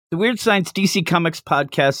The Weird Science DC Comics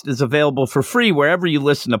podcast is available for free wherever you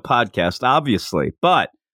listen to podcasts, obviously. But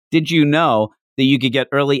did you know that you could get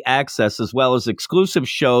early access as well as exclusive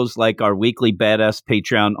shows like our weekly Badass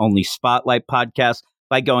Patreon-only Spotlight podcast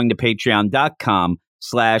by going to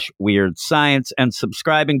patreon.com/Weird Science and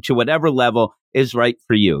subscribing to whatever level is right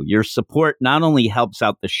for you. Your support not only helps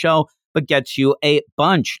out the show, but gets you a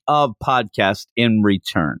bunch of podcasts in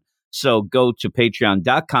return. So go to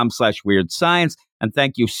patreon.com/Weird Science, and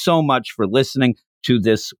thank you so much for listening to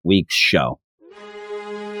this week's show.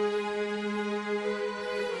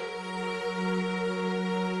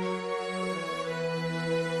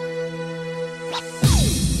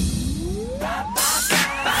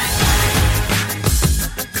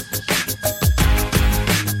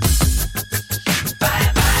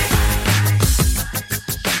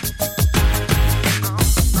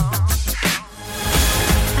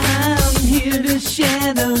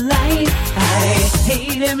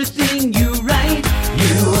 Everything you write,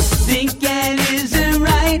 you think that isn't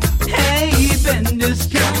right. Hey, Bendis,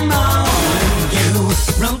 come on. You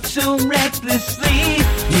wrote so recklessly,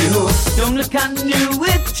 you don't have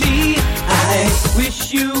continuity. I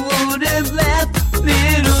wish you would have left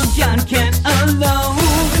little John Kent alone.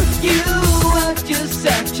 You are just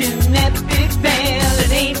such an epic fail,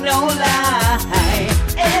 it ain't no lie.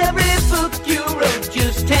 Every book you wrote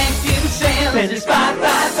just tanked in sales. Bendis, bye,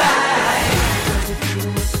 bye, bye.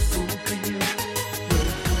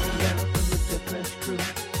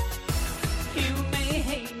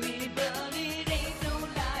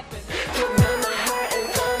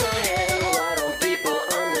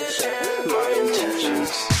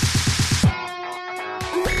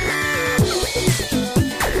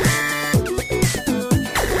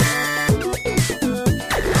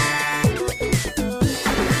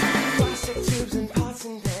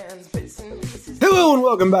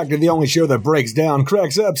 Welcome back to the only show that breaks down,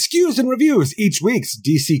 cracks up, skews, and reviews each week's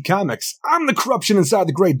DC Comics. I'm the corruption inside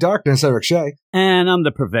the great darkness, Eric Shea. And I'm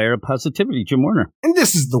the purveyor of positivity, Jim Warner. And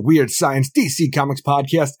this is the Weird Science DC Comics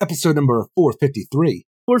Podcast, episode number 453.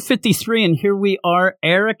 453, and here we are,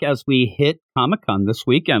 Eric, as we hit Comic-Con this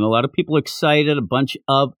weekend. A lot of people excited, a bunch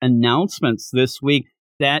of announcements this week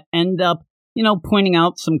that end up pointing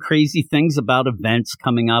out some crazy things about events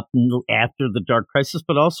coming up after the Dark Crisis,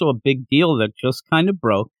 but also a big deal that just kind of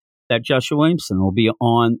broke, that Joshua Williamson will be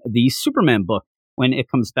on the Superman book when it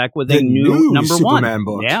comes back with a new number Superman one.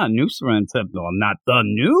 Book. Yeah, new Superman. Well, not the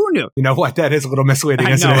new. You know what? That is a little misleading,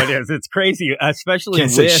 I isn't know it? It is. It's crazy, especially Can't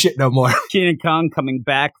with say shit no more. Keenan Kong coming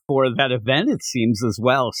back for that event, it seems, as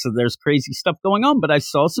well. So there's crazy stuff going on, but I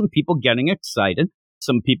saw some people getting excited.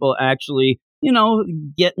 Some people actually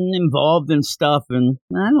getting involved in stuff, and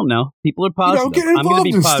I don't know. People are positive. Get I'm involved going to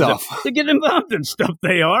be in positive. stuff. To get involved in stuff,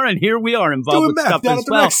 they are, and here we are involved Doing with stuff down as at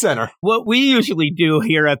the well. Rec Center. What we usually do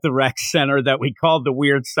here at the Rec Center that we call the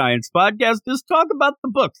Weird Science Podcast is talk about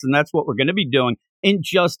the books, and that's what we're going to be doing in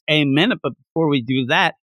just a minute. But before we do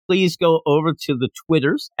that, please go over to the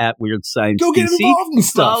Twitters at Weird Science Go get DC. involved in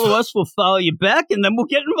stuff. Follow us, we'll follow you back, and then we'll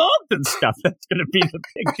get involved in stuff. That's going to be the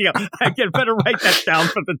big deal. I better write that down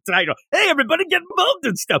for the title. Hey, everybody, get involved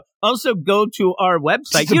in stuff. Also, go to our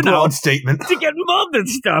website, Just a broad statement. to get involved in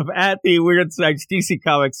stuff at the Weird Science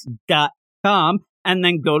DCComics.com, and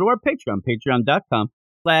then go to our Patreon,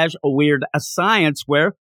 patreon.com/Weird Science,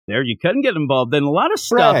 where there you can get involved in a lot of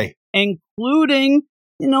stuff, Right. including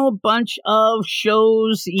a bunch of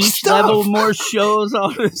shows, each level more shows,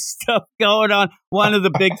 all this stuff going on. One of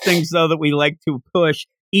the big things, though, that we like to push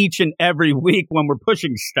each and every week when we're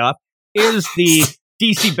pushing stuff is the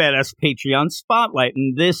DC Badass Patreon Spotlight.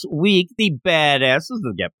 And this week, the badasses,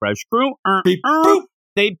 the Get Fresh crew,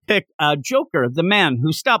 they pick Joker, the man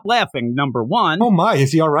who stopped laughing, number one. Oh my,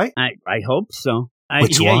 is he all right? I hope so.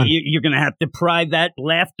 Which one? You're going to have to pry that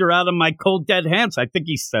laughter out of my cold, dead hands. I think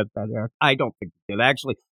he said that, Eric. I don't think he did,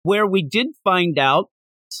 actually. Where we did find out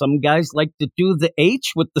some guys like to do the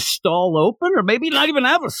H with the stall open, or maybe not even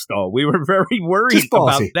have a stall. We were very worried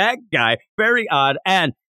about that guy. Very odd.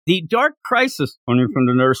 And the Dark Crisis, only from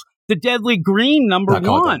the nurse, the Deadly Green, number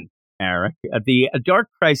one, Eric. The Dark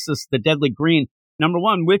Crisis, the Deadly Green, number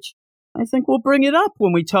one, which I think we'll bring it up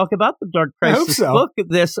when we talk about the Dark Crisis book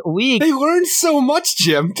this week. They learned so much,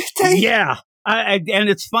 Jim. Did they? Yeah. And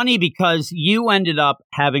it's funny because you ended up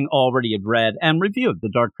having already had read and reviewed The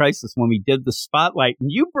Dark Crisis when we did the Spotlight,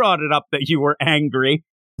 and you brought it up that you were angry.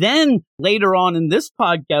 Then later on in this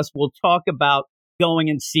podcast, we'll talk about going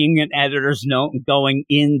and seeing an editor's note and going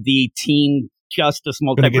in the Teen Justice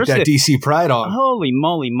Multiversity. Gonna get that DC pride on. Holy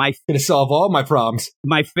moly. Gonna solve all my problems.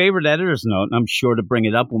 My favorite editor's note, and I'm sure to bring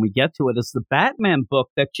it up when we get to it, is the Batman book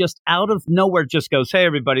that just out of nowhere just goes, hey,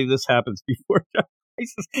 everybody, this happens before Dark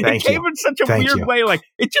Thank it came you. in such a Thank weird you. way. Like,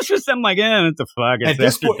 it just was them like, what the fuck? At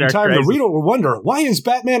this point in time, the reader will wonder, why is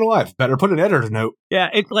Batman alive? Better put an editor note. Yeah,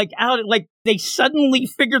 it's like they suddenly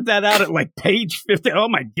figured that out at like page 50. Oh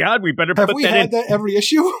my God, we better Have put we that had in. that every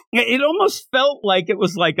issue? It almost felt like it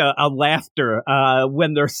was like a laughter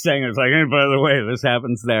when they're saying it. It's like, hey, by the way, this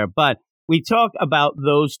happens there. But we talk about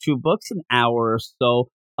those two books an hour or so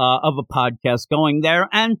of a podcast going there.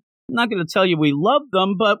 And I'm not going to tell you we loved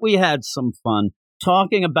them, but we had some fun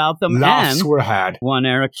talking about them. Laughs and were had. one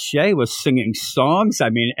Eric Shea was singing songs. I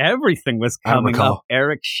mean, everything was coming up.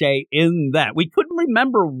 Eric Shea in that. We couldn't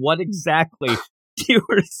remember what exactly you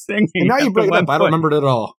were singing. And now you bring it up. I don't remember it at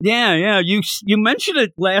all. Yeah. You mentioned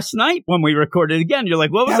it last night when we recorded again. You're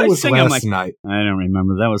like, what was That I was singing? I'm last like, night. I don't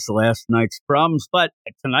remember. That was last night's problems. But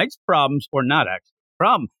tonight's problems, or not actually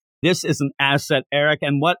problem, this is an asset, Eric.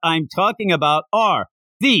 And what I'm talking about are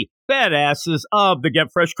the badasses of the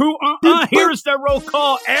Get Fresh crew. Here's their roll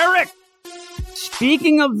call, Eric.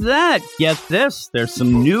 Speaking of that, get this. There's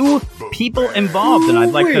some new people involved, and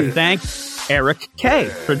I'd like to thank Eric K.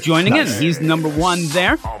 for joining in. He's number one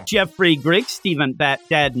there. Jeffrey Grigg, Stephen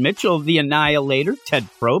Dad Mitchell, The Annihilator, Ted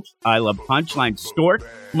Probst, I Love Punchline, Stewart,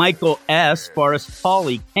 Michael S., Forrest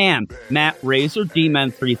Pauly, Cam, Matt Razor,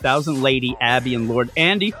 D-Man 3000, Lady Abby, and Lord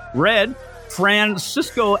Andy, Red,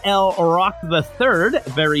 Francisco L. Rock III,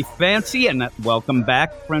 very fancy, and welcome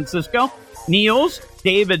back, Francisco. Niels,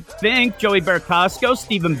 David Fink, Joey Bercosco,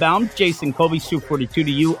 Stephen Baum, Jason Colby, Sue42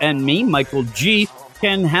 to you and me, Michael G.,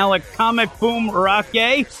 Ken Halleck, Comic Boom,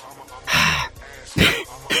 Rocky,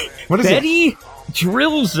 What is Betty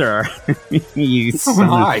Drillzer, you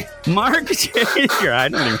Hi. Mark Jager, I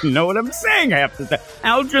don't even know what I'm saying half the time.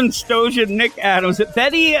 Aldrin Stoja, Nick Adams,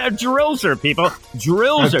 Betty Drillzer, people.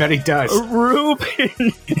 Drillzer. Betty does.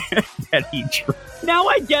 Ruben. Betty Drillzer. Now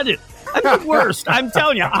I get it. I'm the worst. I'm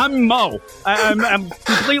telling you, I'm Mo. I'm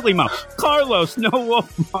completely Mo. Carlos, No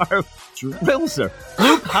Wolf, Marv, Drillzer,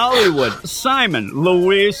 Luke Hollywood, Simon,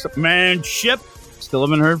 Luis, Manship. Still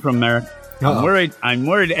haven't heard from Merrick. I'm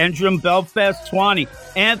worried. Andrew Belfast 20,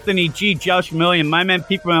 Anthony G, Josh Million, My Man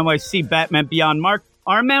People NYC, Batman Beyond Mark,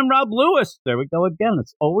 our man Rob Lewis. There we go again.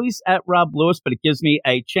 It's always at Rob Lewis, but it gives me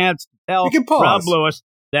a chance to tell Rob Lewis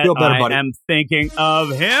that I am thinking of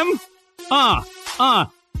him.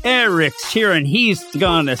 Eric's here, and he's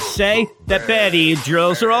gonna say that Betty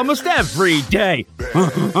drills her almost every day.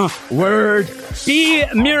 Word. B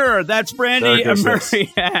Mirror, that's Brandy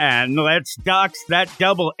Murray. And let's dox that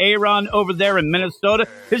Double Aaron over there in Minnesota.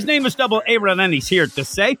 His name is Double Aaron, and he's here to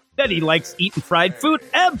say that he likes eating fried food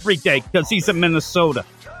every day because he's in Minnesota.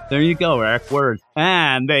 There you go, Eric. Word.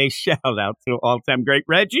 And they shout out to all-time great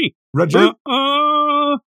Reggie.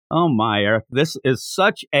 Oh, my, Eric. This is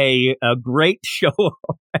such a great show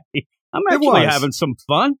already. I'm actually having some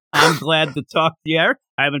fun. I'm glad to talk to you, Eric.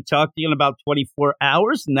 I haven't talked to you in about 24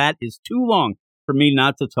 hours, and that is too long for me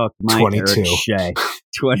not to talk to my 22. Eric Shea.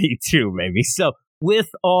 22, maybe. So with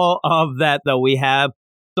all of that, though, we have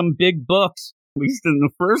some big books, at least in the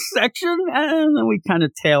first section, and then we kind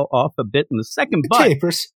of tail off a bit in the second. But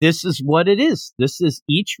this is what it is. This is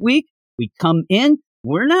each week we come in.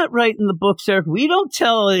 We're not writing the books, Eric. We don't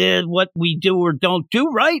tell what we do or don't do,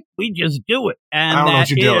 right? We just do it. And I don't know what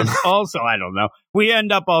you're doing. Also, I don't know. We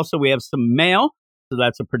end up also, we have some mail. So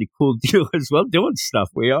that's a pretty cool deal as well. Doing stuff.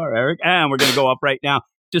 We are, Eric. And we're going to go up right now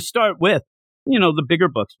to start with, the bigger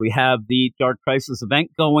books. We have the Dark Crisis event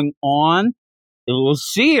going on. We'll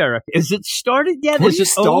see, Eric. Is it started yet? What are you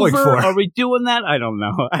stalling for? Are we doing that? I don't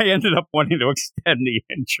know. I ended up wanting to extend the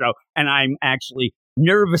intro, and I'm actually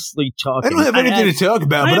nervously talking. I don't have anything to talk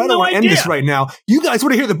about, but I don't want to end this right now. You guys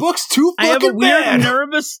want to hear the books too? I have a weird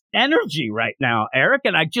nervous energy right now, Eric,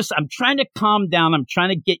 and I'm trying to calm down. I'm trying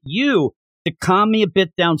to get you to calm me a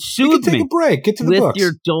bit down, soothe me. Take a break. Get to the with books.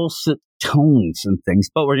 Your dulcet tones and things.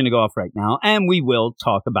 But we're going to go off right now, and we will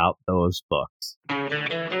talk about those books.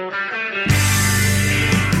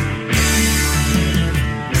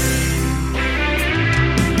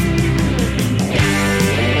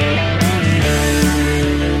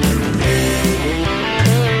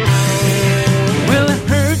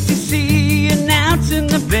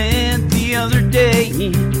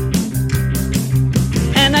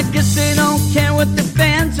 And I guess they don't care what the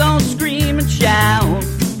fans all scream and shout.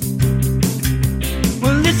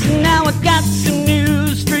 Well, listen now, I got some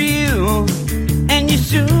news for you, and you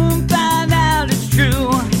soon find out it's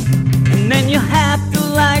true. And then you'll have to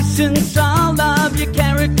license all of your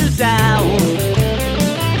characters out.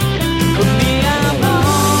 For me, I'm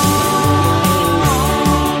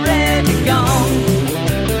already gone,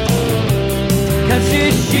 'cause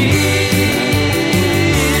this shit's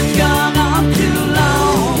gone on too long.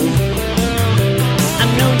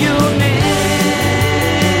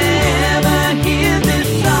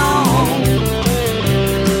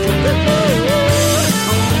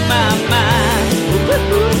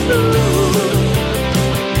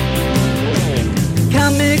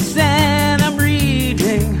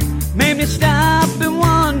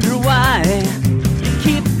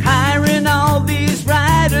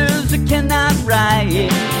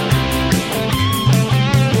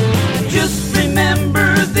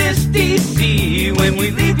 when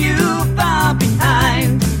we leave you far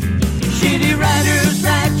behind. Shitty writers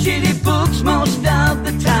write shitty books most of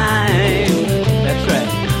the time. That's right.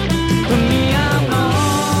 For me, I'm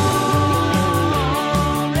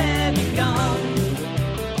already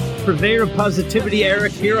gone. Purveyor of positivity,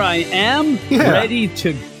 Eric, here I am, ready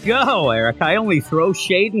to go, Eric. I only throw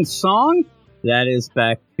shade in song. That is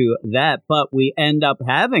back to that. But we end up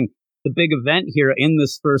having the big event here in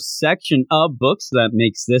this first section of books that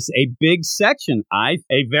makes this a big section. A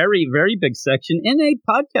very, very big section in a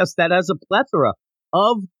podcast that has a plethora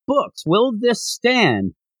of books. Will this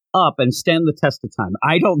stand up and stand the test of time?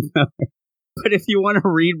 I don't know. But if you want to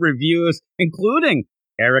read reviews, including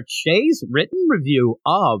Eric Shea's written review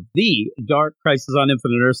of The Dark Crisis on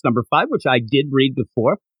Infinite Earths #5, which I did read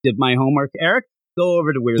before, did my homework, Eric, go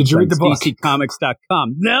over to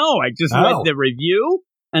WeirdScienceDCComics.com. No, I just read the review,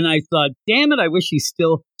 and I thought, damn it, I wish he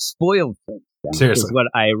still spoiled things. Seriously. What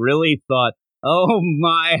I really thought, oh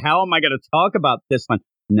my, how am I going to talk about this one?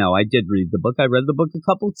 No, I did read the book. I read the book a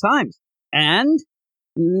couple times, and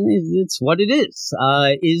it's what it is.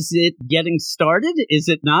 Is it getting started? Is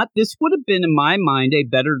it not? This would have been, in my mind, a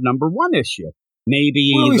better #1 issue.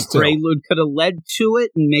 Maybe the prelude could have led to it,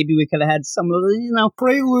 and maybe we could have had some of the,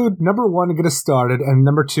 Prelude, #1 to get us started, and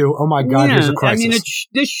 #2, oh my God, here's a crisis. I mean,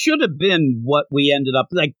 this should have been what we ended up,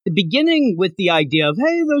 like, the beginning with the idea of,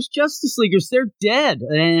 hey, those Justice Leaguers, they're dead.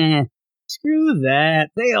 Screw that.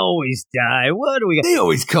 They always die. What do we got? They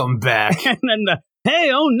always come back. And then hey,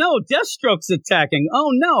 oh no, Deathstroke's attacking. Oh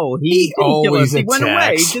no, he didn't kill us. He went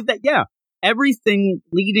away. He did that. Yeah. Everything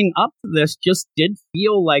leading up to this just did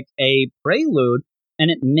feel like a prelude, and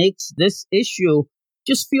it makes this issue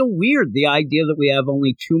just feel weird. The idea that we have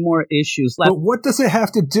only 2 more issues left. But what does it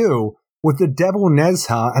have to do with the Devil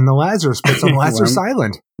Nezha and the Lazarus Pits on Lazarus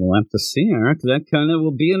Island? We'll have to see, Eric. That kind of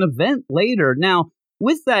will be an event later. Now,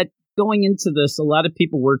 with that, going into this, a lot of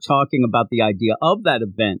people were talking about the idea of that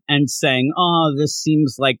event and saying, oh, this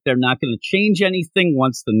seems like they're not going to change anything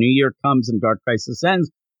once the new year comes and Dark Crisis ends.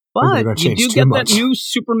 But you do get that new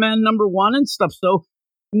Superman #1 and stuff. So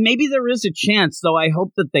maybe there is a chance, though. I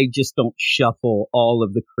hope that they just don't shuffle all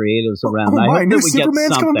of the creatives around. I hope that we Superman's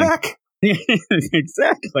get something. Coming back?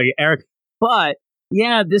 Exactly, Eric. But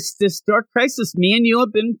yeah, this Dark Crisis, me and you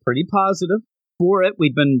have been pretty positive for it.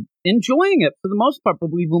 We've been enjoying it for the most part,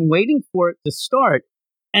 but we've been waiting for it to start.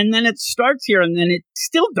 And then it starts here, and then it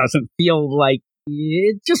still doesn't feel like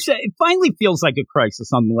it finally feels like a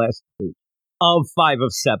crisis on the last page of 5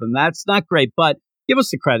 of 7. That's not great, but give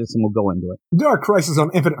us the credits and we'll go into it. Dark Crisis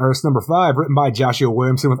on Infinite Earths #5, written by Joshua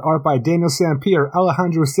Williamson with art by Daniel Sampere,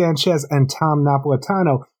 Alejandro Sanchez, and Tom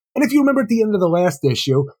Napolitano. And if you remember at the end of the last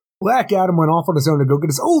issue, Black Adam went off on his own to go get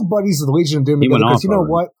his old buddies of the Legion of Doom together, because you know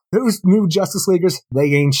what? Those new Justice Leaguers,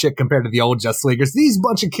 they ain't shit compared to the old Justice Leaguers. These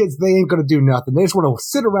bunch of kids, they ain't going to do nothing. They just want to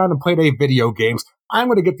sit around and play their video games. I'm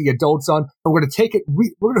going to get the adults on, and we're going to take it,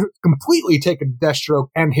 we're going to completely take a Deathstroke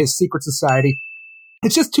and his secret society.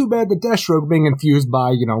 It's just too bad that Deathstroke, being infused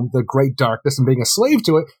by, the great darkness and being a slave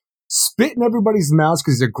to it, spit in everybody's mouths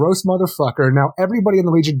because he's a gross motherfucker. Now everybody in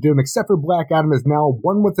the Legion of Doom, except for Black Adam, is now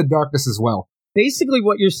one with the darkness as well. Basically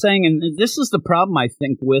what you're saying, and this is the problem, I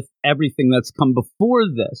think, with everything that's come before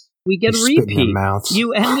this. We get a repeat.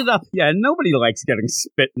 You ended up, nobody likes getting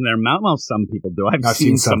spit in their mouth. Well, some people do. I've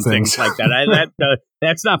seen some things like that.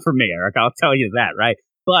 That's not for me, Eric. I'll tell you that, right?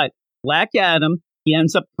 But Black Adam, he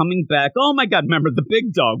ends up coming back. Oh my God, remember the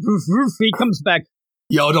big dog. He comes back.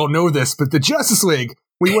 Y'all don't know this, but the Justice League,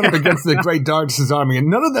 we went up against the Great Darkness's army, and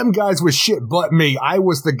none of them guys was shit but me. I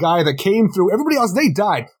was the guy that came through. Everybody else, they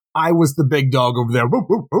died. I was the big dog over there.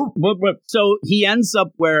 So he ends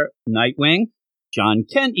up where Nightwing, John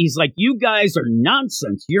Kent, he's like, you guys are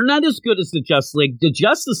nonsense. You're not as good as the Justice League. The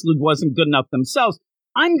Justice League wasn't good enough themselves.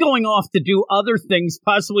 I'm going off to do other things,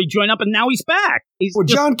 possibly join up, and now he's back.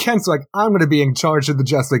 John Kent's like, I'm going to be in charge of the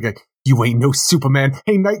Justice League. Like, you ain't no Superman.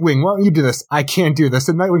 Hey, Nightwing, why don't you do this? I can't do this.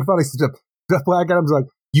 And Nightwing finally says, Black Adam's like,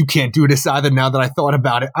 you can't do this either now that I thought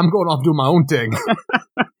about it. I'm going off doing my own thing.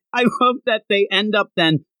 I hope that they end up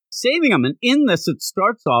then saving him. And in this, it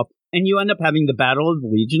starts off, and you end up having the Battle of the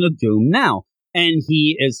Legion of Doom now. And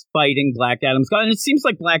he is fighting Black Adam's God. And it seems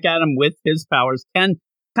like Black Adam, with his powers, can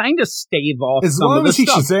kind of stave off as long as he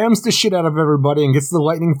Shazams the shit out of everybody and gets the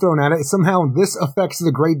lightning thrown at it. Somehow this affects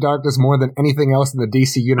the Great Darkness more than anything else in the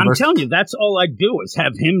DC universe. I'm telling you, that's all I do is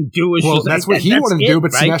have him do his Well, that's what he wanted to do,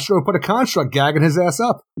 but right? Sinestro put a construct gagging his ass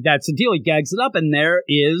up. That's the deal. He gags it up, and there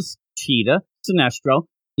is Cheetah, Sinestro,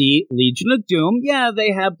 the Legion of Doom. Yeah,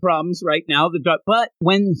 they have problems right now, but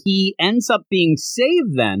when he ends up being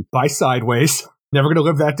saved then by Sideways, never going to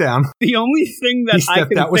live that down. The only thing that I can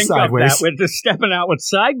think of that with just stepping out with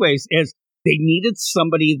Sideways is They needed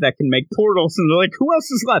somebody that can make portals, and they're like, who else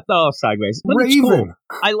is left? Oh, Sideways. But it's Raven. cool.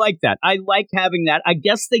 I like that. I like having that. I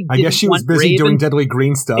guess they didn't I guess she was want busy Raven. doing Deadly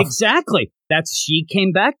Green stuff. Exactly. She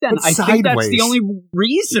came back then. But I think that's the Sideways. only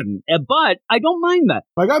reason. But I don't mind that.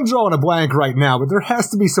 Like, I'm drawing a blank right now, but there has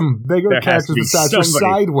to be some bigger There has characters to be besides just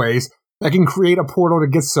somebody. Sideways that can create a portal to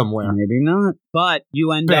get somewhere. Maybe not. But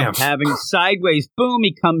you end up Bamf. having Sideways. Boom,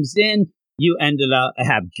 he comes in. You ended up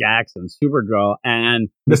have Jackson, Supergirl, and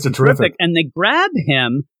Mr. Terrific. and they grab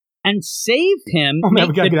him and save him. Oh, man, we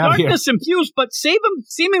make gotta the get out of here. darkness infused, but save him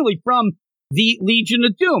seemingly from the Legion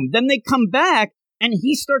of Doom. Then they come back, and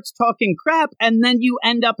he starts talking crap, and then you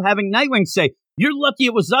end up having Nightwing say, "You're lucky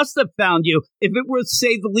it was us that found you. If it were,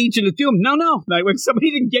 say, the Legion of Doom." No, Nightwing, somebody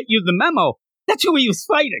didn't get you the memo. That's who he was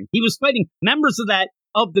fighting. He was fighting members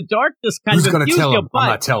of the darkness kind Who's of going to infused tell you, him? but I'm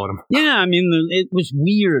not telling him. yeah, I mean, it was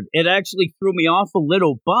weird. It actually threw me off a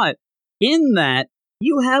little, but in that,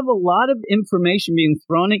 you have a lot of information being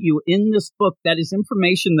thrown at you in this book that is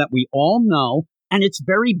information that we all know, and it's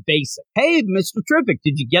very basic. Hey, Mr. Terrific,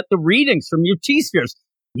 did you get the readings from your T-spheres?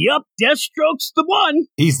 Yup, Deathstroke's the one.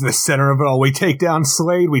 He's the center of it all. We take down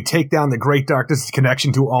Slade. We take down the Great Darkness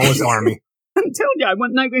connection to all his army. I'm telling you, I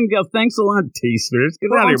went Nightwing and go, thanks a lot, T-spheres. Get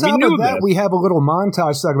But out on of here. We top knew of that, this. we have a little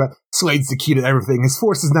montage talking about Slade's the key to everything. His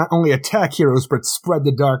forces not only attack heroes, but spread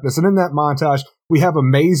the darkness. And in that montage, we have a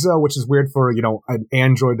Mesa, which is weird for, an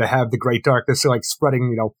android to have the Great Darkness, so like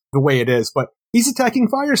spreading, the way it is. But he's attacking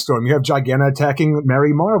Firestorm. You have Giganna attacking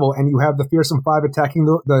Mary Marvel, and you have the Fearsome Five attacking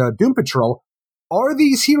the Doom Patrol. Are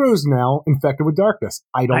these heroes now infected with darkness?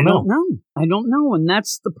 I don't know. I don't know, and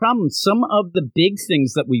that's the problem. Some of the big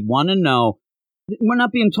things that we want to know, we're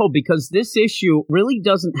not being told, because this issue really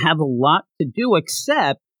doesn't have a lot to do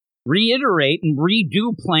except reiterate and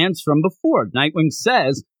redo plans from before. Nightwing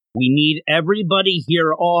says, we need everybody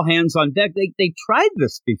here, all hands on deck. They tried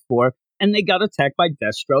this before, and they got attacked by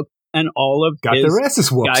Deathstroke and all of Got his their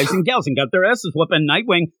asses whooped. guys and gals, and got their asses whooped, and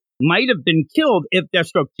Nightwing might have been killed if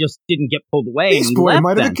Deathstroke just didn't get pulled away. Beast and Boy left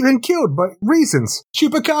might have then. been killed, but reasons.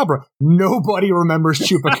 Chupacabra. Nobody remembers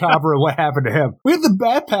Chupacabra and what happened to him. We have the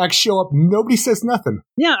Bat Pack show up. Nobody says nothing.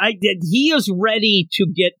 Yeah, I did. He is ready to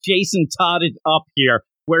get Jason Todded up here,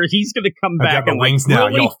 where he's going to come I back got the and wings like, now.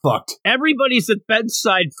 really? Y'all fucked. Everybody's at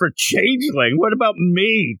bedside for Changeling. What about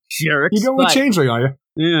me, jerks? You go with But- Changeling, are you?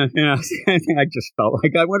 Yeah. I just felt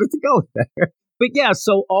like I wanted to go there. But yeah,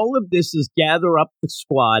 so all of this is gather up the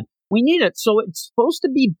squad. We need it. So it's supposed to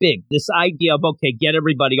be big, this idea of, okay, get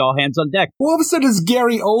everybody, all hands on deck. Well, all of a sudden, it's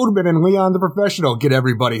Gary Oldman and Leon the Professional. Get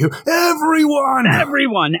everybody. Everyone!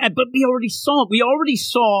 Everyone. But we already saw it. We already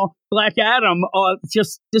saw Black Adam.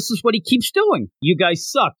 This is what he keeps doing. You guys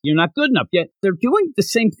suck. You're not good enough. Yet they're doing the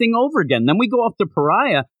same thing over again. Then we go off to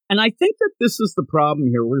Pariah. And I think that this is the problem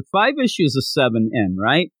here. We're 5 issues of 7 in,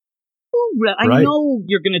 right? I Right. know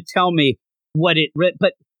you're going to tell me what it,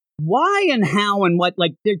 but why and how and what,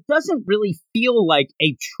 like, there doesn't really feel like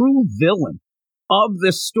a true villain of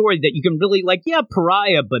this story that you can really, like, yeah,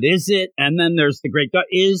 Pariah, but is it? And then there's the Great Dark,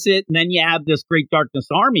 is it? And then you have this Great Darkness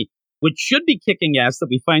Army, which should be kicking ass that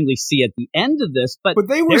we finally see at the end of this. But But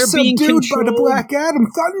they were they're being subdued by the controlled. Black Adam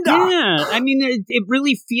Thunder. Yeah, I mean, it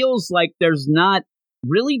really feels like there's not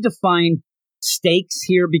really defined stakes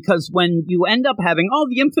here, because when you end up having,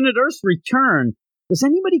 the Infinite Earths return, does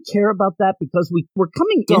anybody care about that? Because we're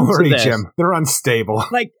coming Don't into worry, this. Jim. They're unstable.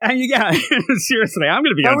 Like, yeah, seriously, I'm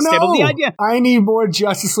going to be Oh, unstable. no. The idea, I need more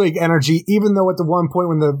Justice League energy, even though at the one point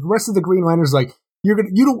when the rest of the Green Lanterns like, you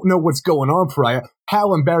don't know what's going on, Pariah.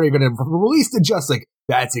 Hal and Barry are going to release the Justice League.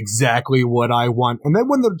 That's exactly what I want. And then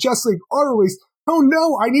when the Justice League are released, oh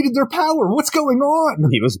no, I needed their power. What's going on?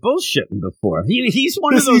 he was bullshitting before. He's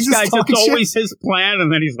one of He's those just guys that's talking shit. always his plan,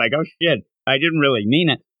 and then he's like, oh shit, I didn't really mean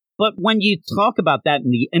it. But when you talk about that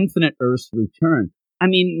in the Infinite Earths return, I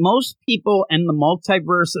mean, most people in the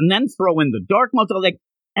multiverse, and then throw in the dark multiverse, like,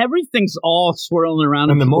 everything's all swirling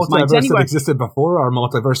around And in the people's minds multiverse anyway. that existed before our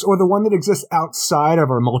multiverse, or the one that exists outside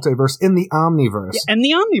of our multiverse in the Omniverse. Yeah, and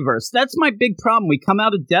the Omniverse, that's my big problem. We come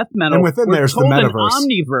out of Death Metal, And within we're there's the told an metaverse.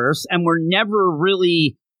 Omniverse, and we're never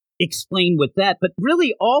really explained with that. But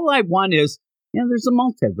really, all I want is, there's a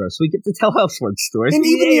multiverse. We get to tell Elseworld stories. And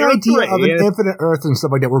even the Yeah, idea great. of an infinite Earth and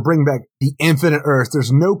stuff like that, we're bringing back the infinite Earth. There's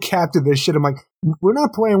no cap to this shit. I'm like, we're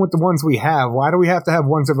not playing with the ones we have. Why do we have to have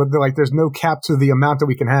ones that are like, there's no cap to the amount that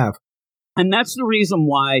we can have? And that's the reason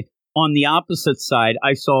why, on the opposite side,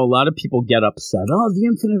 I saw a lot of people get upset. Oh, the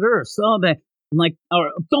Infinite Earths. Oh, I'm like,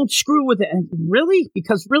 don't screw with it. And really?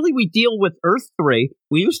 Because really, we deal with Earth 3.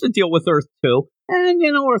 We used to deal with Earth 2. And,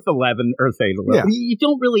 Earth 11, Earth 8, 11. Yeah. You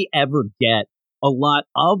don't really ever get a lot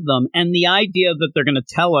of them. And the idea that they're going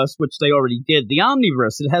to tell us, which they already did, the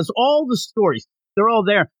Omniverse, it has all the stories. They're all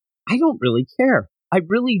there. I don't really care. I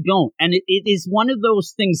really don't. And it is one of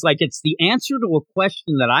those things, like it's the answer to a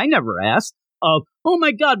question that I never asked of, oh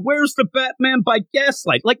my God, where's the Batman by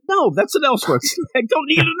Gaslight? Like, no, that's an Elseworld. I don't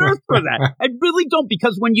need an Earth for that. I really don't,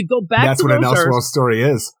 because when you go back that's to what an those Elseworld Earths, story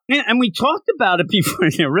is. and we talked about it before,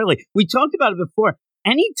 really, we talked about it before.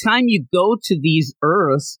 Anytime you go to these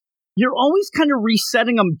Earths, you're always kind of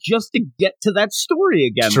resetting them just to get to that story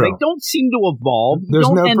again. True. They don't seem to evolve. There's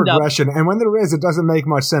don't no end progression. And when there is, it doesn't make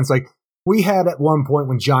much sense. Like, we had at one point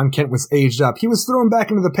when John Kent was aged up, he was thrown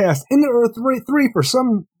back into the past, into Earth 3 for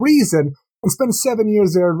some reason, and spent 7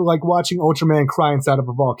 years there, like, watching Ultraman cry inside of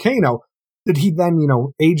a volcano. Did he then,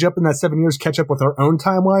 age up in that 7 years, catch up with our own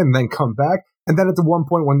timeline, and then come back? And then at the one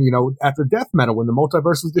point when, after Death Metal, when the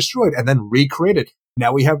multiverse was destroyed and then recreated,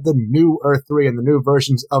 now we have the new Earth 3 and the new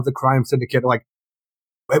versions of the Crime Syndicate. Like,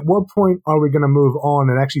 at what point are we going to move on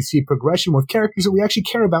and actually see progression with characters that we actually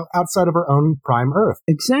care about outside of our own prime Earth?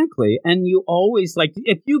 Exactly. And you always, like,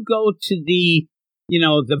 if you go to the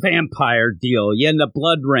vampire deal, the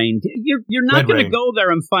Blood Rain, you're not going to go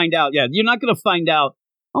there and find out. Yeah, you're not going to find out,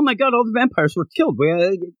 oh my God, all the vampires were killed.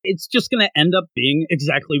 It's just going to end up being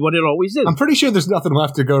exactly what it always is. I'm pretty sure there's nothing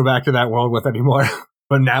left to go back to that world with anymore.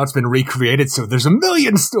 But now it's been recreated, so there's a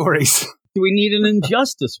million stories. Do we need an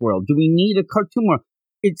Injustice world? Do we need a cartoon world?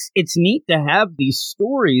 It's neat to have these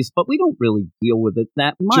stories, but we don't really deal with it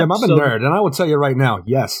that much. Jim, I'm a nerd, and I will tell you right now,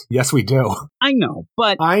 yes, we do. I know,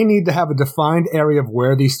 but I need to have a defined area of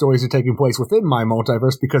where these stories are taking place within my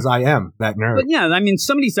multiverse because I am that nerd. But yeah, I mean,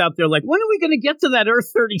 somebody's out there like, when are we going to get to that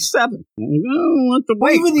Earth 37?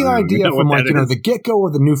 Well, even the idea from the get-go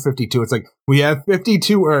of the New 52, it's like, we have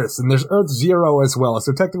 52 Earths, and there's Earth 0 as well,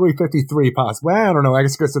 so technically 53 possibly. Well, I don't know, I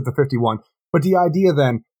guess it goes to the 51. But the idea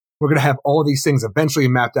then, we're going to have all these things eventually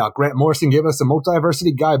mapped out. Grant Morrison gave us a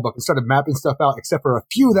multiversity guidebook and started mapping stuff out, except for a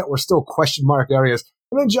few that were still question mark areas.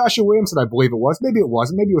 And then Joshua Williamson, I believe it was, maybe it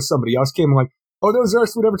wasn't, maybe it was somebody else, came like, oh, those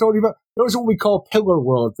Earths we never told you about, those are what we call pillar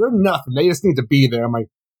worlds. They're nothing. They just need to be there. I'm like,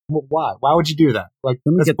 well, why? Why would you do that? Like,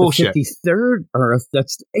 that's bullshit. The 53rd Earth,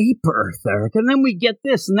 that's the Ape Earth, Eric. And then we get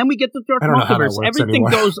this, and then we get the Dark Multiverse. Everything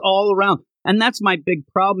goes all around. And that's my big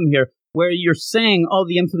problem here, where you're saying, oh,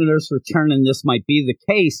 the Infinite Earths return, and this might be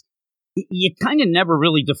the case. You kind of never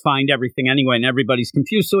really defined everything anyway, and everybody's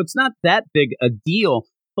confused. So it's not that big a deal.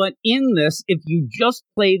 But in this, if you just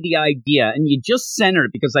play the idea and you just center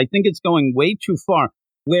it, because I think it's going way too far,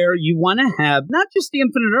 where you want to have not just the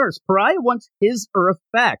Infinite Earths. Pariah wants his Earth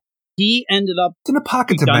back. He ended up... It's in a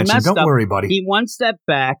pocket dimension. Don't worry, buddy. He wants that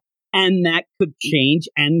back, and that could change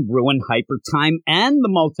and ruin Hyper Time and the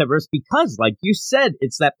multiverse because, like you said,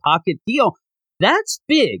 it's that pocket deal. That's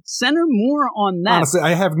big. Center more on that. Honestly,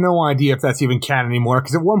 I have no idea if that's even canon anymore,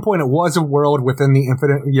 because at one point it was a world within the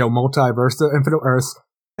infinite, multiverse, the Infinite Earths.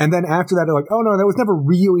 And then after that, they're like, oh no, that was never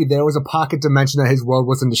really there. It was a pocket dimension that his world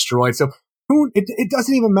wasn't destroyed. So it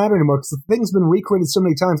doesn't even matter anymore, because the thing's been recreated so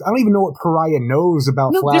many times. I don't even know what Pariah knows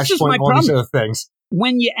about Flashpoint and all these other things.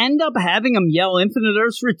 When you end up having him yell Infinite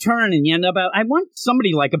Earths return, and you end up I want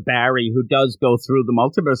somebody like a Barry who does go through the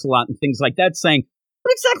multiverse a lot and things like that saying,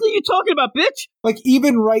 what exactly are you talking about, bitch? Like,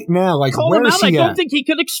 even right now, like, call where him is out. he I don't at? think he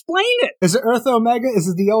could explain it. Is it Earth Omega? Is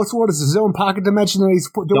it the Elseworld? Is it his own pocket dimension that he's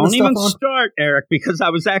doing Don't stuff even on? start, Eric, because I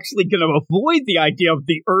was actually going to avoid the idea of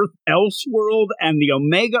the Earth Elseworld and the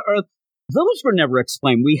Omega Earth. Those were never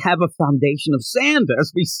explained. We have a foundation of sand,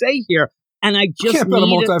 as we say here, and I just can't build a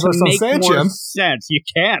need it multiverse to on make sand, more Jim. sense. You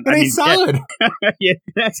can't. It ain't solid. Yeah,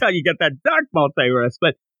 that's how you get that dark multiverse.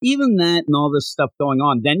 But even that and all this stuff going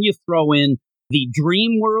on, then you throw in the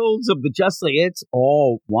dream worlds of the Justice League. It's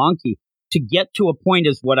all wonky. To get to a point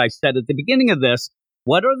is what I said at the beginning of this.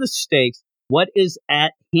 What are the stakes? What is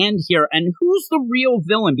at hand here? And who's the real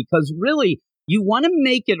villain? Because really, you want to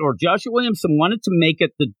make it, or Joshua Williamson wanted to make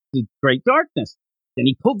it the Great Darkness. Then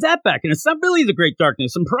he pulled that back, and it's not really the Great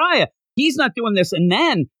Darkness. And Pariah, he's not doing this. And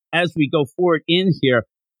then, as we go forward in here,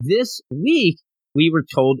 this week, we were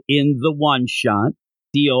told in the one-shot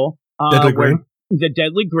deal, the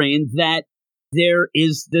Deadly Green, that there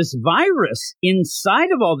is this virus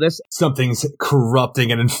inside of all this. Something's corrupting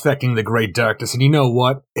and infecting the Great Darkness. And you know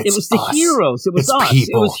what? It was the heroes. It was us.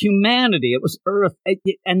 People. It was humanity. It was Earth.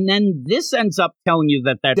 And then this ends up telling you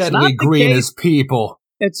that that's Deadly not the Green case. is people.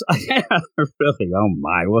 It's really, oh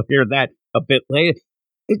my, we'll hear that a bit later.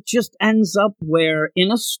 It just ends up where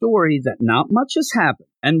in a story that not much has happened,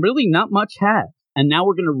 and really not much has, and now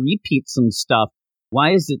we're going to repeat some stuff.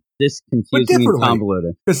 Why is it this confusing and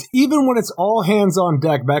convoluted. Because even when it's all hands on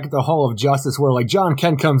deck back at the Hall of Justice, where like John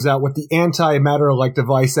Kent comes out with the antimatter-like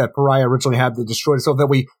device that Pariah originally had to destroy, so that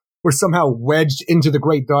we were somehow wedged into the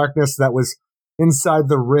Great Darkness that was inside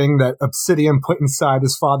the ring that Obsidian put inside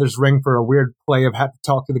his father's ring for a weird play of had to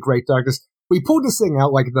talk to the Great Darkness. We pulled this thing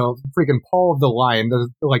out like the freaking paw of the lion, the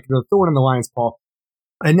thorn in the lion's paw.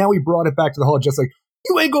 And now we brought it back to the Hall of Justice like,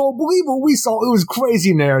 you ain't gonna believe what we saw. It was crazy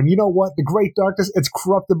in there. And you know what? The Great Darkness, it's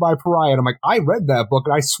corrupted by Pariah. And I'm like, I read that book,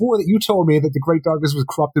 and I swore that you told me that the Great Darkness was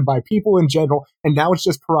corrupted by people in general, and now it's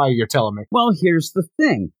just Pariah you're telling me. Well, here's the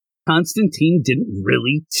thing. Constantine didn't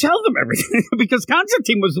really tell them everything because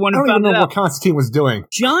Constantine was the one who found it out. I don't even know what Constantine was doing.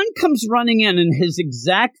 John comes running in, and his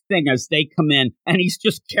exact thing as they come in, and he's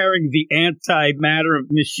just carrying the antimatter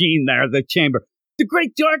machine there, the chamber. The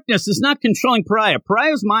Great Darkness is not controlling Pariah.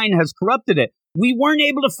 Pariah's mind has corrupted it. We weren't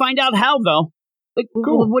able to find out how, though. Like,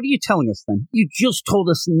 cool. What are you telling us then? You just told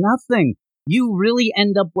us nothing. You really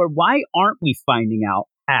end up why aren't we finding out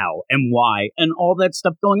how and why and all that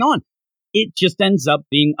stuff going on? It just ends up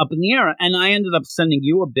being up in the air. And I ended up sending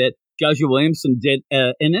you a bit. Joshua Williamson did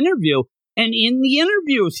an interview. And in the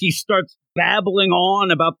interviews, he starts babbling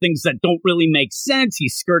on about things that don't really make sense.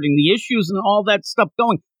 He's skirting the issues and all that stuff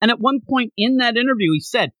going. And at one point in that interview, he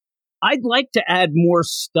said, I'd like to add more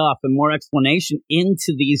stuff and more explanation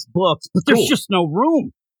into these books, but there's just no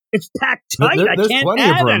room. It's packed tight. I can't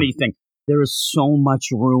add anything. There is so much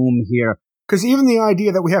room here. Because even the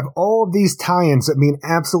idea that we have all of these tie-ins that mean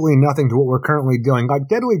absolutely nothing to what we're currently doing, like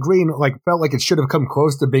Deadly Green, like felt like it should have come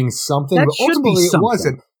close to being something, but ultimately it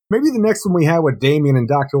wasn't. Maybe the next one we had with Damien and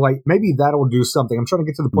Dr. Light, maybe that'll do something. I'm trying to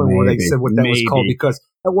get to the point where they said what that was called, because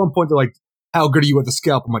at one point they're like, how good are you with the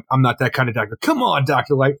scalp? I'm like, I'm not that kind of doctor. Come on,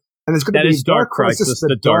 Dr. Light. And there's going to be Dark Crisis,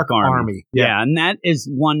 the Dark Army. Yeah, and that is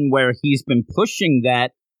one where he's been pushing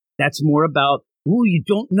that. That's more about, you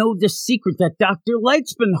don't know the secret that Dr.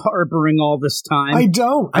 Light's been harboring all this time. I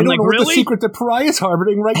don't. I don't know what the secret that Pariah's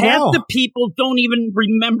harboring right now. Half the people don't even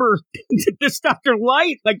remember this Dr.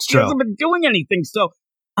 Light. Like, she hasn't been doing anything. So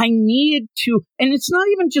I need to, and it's not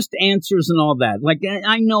even just answers and all that. Like,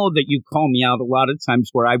 I know that you call me out a lot of times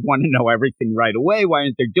where I want to know everything right away. Why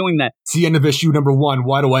aren't they doing that? It's the end of issue number 1.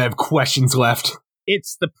 Why do I have questions left?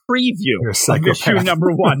 It's the preview of issue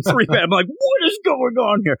number 1. I'm like, what is going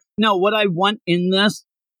on here? No, what I want in this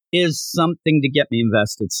is something to get me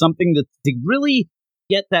invested, something to really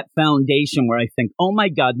get that foundation where I think, oh my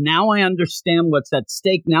God, now I understand what's at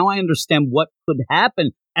stake. Now I understand what could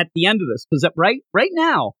happen at the end of this. Because right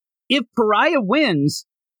now, if Pariah wins,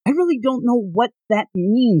 I really don't know what that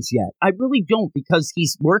means yet. I really don't, because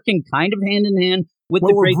he's working kind of hand in hand with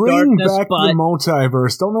the Great Darkness. Back the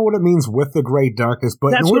multiverse. Don't know what it means with the Great Darkness,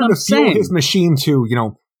 but in order to fuel his machine to,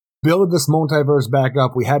 build this multiverse back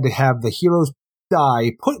up, we had to have the heroes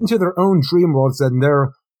die, put into their own dream worlds, and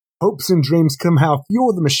their hopes and dreams somehow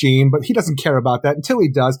fuel the machine, but he doesn't care about that until he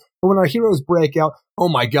does. But when our heroes break out, oh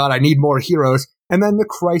my God, I need more heroes. And then the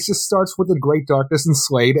crisis starts with the Great Darkness and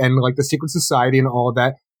Slade and like the Secret Society and all of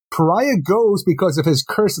that. Pariah goes because of his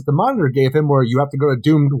curse that the Monitor gave him, where you have to go to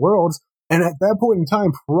doomed worlds. And at that point in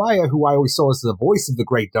time, Pariah, who I always saw as the voice of the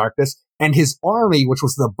Great Darkness, and his army, which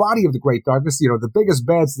was the body of the Great Darkness, the biggest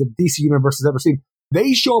bads the DC Universe has ever seen,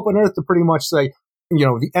 they show up on Earth to pretty much say,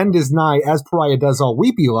 the end is nigh, as Pariah does all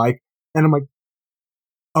weepy-like. And I'm like,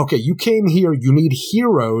 okay, you came here, you need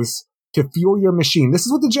heroes to fuel your machine. This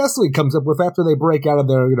is what the Justice League comes up with after they break out of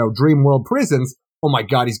their, dream world prisons. Oh my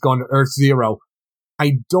God, he's gone to Earth Zero.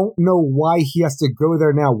 I don't know why he has to go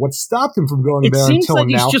there now. What stopped him from going there until now? It seems like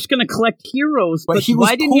he's just going to collect heroes, but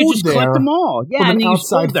why didn't you just collect them all? Yeah, and an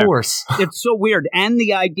outside force. It's so weird. And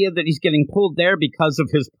the idea that he's getting pulled there because of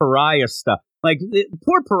his Pariah stuff. Like,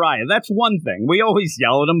 poor Pariah, that's one thing. We always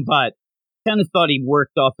yell at him, but kind of thought he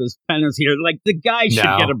worked off his penance here. Like, the guy should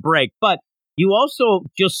get a break. But you also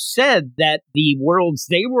just said that the worlds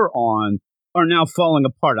they were on are now falling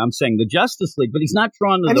apart. I'm saying the Justice League, but he's not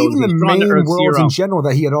drawn to and those. And even the main worlds in general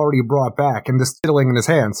that he had already brought back and just fiddling in his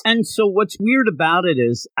hands. And so what's weird about it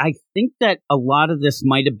is I think that a lot of this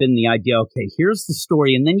might have been the idea, okay, here's the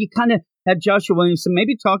story. And then you kind of had Joshua Williamson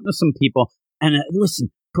maybe talking to some people. And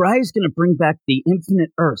listen, Pariah's going to bring back the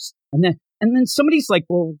Infinite Earths. And then somebody's like,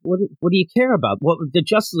 well, what do you care about? Well, the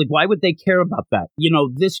Justice League, why would they care about that?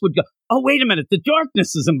 This would go, oh, wait a minute, the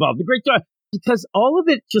darkness is involved, the Great Dark. Because all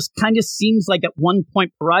of it just kind of seems like at one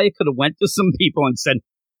point Pariah could have went to some people and said,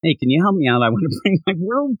 hey, can you help me out? I want to bring my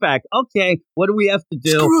world back. Okay, what do we have to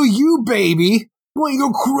do? Screw you, baby. Why don't you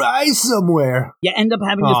go cry somewhere? You end up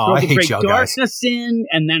having to throw the Great Darkness in,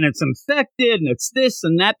 and then it's infected, and it's this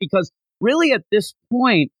and that, because really at this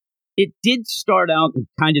point, it did start out and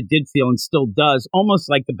kind of did feel and still does almost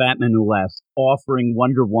like the Batman Who Laughs, offering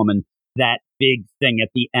Wonder Woman that big thing at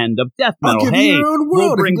the end of Death Metal. I'll give you your own world.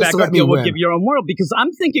 We'll bring back up, we'll give you your own world, because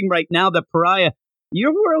I'm thinking right now that Pariah,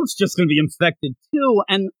 your world's just going to be infected too,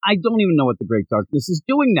 and I don't even know what the Great Darkness is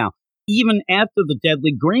doing now. Even after the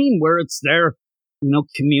Deadly Green, where it's there,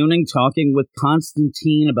 communing, talking with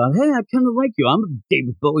Constantine about, hey, I kind of like you. I'm a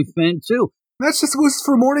David Bowie fan too. That's just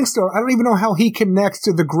Lucifer Morningstar. I don't even know how he connects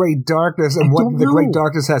to the Great Darkness and what the Great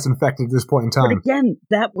Darkness has infected at this point in time. But again,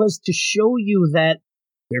 that was to show you that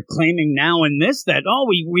they're claiming now in this that,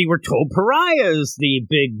 we were told Pariah is the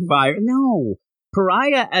big virus. No.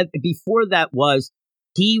 Pariah, before that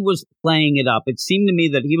he was playing it up. It seemed to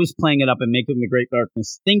me that he was playing it up and making the Great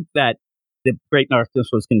Darkness think that the Great Darkness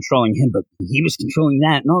was controlling him, but he was controlling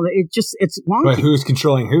that. No, it's wonky. But who's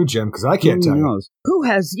controlling who, Jim? Because I can't tell you. Who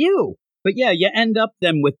has you? But yeah, you end up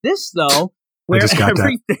then with this, though, where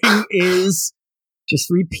everything is just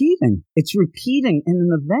repeating. It's repeating in an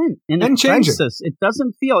event, in a crisis. It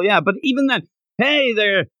doesn't feel, but even then, hey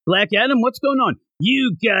there, Black Adam, what's going on?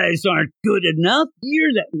 You guys aren't good enough.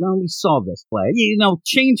 You're that. Well, we saw this play.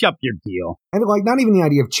 Change up your deal. And not even the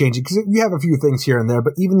idea of changing, because you have a few things here and there,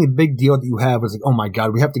 but even the big deal that you have is oh my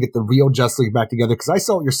God, we have to get the real Justice League back together, because I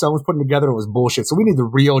saw what your son was putting together. It was bullshit. So we need the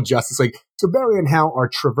real Justice League. So Barry and Hal are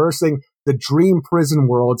traversing the dream prison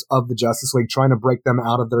worlds of the Justice League, trying to break them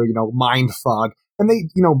out of their, mind fog. And they,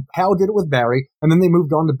 Hal did it with Barry, and then they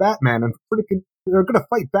moved on to Batman, and they're going to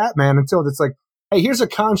fight Batman until it's like, hey, here's a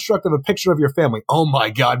construct of a picture of your family. Oh my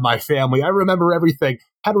God, my family. I remember everything.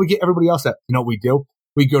 How do we get everybody else at? You know what we do?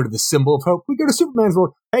 We go to the symbol of hope. We go to Superman's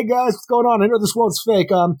world. Hey guys, what's going on? I know this world's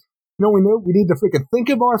fake. We need to freaking think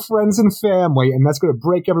of our friends and family, and that's going to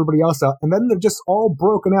break everybody else out. And then they're just all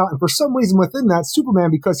broken out. And for some reason within that, Superman,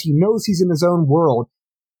 because he knows he's in his own world,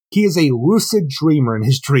 he is a lucid dreamer in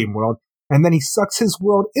his dream world. And then he sucks his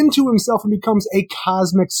world into himself and becomes a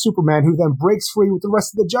cosmic Superman who then breaks free with the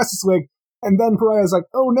rest of the Justice League. And then Pariah's like,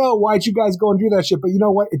 oh no, why'd you guys go and do that shit? But you know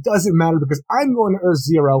what? It doesn't matter, because I'm going to Earth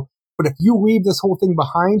Zero. But if you leave this whole thing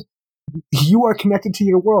behind, you are connected to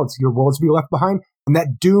your worlds. Your worlds will be left behind, and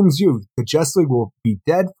that dooms you. The Justice League will be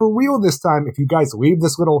dead for real this time if you guys leave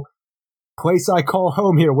this little place I call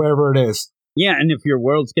home here, wherever it is. Yeah, and if your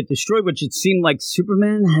worlds get destroyed, which it seemed like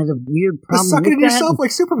Superman had a weird problem suck it with in yourself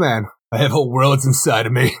like Superman. I have whole worlds inside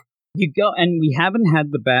of me. You go, and we haven't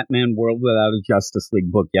had the Batman world without a Justice League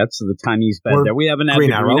book yet, so the time he's been there. We haven't had the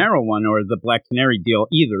Green Arrow one or the Black Canary deal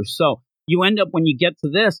either. So you end up, when you get to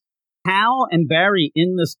this, Hal and Barry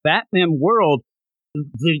in this Batman world,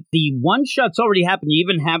 the one-shot's already happened. You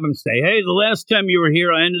even have him say, hey, the last time you were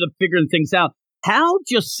here, I ended up figuring things out. Hal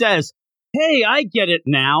just says, hey, I get it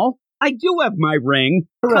now. I do have my ring.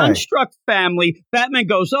 Right. Construct family. Batman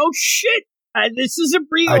goes, oh, shit. This isn't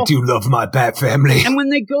real. I do love my Bat family. And when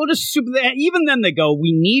they go to even then they go,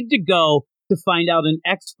 we need to go to find out an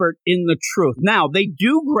expert in the truth. Now, they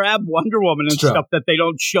do grab Wonder Woman and stuff that they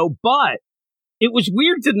don't show, but it was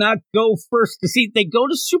weird to not go first to see. They go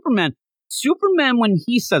to Superman. Superman, when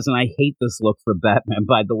he says, and I hate this look for Batman,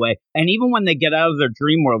 by the way, and even when they get out of their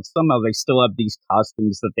dream world, somehow they still have these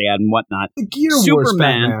costumes that they had and whatnot. The Gear Wars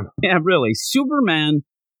Batman. Yeah, really. Superman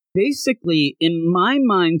basically, in my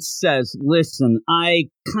mind, says, listen, I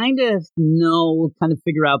kind of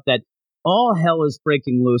figure out that all hell is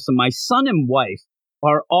breaking loose, and my son and wife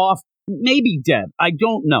are off, maybe dead. I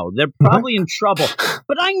don't know. They're probably in trouble.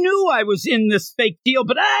 But I knew I was in this fake deal,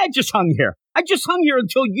 but I just hung here. I just hung here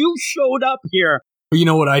until you showed up here. But you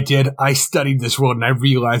know what I did? I studied this world, and I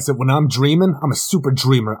realized that when I'm dreaming, I'm a super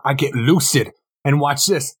dreamer. I get lucid. And watch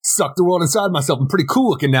this. Suck the world inside myself. I'm pretty cool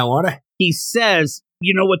looking now, aren't I? He says,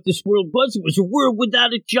 you know what this world was? It was a world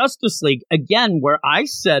without a Justice League. Again, where I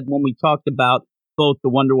said when we talked about both the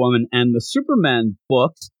Wonder Woman and the Superman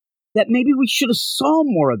books, that maybe we should have saw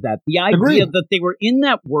more of that. The idea that they were in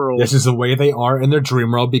that world. This is the way they are in their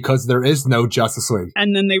dream world because there is no Justice League.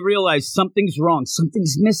 And then they realize something's wrong,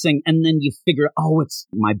 something's missing, and then you figure, oh, it's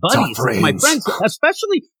my buddies, it's my friends.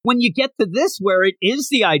 Especially when you get to this where it is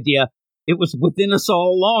the idea, it was within us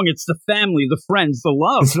all along. It's the family, the friends, the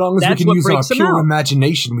love. As long as we can use our pure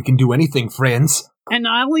imagination, we can do anything, friends. And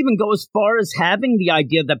I'll even go as far as having the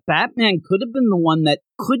idea that Batman could have been the one that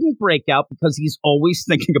couldn't break out because he's always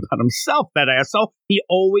thinking about himself, that asshole. He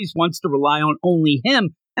always wants to rely on only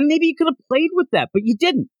him. And maybe you could have played with that, but you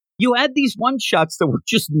didn't. You had these one-shots that were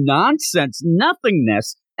just nonsense,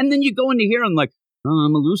 nothingness. And then you go into here and like, oh,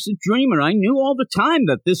 I'm a lucid dreamer. I knew all the time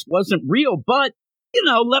that this wasn't real, but, you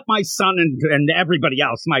know, let my son and everybody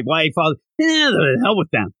else, my wife, the hell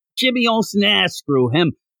with them. Jimmy Olsen, screw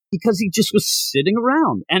him. because he just was sitting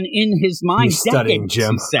around. And in his mind, He's studying, decades,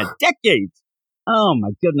 Jim. he said, decades. Oh, my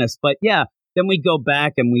goodness. But yeah, then we go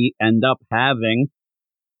back and we end up having,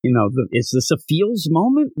 is this a feels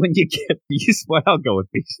moment when you get Beast Boy? I'll go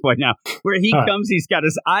with Beast Boy now. Where he comes, he's got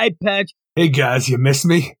his eye patch. Hey, guys, you miss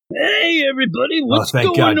me? Hey, everybody, what's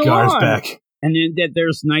thank going God Gar's on? back. And then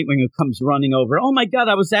there's Nightwing who comes running over. Oh, my God,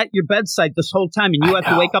 I was at your bedside this whole time, and you had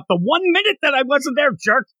to wake up the 1 minute that I wasn't there,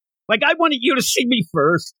 jerk. Like, I wanted you to see me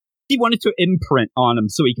first. He wanted to imprint on him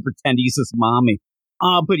so he could pretend he's his mommy.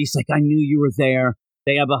 But he's like, I knew you were there.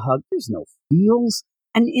 They have a hug. There's no feels.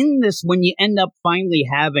 And in this, when you end up finally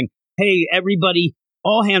having, hey, everybody,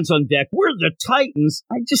 all hands on deck, we're the Titans.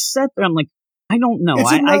 I just sat there. I'm like, I don't know.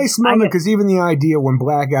 It's a nice moment because even the idea when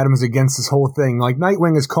Black Adam is against this whole thing, like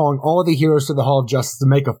Nightwing is calling all the heroes to the Hall of Justice to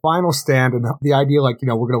make a final stand, and the idea, like,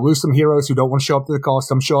 we're going to lose some heroes who don't want to show up to the call,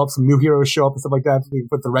 some show up, some new heroes show up, and stuff like that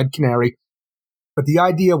with the Red Canary. But the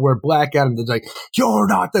idea where Black Adam is like, you're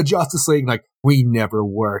not the Justice League, like, we never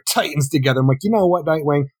were Titans together. I'm like, you know what,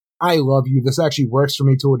 Nightwing? I love you. This actually works for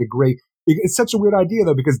me to a degree. It's such a weird idea,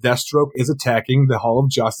 though, because Deathstroke is attacking the Hall of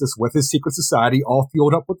Justice with his secret society, all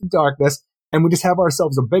fueled up with the darkness. And we just have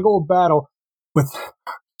ourselves a big old battle with,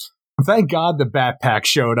 thank God the Bat Pack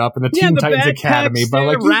showed up in the Teen Titans Academy. But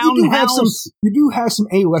like you do have some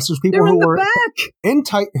A-listers, people who were in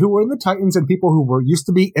the Titans and people who were used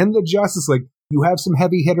to be in the Justice League. You have some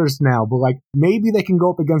heavy hitters now, but like maybe they can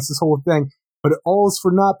go up against this whole thing. But it all is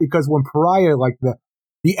for naught because when Pariah, like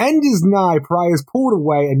the end is nigh, Pariah is pulled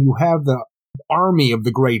away, and you have the army of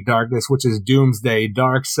the Great Darkness, which is Doomsday,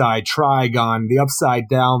 Darkseid, Trigon, the Upside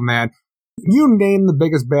Down Man. You name the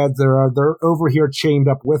biggest bads there are, they're over here chained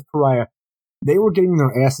up with Pariah. They were getting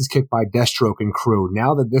their asses kicked by Deathstroke and crew.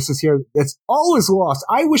 Now that this is here, it's all is lost.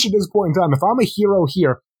 I wish at this point in time, if I'm a hero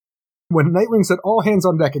here, when Nightwing said all hands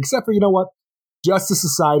on deck, except for, you know what, Justice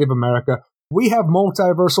Society of America, we have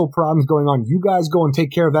multiversal problems going on. You guys go and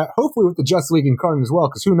take care of that, hopefully with the Justice League Incarnate as well,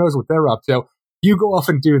 because who knows what they're up to. You go off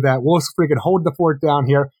and do that. We'll freaking hold the fort down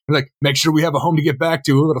here and like make sure we have a home to get back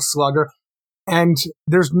to, a little slugger. And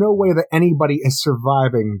there's no way that anybody is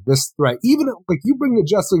surviving this threat. Even like you bring the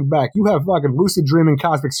Justice League back, you have fucking Lucid Dream and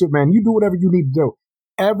Cosmic Superman. You do whatever you need to do.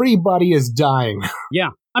 Everybody is dying. Yeah,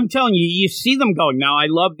 I'm telling you, you see them going. Now, I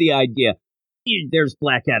love the idea. There's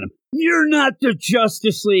Black Adam. You're not the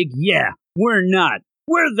Justice League. Yeah, we're not.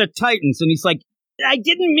 We're the Titans. And he's like, I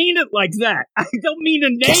didn't mean it like that. I don't mean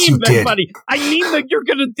to name everybody. I mean that you're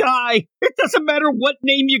going to die. It doesn't matter what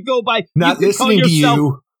name you go by. Not you listening to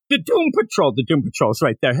you. The Doom Patrol. The Doom Patrol's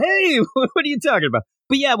right there. Hey, what are you talking about?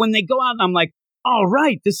 But yeah, when they go out, I'm like, all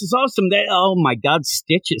right, this is awesome. Oh my God,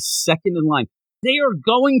 Stitch is second in line. They are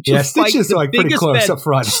going to fight Stitch is the like pretty biggest close bad. up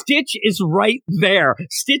front. Stitch is right there.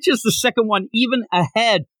 Stitch is the second one, even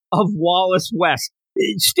ahead of Wallace West.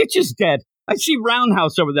 Stitch is dead. I see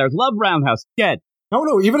Roundhouse over there. Love Roundhouse. Dead.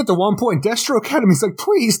 No, even at the one point, Deathstroke Academy's like,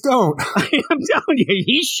 please don't. I'm telling you,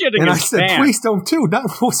 he's shitting and his I said, pants. please don't too. Not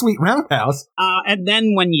full sweet Roundhouse. And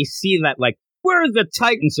then when you see that, like, we're the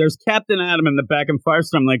Titans, there's Captain Atom in the back and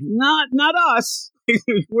Firestorm. I'm like, not us.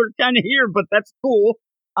 We're kind of here, but that's cool.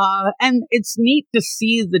 And it's neat to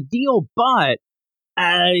see the deal, but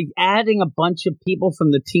adding a bunch of people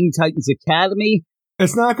from the Teen Titans Academy,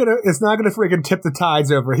 it's not gonna freaking tip the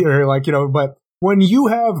tides over here, like, but when you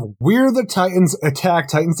have we're the Titans attack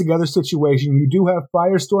Titans together situation, you do have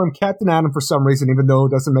Firestorm, Captain Atom for some reason, even though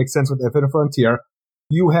it doesn't make sense with Infinite Frontier.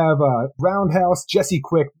 You have Roundhouse, Jesse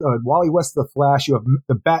Quick, Wally West the Flash. You have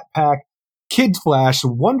the Bat Pack, Kid Flash,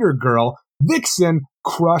 Wonder Girl, Vixen,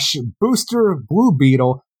 Crush, Booster, Blue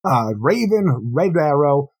Beetle, Raven, Red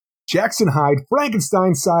Arrow, Jackson Hyde,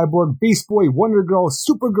 Frankenstein, Cyborg, Beast Boy, Wonder Girl,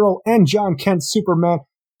 Supergirl, and John Kent, Superman.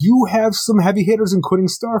 You have some heavy hitters, including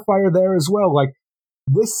Starfire there as well. Like,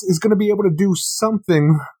 this is going to be able to do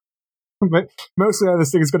something, but mostly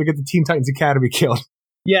this thing is going to get the Teen Titans Academy killed.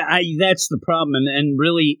 Yeah, that's the problem. And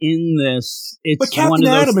really in this, it's but Captain one of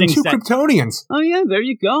those Atom and things two Kryptonians. Oh, yeah, there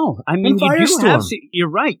you go. I mean, and you do have, Firestorm. you're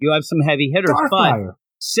right, you have some heavy hitters. Starfire. But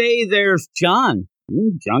say there's John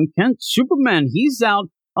Kent, Superman, he's out.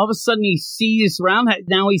 All of a sudden he sees Roundhouse.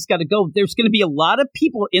 Now he's got to go. There's going to be a lot of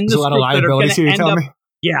people in this group that are going to end up.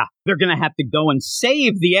 Yeah, they're going to have to go and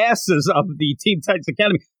save the asses of the Teen Titans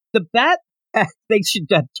Academy. The Bat, they should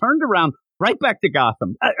have turned around right back to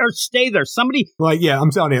Gotham. Or stay there. Somebody... Like, yeah,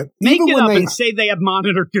 I'm telling you. Make it up and say they have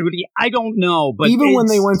monitor duty. I don't know, but even when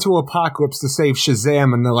they went to Apocalypse to save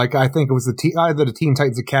Shazam, and I think it was either the Teen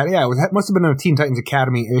Titans Academy... Yeah, it must have been a Teen Titans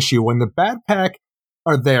Academy issue. When the Bat Pack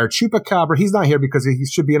are there, Chupacabra, he's not here because he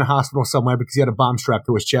should be in a hospital somewhere because he had a bomb strapped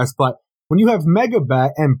to his chest, but when you have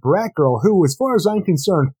Megabat and Bratgirl, who, as far as I'm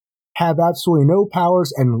concerned, have absolutely no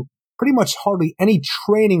powers and pretty much hardly any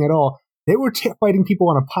training at all. They were fighting people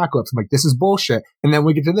on Apocalypse. I'm like, this is bullshit. And then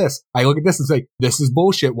we get to this. I look at this and say, this is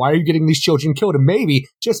bullshit. Why are you getting these children killed? And maybe,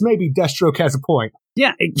 just maybe, Deathstroke has a point.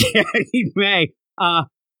 Yeah, he may.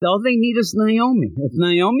 All they need is Naomi. If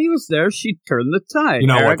Naomi was there, she'd turn the tide. You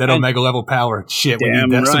know Eric, what? That Omega level power. Shit, we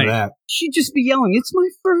need that, some of that. She'd just be yelling, it's my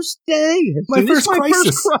first day. It's my first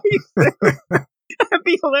crisis. That'd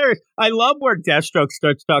be hilarious. I love where Deathstroke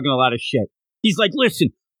starts talking a lot of shit. He's like, listen,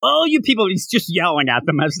 all you people, he's just yelling at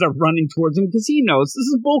them as they're running towards him because he knows this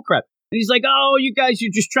is bullcrap. And he's like, oh, you guys,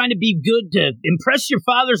 you're just trying to be good to impress your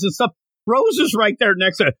fathers and stuff. Rose is right there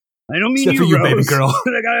next to her. I don't mean Except you, for you, Rose. baby girl.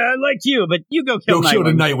 Like, I like you, but you go kill Nightwing. Go kill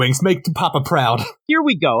the Nightwings. Make Papa proud. Here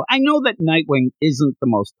we go. I know that Nightwing isn't the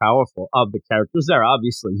most powerful of the characters there.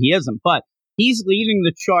 Obviously, he isn't. But he's leading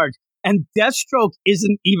the charge. And Deathstroke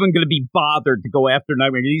isn't even going to be bothered to go after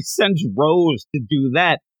Nightwing. He sends Rose to do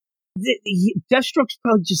that. Deathstroke's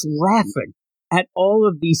probably just laughing at all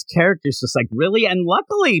of these characters. Just like, really? And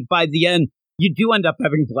luckily, by the end, you do end up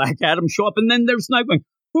having Black Adam show up. And then there's Nightwing.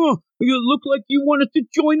 Oh, you look like you wanted to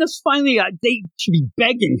join us finally. They should be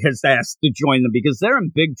begging his ass to join them because they're in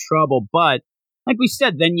big trouble. But like we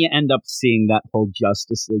said, then you end up seeing that whole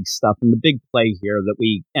Justice League stuff. And the big play here that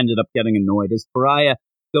we ended up getting annoyed is Pariah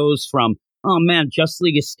goes from, oh man, Justice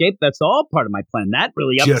League escaped. That's all part of my plan. That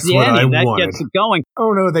really ups Just the what ante. I That wanted. gets it going.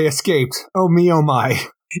 Oh no, they escaped. Oh me, oh my.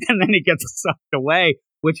 And then he gets sucked away,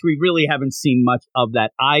 which we really haven't seen much of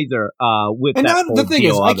that either. With And that now, the thing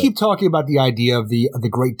deal is, I keep talking about the idea of the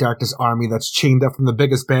Great Darkness Army that's chained up from the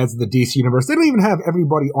biggest bads of the DC universe. They don't even have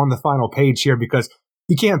everybody on the final page here because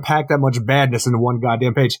you can't pack that much badness into one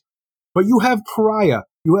goddamn page. But you have Pariah,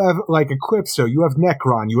 you have like Eclipso, you have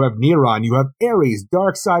Necron, you have Neron, you have Ares,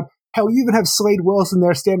 Darkseid. Hell, you even have Slade Wilson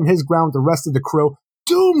there standing his ground with the rest of the crew.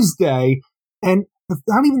 Doomsday, and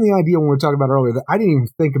not even the idea when we were talking about earlier that I didn't even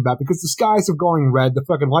think about because the skies are going red, the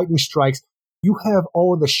fucking lightning strikes. You have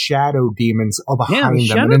all of the shadow demons behind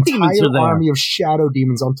them, an entire army of shadow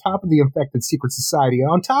demons on top of the infected secret society, and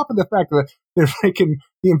on top of the fact that they're making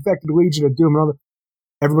the infected Legion of Doom and all that.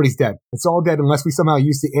 Everybody's dead. It's all dead unless we somehow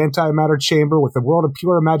use the antimatter chamber with the world of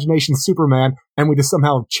pure imagination Superman, and we just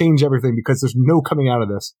somehow change everything because there's no coming out of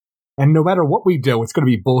this. And no matter what we do, it's going to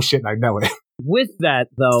be bullshit, and I know it. With that,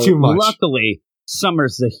 though, luckily, Summer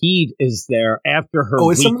Zahid is there after her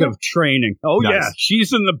week of training. Oh, nice. Yeah,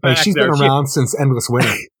 she's in the back. She's been around since Endless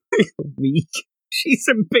Winter. Week. She's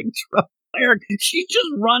in big trouble. Eric, she's just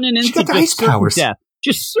running into ice powers. Death.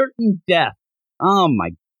 Just certain death. Oh,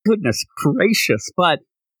 my goodness gracious. But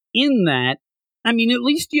in that, I mean, at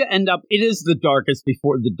least you end up, it is the darkest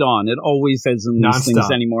before the dawn. It always is in these things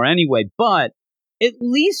anymore anyway. But at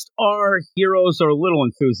least our heroes are a little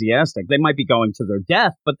enthusiastic. They might be going to their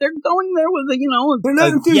death, but they're going there with they're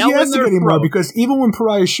not enthusiastic anymore because even when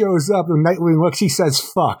Pariah shows up and Nightwing looks, he says,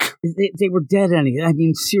 fuck. They were dead anyway. I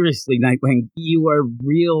mean, seriously, Nightwing, you are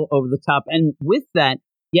real over the top. And with that,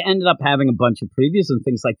 you ended up having a bunch of previews and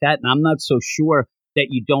things like that. And I'm not so sure that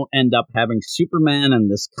you don't end up having Superman and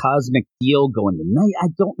this cosmic deal going to night. I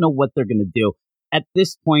don't know what they're going to do. At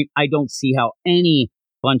this point, I don't see how any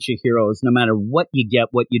bunch of heroes, no matter what you get,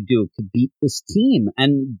 what you do, could beat this team.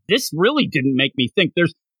 And this really didn't make me think.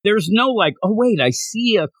 There's no like, oh wait, I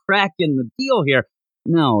see a crack in the deal here.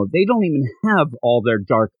 No, they don't even have all their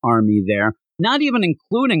dark army there, not even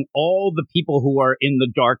including all the people who are in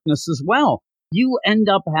the darkness as well. You end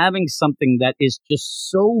up having something that is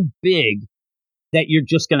just so big that you're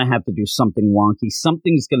just going to have to do something wonky.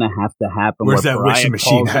 Something's going to have to happen. Where's that wishing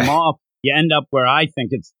machine? You end up where I think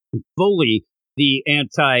it's fully the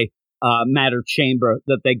anti-matter chamber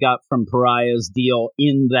that they got from Pariah's deal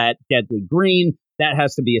in that Deadly Green. That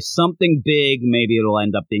has to be something big. Maybe it'll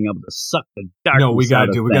end up being able to suck the darkness. No, we got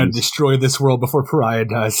to destroy this world before Pariah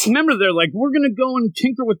does. Remember, they're like, we're going to go and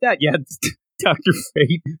tinker with that. Yeah, Dr.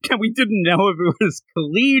 Fate. And we didn't know if it was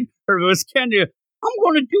Khalid or if it was Kenya. I'm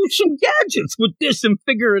going to do some gadgets with this and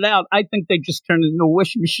figure it out. I think they just turned it into a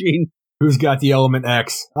wish machine. Who's got the Element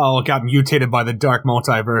X? Oh, it got mutated by the Dark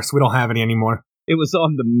Multiverse. We don't have any anymore. It was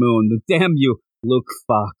on the moon. The damn you, Luke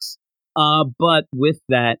Fox. But with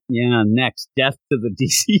that, next, death to the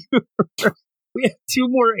DC universe. We have 2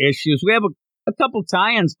 more issues. We have a couple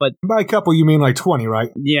tie-ins, but... By a couple, you mean like 20,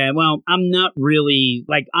 right? Yeah, well, I'm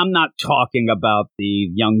not talking about the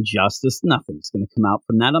Young Justice. Nothing's going to come out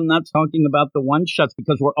from that. I'm not talking about the one-shots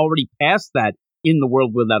because we're already past that in the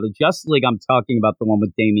world without a Justice League. I'm talking about the one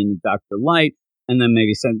with Damian and Dr. Light, and then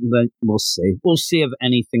maybe we'll see. We'll see if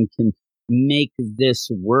anything can make this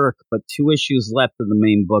work, but 2 issues left of the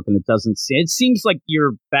main book, and it seems like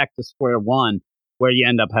you're back to square one where you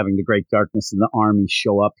end up having the Great Darkness and the army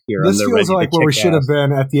show up here. This and they're feels ready like to where we kick should have ass.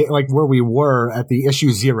 been at the where we were at the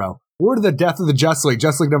issue 0. Or the death of the Just League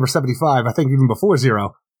number 75. I think even before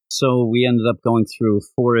 0. So we ended up going through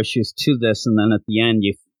 4 issues to this, and then at the end,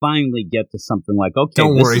 you finally get to something like, okay,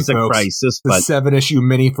 Don't this worry, is a folks. crisis, The but 7-issue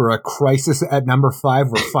mini for a crisis at number 5.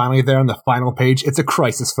 We're finally there on the final page. It's a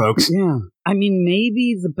crisis, folks. yeah. I mean,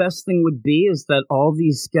 maybe the best thing would be is that all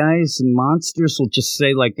these guys and monsters will just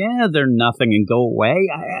say, like, they're nothing and go away.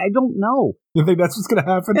 I don't know. You think that's what's going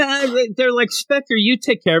to happen? They're like, Spectre, you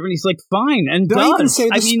take care of it. And he's like, fine. And Did I even say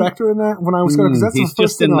the Spectre in that when I was going? Because that's he's the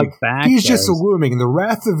first just thing. in the Like back, he's just guys. looming, the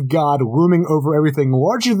wrath of God looming over everything,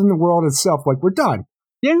 larger than the world itself. Like we're done.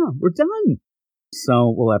 Yeah, we're done.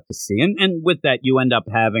 So we'll have to see. And with that, you end up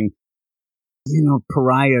having,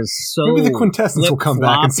 pariahs so Maybe the quintessence will come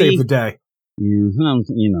back and save the day. You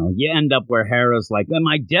end up where Hera's like, am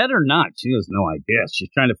I dead or not? She has no idea. She's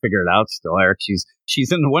trying to figure it out still, Eric.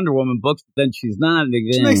 She's in the Wonder Woman books, but then she's not.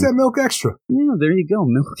 She makes that milk extra. Yeah, there you go,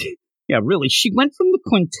 milk. Yeah, really. She went from the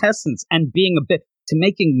quintessence and being a bit to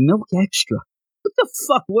making milk extra. What the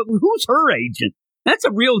fuck? Who's her agent? That's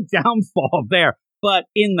a real downfall there. But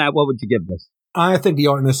in that, what would you give this? I think the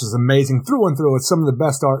art in this is amazing through and through. It's some of the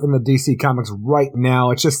best art in the DC Comics right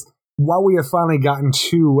now. It's just, while we have finally gotten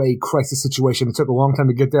to a crisis situation, it took a long time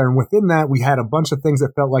to get there. And within that, we had a bunch of things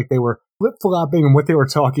that felt like they were flip-flopping and what they were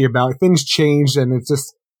talking about. Things changed, and it's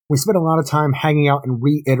just, we spent a lot of time hanging out and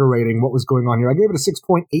reiterating what was going on here. I gave it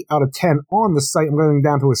a 6.8 out of 10 on the site. I'm going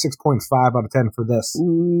down to a 6.5 out of 10 for this.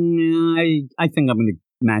 I think I'm going to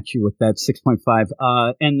match you with that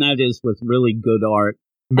 6.5. And that is with really good art.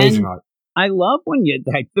 Amazing And art. I love when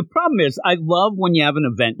the problem is, I love when you have an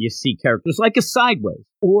event, you see characters like a Sideways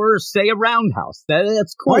or say a Roundhouse.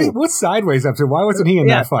 That's cool. Wait, what's Sideways up to? Why wasn't he in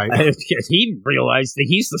that fight? He realized that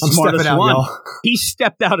he's the I'm smartest stepping out, one. y'all. He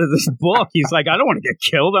stepped out of this book. He's like, I don't want to get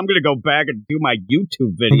killed. I'm going to go back and do my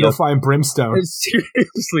YouTube Go video. find Brimstone. Seriously,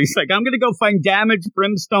 he's like, I'm going to go find Damage,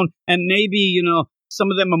 Brimstone, and maybe,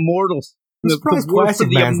 some of them Immortals. I'm surprised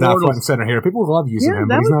Plastic Man's not front and center here. People love using him,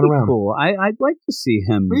 but he's not around. Cool. I'd like to see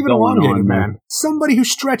him. Or even going Elongated on Man. Somebody who's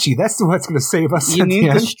stretchy. That's what's going to save us. You at need the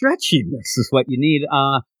the end. stretchiness is what you need.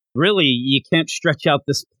 Really, you can't stretch out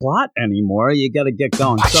this plot anymore. You got to get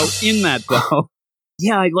going. So in that, though,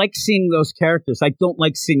 yeah, I like seeing those characters. I don't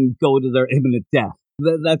like seeing go to their imminent death.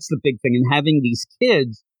 That's the big thing. And having these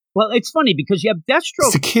kids. Well, it's funny because you have Deathstroke.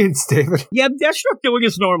 It's the kids, David. You have Deathstroke doing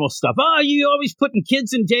his normal stuff. You always putting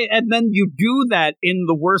kids in jail, and then you do that in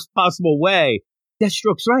the worst possible way.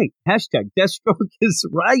 Deathstroke's right. Hashtag Deathstroke is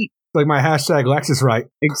right. Like my hashtag Lex is right.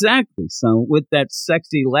 Exactly. So with that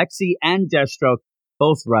sexy Lexi and Deathstroke,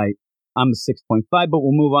 both right, I'm a 6.5, but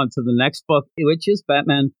we'll move on to the next book, which is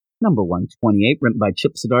Batman number 128, written by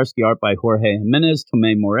Chip Zdarsky, art by Jorge Jimenez,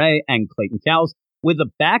 Tomei Morey, and Clayton Cowles, with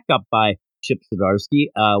a backup by Chip Zdarsky,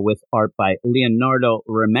 with art by Leonardo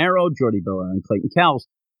Romero, Jordi Biller, and Clayton Cowles.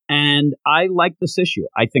 And I like this issue.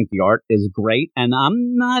 I think the art is great, and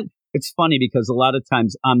it's funny because a lot of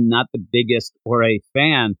times I'm not the biggest Jorge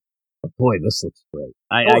fan, but boy, this looks great.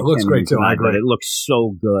 It looks great too. I agree. It looks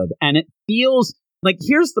so good. And it feels like,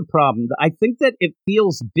 here's the problem. I think that it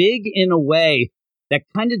feels big in a way that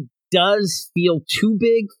kind of does feel too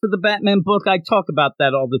big for the Batman book. I talk about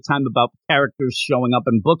that all the time, about characters showing up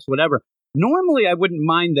in books, whatever. Normally, I wouldn't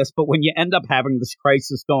mind this, but when you end up having this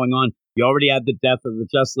crisis going on, you already had the death of the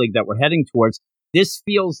Just League that we're heading towards. This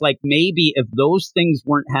feels like maybe if those things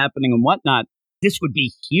weren't happening and whatnot, this would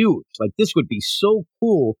be huge. Like, this would be so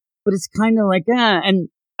cool, but it's kind of like, and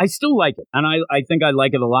I still like it. And I think I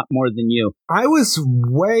like it a lot more than you. I was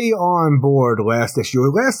way on board last issue.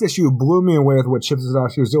 Last issue blew me away with what Chip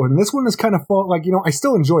Zdarsky was doing. This one is kind of like, I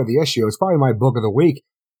still enjoy the issue. It's probably my book of the week.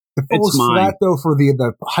 It falls flat, though, for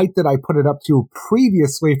the height that I put it up to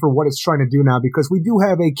previously for what it's trying to do now, because we do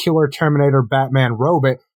have a killer Terminator Batman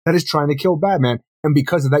robot that is trying to kill Batman. And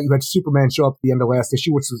because of that, you had Superman show up at the end of last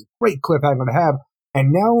issue, which was a great cliffhanger to have.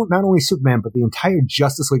 And now, not only Superman, but the entire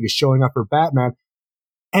Justice League is showing up for Batman.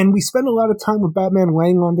 And we spend a lot of time with Batman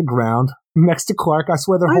laying on the ground next to Clark. I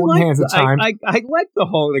swear they're holding hands at times. I like the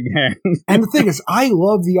holding hands. And the thing is, I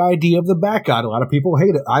love the idea of the Bat God. A lot of people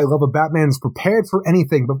hate it. I love a Batman who's prepared for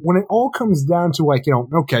anything. But when it all comes down to, like,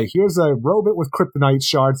 okay, here's a robot with kryptonite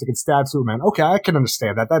shards that can stab Superman. Okay, I can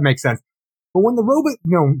understand that. That makes sense. But when the robot,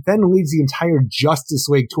 then leads the entire Justice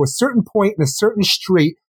League to a certain point in a certain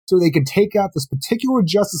street so they can take out this particular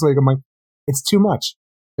Justice League, I'm like, it's too much.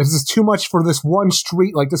 This is too much for this one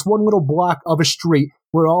street, like this one little block of a street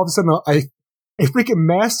where all of a sudden a freaking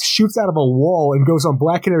mask shoots out of a wall and goes on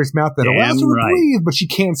Black Canary's mouth that allows her to breathe, but she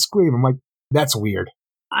can't scream. I'm like, that's weird.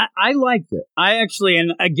 I liked it. I actually,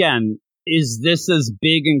 and again, is this as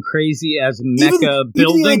big and crazy as Mecha even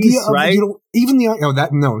buildings, the idea right?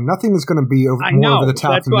 Of, nothing is going to be more over the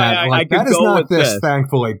top That's than why that. I could that is go not with this,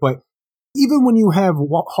 thankfully. But even when you have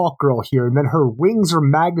Hawkgirl here, and then her wings are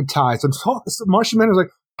magnetized, and Martian Manhunter's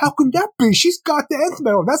like, how can that be? She's got the nth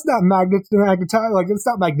metal. That's not magnetized. Like, it's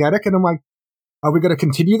not magnetic. And I'm like, are we going to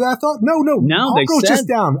continue that thought? No. Hawkgirl's just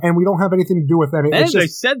down, and we don't have anything to do with any. And they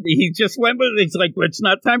said he just went with it. It's like, well, it's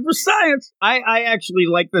not time for science. I actually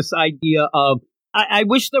like this idea of, I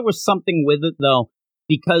wish there was something with it, though,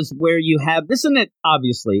 because where you have, isn't it,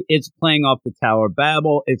 obviously, it's playing off the Tower of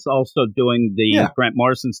Babel. It's also doing the Grant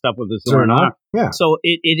Morrison stuff with the Zoran. Yeah. So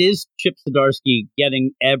it is Chip Zdarsky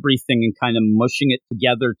getting everything and kind of mushing it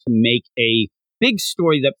together to make a big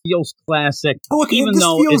story that feels classic. Look, even this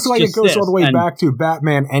though feels like it goes all the way and back to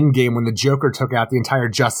Batman Endgame when the Joker took out the entire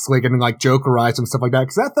Justice League and like Jokerized and stuff like that,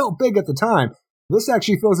 because that felt big at the time. This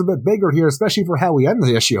actually feels a bit bigger here, especially for how we end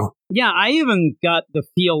the issue. Yeah, I even got the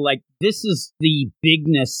feel like this is the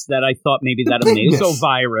bigness that I thought maybe that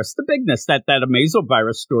Amazovirus, the bigness that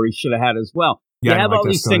Amazovirus story should have had as well. Yeah, you have all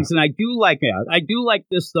this these things, and I do like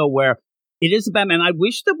this, though, where it is a Batman. I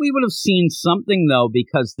wish that we would have seen something, though,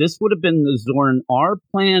 because this would have been the Zoran R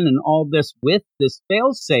plan and all this with this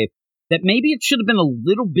failsafe, that maybe it should have been a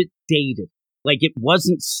little bit dated. Like it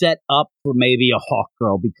wasn't set up for maybe a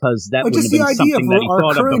Hawkgirl, because that would have been something that he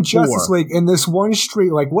thought of before. Our current Justice League in this one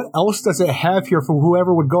street, like what else does it have here for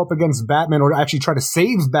whoever would go up against Batman or actually try to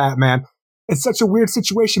save Batman? It's such a weird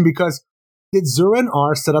situation because did Zoran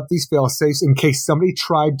R set up these failsafes in case somebody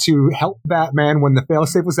tried to help Batman when the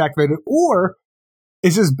failsafe was activated, or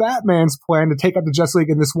is this Batman's plan to take out the Justice League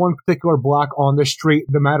in this one particular block on the street,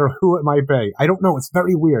 no matter who it might be? I don't know. It's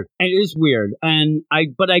very weird. It is weird.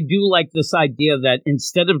 But I do like this idea that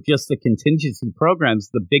instead of just the contingency programs,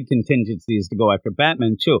 the big contingency is to go after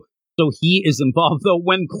Batman, too. So he is involved, though,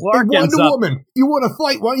 when Clark ends up... Wonder Woman, you want to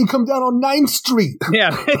fight? Why don't you come down on 9th Street? Yeah,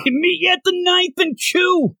 meet you at the 9th and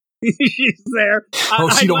 2. She's there.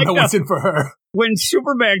 She don't know what's in for her. When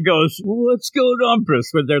Superman goes, what's going on, Bruce?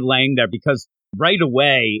 When they're laying there, because right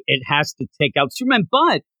away it has to take out Superman.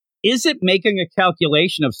 But is it making a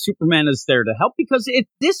calculation of Superman is there to help? Because if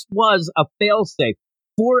this was a failsafe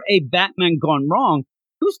for a Batman gone wrong,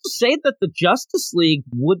 who's to say that the Justice League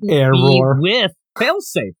wouldn't be with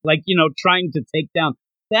failsafe? Like, trying to take down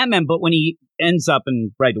Batman. But when he ends up,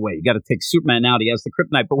 and right away, you got to take Superman out. He has the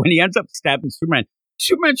kryptonite. But when he ends up stabbing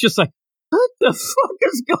Superman's just like, what the fuck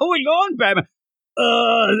is going on, Batman?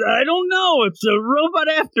 I don't know. It's a robot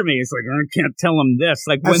after me. It's like, I can't tell him this.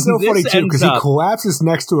 Like, that's when so funny, too, because he collapses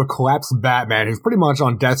next to a collapsed Batman who's pretty much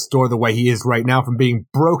on death's door the way he is right now from being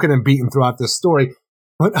broken and beaten throughout this story.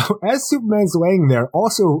 But as Superman's laying there,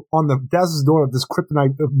 also on the death's door with this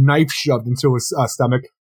kryptonite knife shoved into his stomach,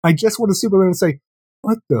 I just want Superman to say,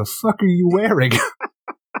 what the fuck are you wearing?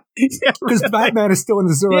 Because Batman is still in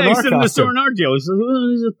the Zoran R he's in the Zoran R deal.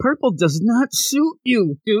 The purple does not suit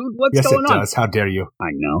you, dude. What's going on? Yes, it does. How dare you? I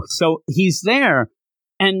know. So he's there,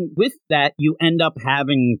 and with that, you end up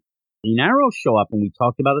having Green Arrow show up, and we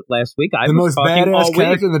talked about it last week. The most badass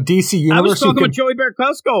character in the DC universe. I was talking with Joey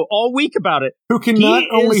Bercosco all week about it. Who can not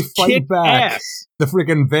only fight back the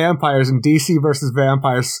freaking vampires in DC versus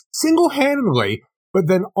vampires single-handedly, but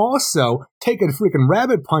then also take a freaking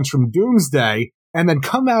rabbit punch from Doomsday and then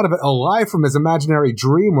come out of it alive from his imaginary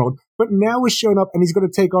dream world, but now is shown up and he's going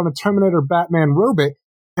to take on a Terminator Batman robot,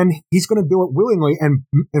 and he's going to do it willingly, and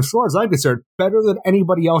as far as I'm concerned, better than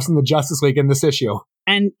anybody else in the Justice League in this issue.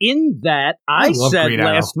 And in that, I said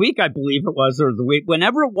last week, I believe it was, or the week,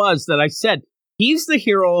 whenever it was, that I said, he's the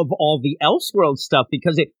hero of all the Elseworld stuff,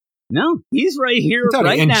 because he's right here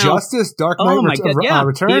right now. Injustice, Dark Knight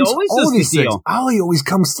Returns, he always all these the things. Ollie always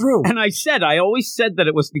comes through. And I always said that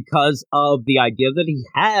it was because of the idea that he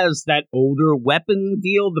has that older weapon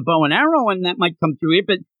deal, the bow and arrow, and that might come through it,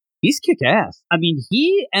 but he's kick-ass. I mean,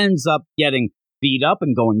 he ends up getting beat up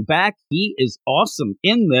and going back. He is awesome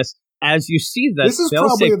in this. As you see that, this is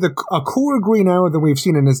probably a cooler Green Arrow than we've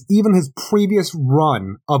seen in even his previous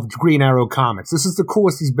run of Green Arrow comics. This is the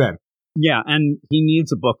coolest he's been. Yeah, and he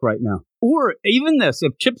needs a book right now. Or even this,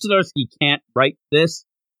 if Chip Zdarsky can't write this,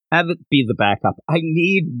 have it be the backup. I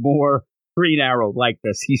need more Green Arrow like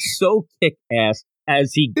this. He's so kick-ass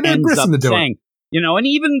as he ends up saying, and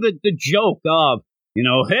even the joke of,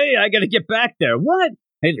 hey, I got to get back there. What?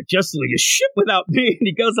 Hey, the Justice League is shit without me. And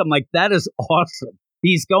he goes, I'm like, that is awesome.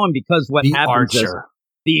 He's going because what happens is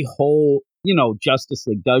the whole, Justice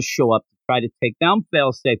League does show up to try to take down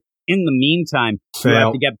Failsafe. In the meantime, you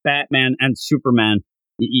have to get Batman and Superman.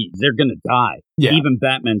 They're going to die. Yeah. Even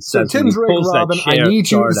Batman says, so Tim's right, Robin, I need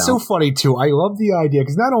you. It's so funny, too. I love the idea,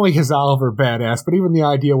 because not only is Oliver badass, but even the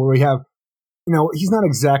idea where we have he's not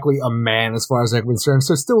exactly a man as far as I'm concerned.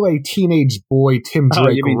 So still a teenage boy, Tim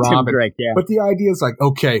Drake, you mean Robin. Tim Drake, yeah. But the idea is like,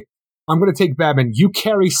 okay, I'm going to take Batman. You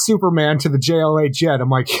carry Superman to the JLA jet. I'm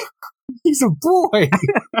like, he's a boy.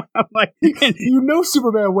 I'm like,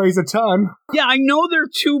 Superman weighs a ton. Yeah, I know they're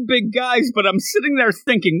two big guys, but I'm sitting there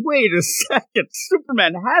thinking, wait a second,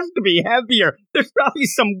 Superman has to be heavier. There's probably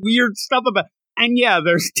some weird stuff about. And yeah,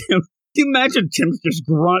 there's Tim. Can you imagine Tim's just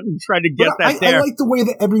grunt and try to get that there? I like the way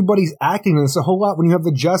that everybody's acting in this a whole lot. When you have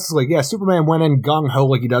the Justice League, yeah, Superman went in gung-ho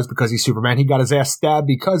like he does because he's Superman. He got his ass stabbed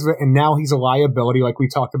because of it, and now he's a liability like we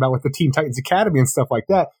talked about with the Teen Titans Academy and stuff like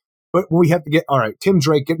that. But we have to all right, Tim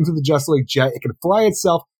Drake, get into the Justice League jet. It can fly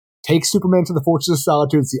itself, take Superman to the Fortress of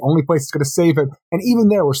Solitude. It's the only place that's going to save him. And even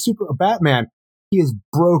there, where Batman, he is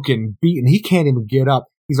broken, beaten. He can't even get up.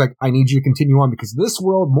 He's like, I need you to continue on because this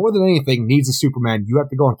world, more than anything, needs a Superman. You have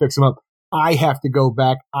to go and fix him up. I have to go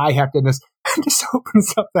back. I have to this. And just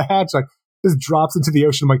opens up the hatch, like, just drops into the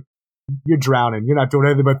ocean. I'm like, you're drowning. You're not doing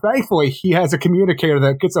anything. But thankfully, he has a communicator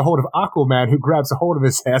that gets a hold of Aquaman, who grabs a hold of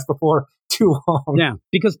his ass before too long. Yeah,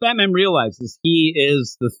 because Batman realizes he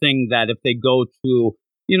is the thing that if they go to,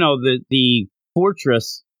 the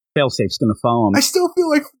fortress, Failsafe's going to follow him. I still feel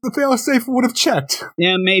like the Failsafe would have checked.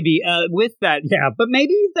 Yeah, maybe. With that, yeah. But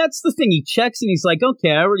maybe that's the thing. He checks and he's like,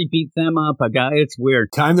 okay, I already beat them up. It's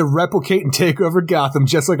weird. Time to replicate and take over Gotham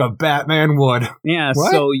just like a Batman would. Yeah,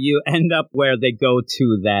 what? So you end up where they go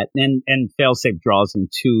to that, and Failsafe draws them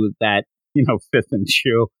to that, fifth and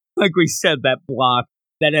shoe. Like we said, that block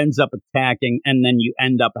that ends up attacking, and then you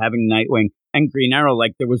end up having Nightwing and Green Arrow.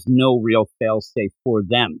 Like there was no real Failsafe for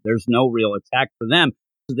them. There's no real attack for them.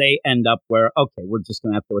 They end up where, okay, we're just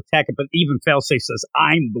going to have to attack it. But even Failsafe says,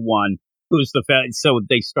 I'm the one who's the so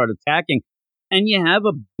they start attacking. And you have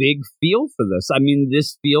a big feel for this. I mean,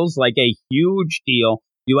 this feels like a huge deal.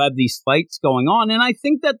 You have these fights going on. And I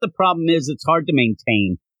think that the problem is it's hard to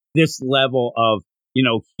maintain this level of,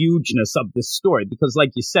 hugeness of this story. Because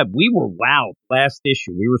like you said, we were wowed last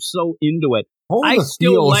issue. We were so into it. All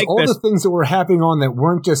the things that were happening on that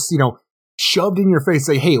weren't just, shoved in your face,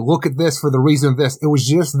 say, hey, look at this for the reason of this. It was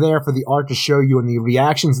just there for the art to show you and the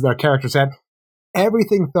reactions that our characters had.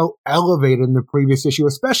 Everything felt elevated in the previous issue,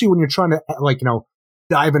 especially when you're trying to,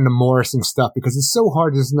 dive into Morrison stuff, because it's so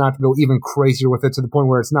hard just not to go even crazier with it to the point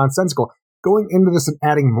where it's nonsensical. Going into this and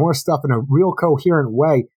adding more stuff in a real coherent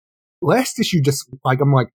way. Last issue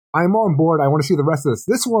I'm on board. I want to see the rest of this.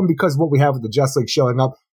 This one, because what we have with the Justice League showing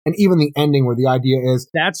up, and even the ending where the idea is...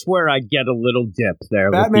 That's where I get a little dip there.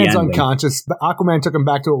 Batman's unconscious. Aquaman took him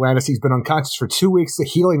back to Atlantis. He's been unconscious for 2 weeks.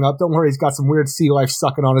 Healing up. Don't worry, he's got some weird sea life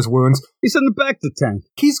sucking on his wounds. He's in the Bacta tank.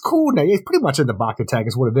 He's cool now. He's pretty much in the Bacta tank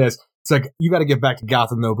is what it is. It's like, you got to get back to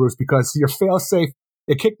Gotham though, Bruce, because you're fail-safe.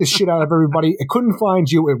 It kicked the shit out of everybody. It couldn't find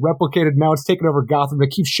you. It replicated. Now it's taken over Gotham. It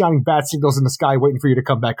keeps shining bat signals in the sky waiting for you to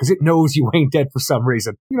come back because it knows you ain't dead for some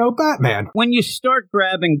reason. Batman. When you start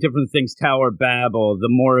grabbing different things, Tower Babel, the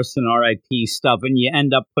Morrison RIP stuff, and you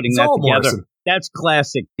end up putting that together, Morrison. That's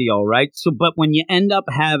classic deal, right? So, but when you end up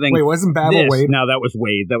having... Wait, wasn't Babel Wade? No, that was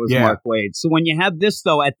Wade. That was Mark Wade. So when you have this,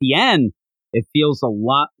 though, at the end, it feels a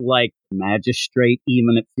lot like Magistrate,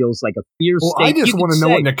 even. It feels like a Fear State. I just want to know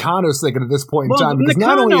what Nakano's thinking at this point in time, because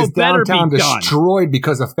not only is downtown destroyed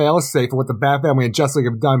because of Failsafe and what the Bat Family and Justice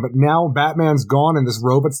League have done, but now Batman's gone and this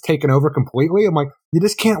robot's taken over completely. I'm like, you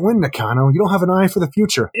just can't win, Nakano. You don't have an eye for the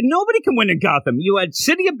future. And nobody can win in Gotham. You had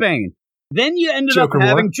City of Bane. Then you ended up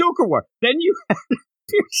having Joker War. Then you had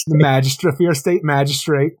the Fear State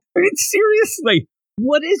Magistrate. I mean, seriously.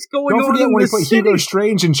 What is going on? Don't forget when he put Hugo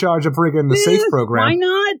Strange in charge of friggin' the SAFE program. Why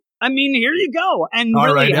not? I mean, here you go. And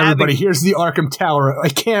all right, everybody, here's the Arkham Tower. I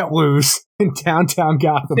can't lose in downtown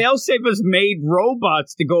Gotham. Failsafe has made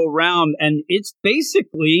robots to go around, and it's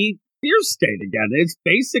basically Fear State again. It's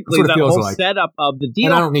basically the whole setup of the deal.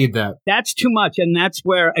 And I don't need that. That's too much, and that's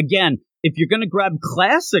where, again, if you're going to grab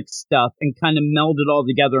classic stuff and kind of meld it all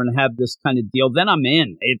together and have this kind of deal, then I'm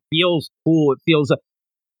in. It feels cool. It feels...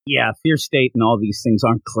 Fear State and all these things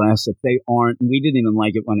aren't classic. They aren't. We didn't even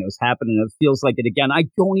like it when it was happening. It feels like it again. I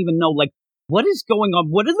don't even know, what is going on?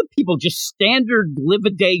 What are the people, just standard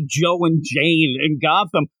live-a-day Joe and Jane in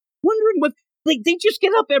Gotham, wondering what... they just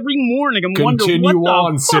get up every morning and wonder what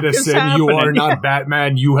the fuck is happening. You are not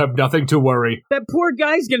Batman. You have nothing to worry. That poor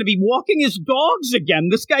guy's going to be walking his dogs again.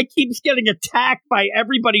 This guy keeps getting attacked by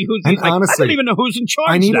everybody who's... honestly, I don't even know who's in charge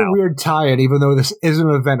now. I need a weird tie-in, even though this isn't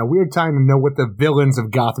an event. A weird time to know what the villains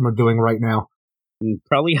of Gotham are doing right now.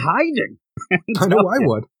 Probably hiding. I know I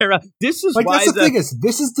would. This is like, why that's the thing is,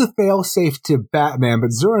 this is the fail-safe to Batman,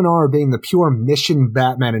 but Zur-En-Arrh being the pure mission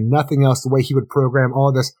Batman and nothing else, the way he would program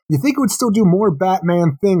all this, you think it would still do more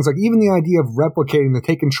Batman things, like even the idea of replicating to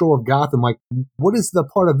take control of Gotham, like, what is the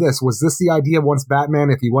part of this? Was this the idea once Batman,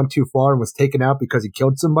 if he went too far and was taken out because he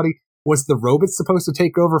killed somebody, was the robot supposed to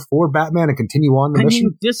take over for Batman and continue on the mission? I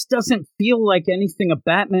mean, this doesn't feel like anything a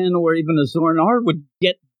Batman or even a Zur-En-Arrh would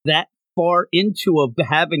get that far into of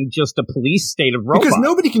having just a police state of robots. Because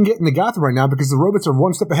nobody can get into Gotham right now because the robots are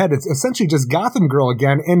one step ahead. It's essentially just Gotham Girl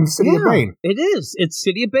again in City of Bane. It is. It's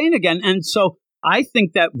City of Bane again. And so I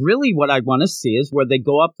think that really what I want to see is where they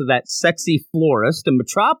go up to that sexy florist in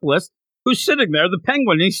Metropolis who's sitting there, the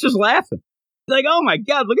Penguin, and he's just laughing. Like, oh my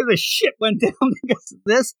God, look at this shit went down because of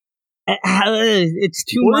this. It's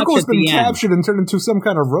too much. Oracle's been captured and turned into some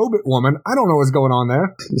kind of robot woman. I don't know what's going on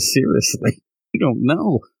there. Seriously, I don't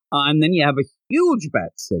know. And then you have a huge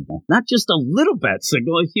bat signal, not just a little bat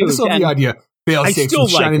signal. A huge. I just love the idea. Failsafe's been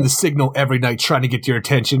shining the signal every night trying to get your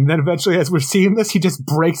attention. And then eventually, as we're seeing this, he just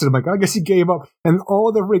breaks it. I'm like, I guess he gave up. And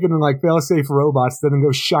all the rigging and like Failsafe robots then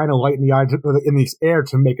go shine a light in the eye in the air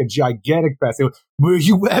to make a gigantic bat signal. Where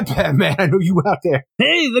you at, Batman? I know you out there.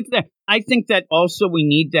 Hey, look there. I think that also we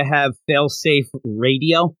need to have Failsafe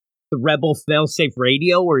radio. The Rebel failsafe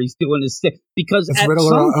radio where he's doing his thing. Because it's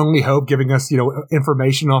Riddler our only hope, giving us,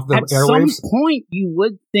 information off the airwaves. At some point, you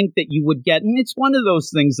would think that you would get, and it's one of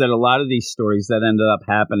those things that a lot of these stories that ended up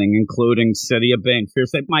happening, including City of Bane,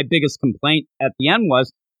 my biggest complaint at the end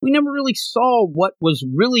was we never really saw what was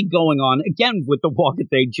really going on. Again, with the Walk of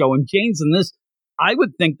Day, Joe and Jane's in this, I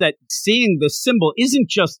would think that seeing the symbol isn't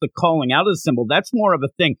just the calling out of the symbol. That's more of a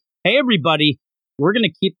thing. Hey, everybody. We're going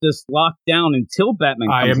to keep this locked down until Batman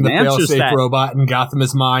comes I am the failsafe robot and Gotham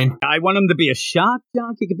is mine. I want him to be a shock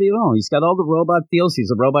jock. He could be, he's got all the robot deals.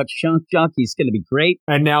 He's a robot shock jock. He's going to be great.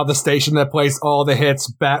 And now the station that plays all the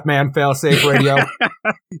hits, Batman failsafe radio.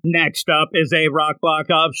 Next up is a rock block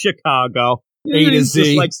of Chicago. A to Z.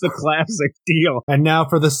 Just likes the classic deal. And now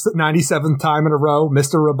for the 97th time in a row,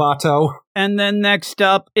 Mr. Roboto. And then next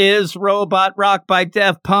up is Robot Rock by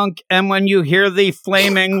Daft Punk. And when you hear the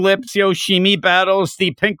Flaming Lips Yoshimi battles,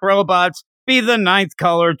 the pink robots be the ninth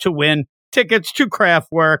color to win tickets to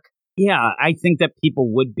Kraftwerk. Yeah, I think that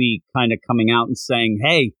people would be kind of coming out and saying,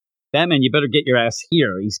 hey, Batman, you better get your ass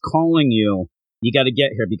here. He's calling you. You got to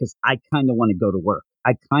get here because I kind of want to go to work.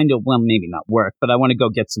 I kind of, maybe not work, but I want to go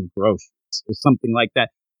get some groceries or something like that.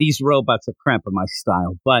 These robots are cramping my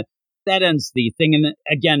style. But that ends the thing. And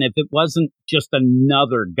again, if it wasn't just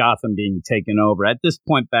another Gotham being taken over, at this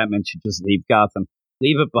point, Batman should just leave Gotham.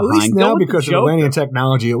 Leave it behind. At least now, because of Atlantean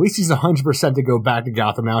technology, at least he's 100% to go back to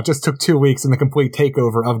Gotham now. It just took 2 weeks in the complete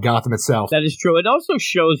takeover of Gotham itself. That is true. It also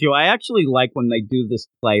shows you, I actually like when they do this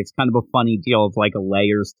play, it's kind of a funny deal of like a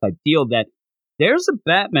layers type deal, that there's a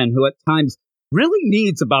Batman who at times really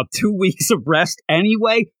needs about 2 weeks of rest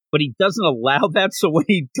anyway, but he doesn't allow that. So when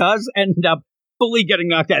he does end up fully getting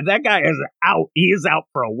knocked out, that guy is out. He is out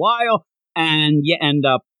for a while, and you end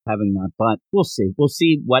up having that. But we'll see. We'll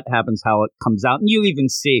see what happens, how it comes out. And you even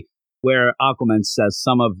see where Aquaman says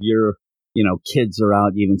some of your, kids are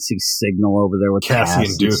out. You even see Signal over there with Cassie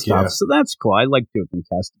and Duke, stuff. yeah. So that's cool. I like Duke and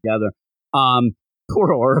Cass together.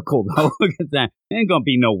 Poor Oracle, though. Look at that. Ain't gonna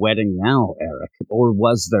be no wedding now, Eric. Or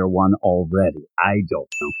was there one already? I don't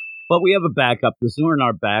know. But we have a backup. The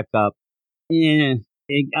Zur-En-Arrh backup.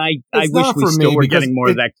 I wish we still were getting more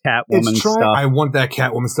of that Catwoman stuff. I want that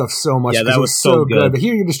Catwoman stuff so much. Yeah, that was so good. But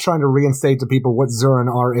here you're just trying to reinstate to people what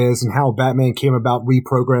Zur-En-Arrh is and how Batman came about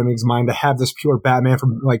reprogramming his mind to have this pure Batman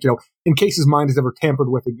from, in case his mind is ever tampered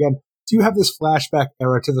with again. So you have this flashback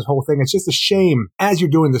era to this whole thing. It's just a shame as you're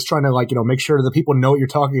doing this, trying to, make sure that people know what you're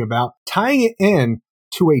talking about, tying it in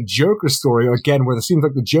to a Joker story, again, where it seems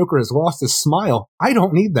like the Joker has lost his smile. I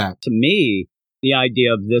don't need that. To me, the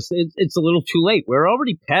idea of this, it's a little too late. We're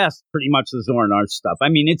already past pretty much the Zur-En-Arrh stuff. I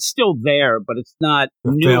mean, it's still there, but it's not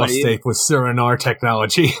new. Fail-safe with Zur-En-Arrh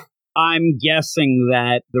technology. I'm guessing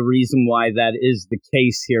that the reason why that is the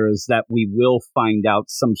case here is that we will find out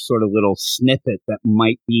some sort of little snippet that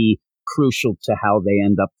might be crucial to how they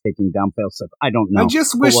end up taking down Failsafe. I don't know. I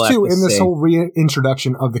just wish, too, in this whole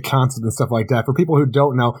reintroduction of the concept and stuff like that, for people who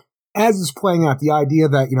don't know, as it's playing out, the idea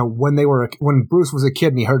that, when Bruce was a kid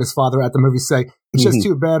and he heard his father at the movie say, it's just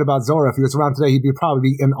too bad about Zorro. If he was around today, he'd probably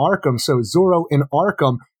be in Arkham. So Zorro in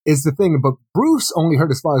Arkham is the thing. But Bruce only heard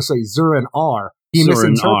his father say Zur-En-Arrh. He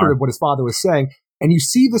misinterpreted what his father was saying. And you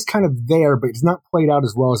see this kind of there, but it's not played out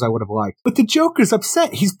as well as I would have liked. But the Joker's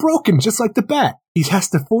upset. He's broken, just like the Bat. He has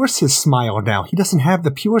to force his smile now. He doesn't have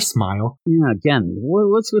the pure smile. Yeah, again,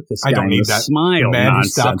 what's with this guy? I don't need that smile man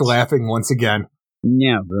nonsense. Who stopped laughing once again.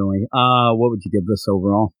 Yeah, really. What would you give this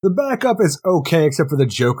overall? The backup is okay, except for the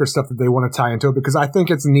Joker stuff that they want to tie into it, because I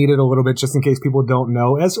think it's needed a little bit just in case people don't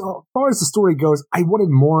know. As far as the story goes, I wanted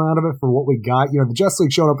more out of it for what we got. You know, the Justice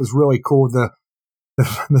League showing up is really cool. The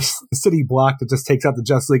city block that just takes out the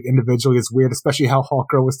Justice League individually is weird, especially how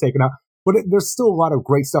Hawkgirl was taken out. But there's still a lot of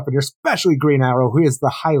great stuff in here, especially Green Arrow, who is the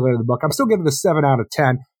highlight of the book. I'm still giving it a 7 out of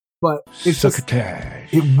 10. But it's just,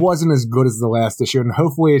 it wasn't as good as the last issue. And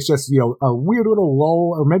hopefully it's just, you know, a weird little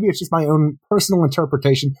lull, or maybe it's just my own personal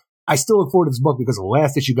interpretation. I still look forward to this book because the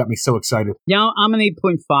last issue got me so excited. Yeah, I'm an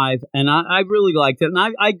 8.5, and I really liked it. And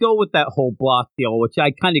I go with that whole block deal, which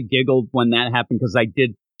I kind of giggled when that happened because I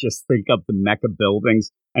did just think of the mecha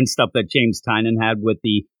buildings and stuff that James Tynion had with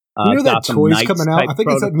the you know that Gotham toys Knights coming out? I think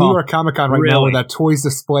protocol. it's at New York Comic Con right now, where that toys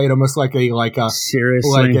displayed almost like a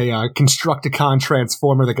seriously, Constructicon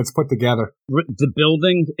transformer that gets put together. The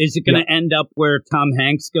building, is it going to end up where Tom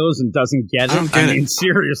Hanks goes and doesn't get it? I mean,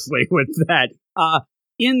 seriously, with that.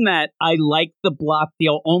 In that, I like the block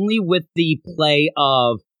deal only with the play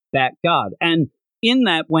of Bat God, and in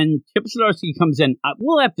that, when Chip Zdarsky comes in,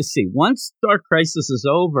 we'll have to see. Once Dark Crisis is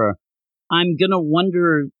over, I'm going to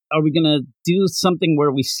wonder, are we going to do something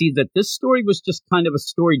where we see that this story was just kind of a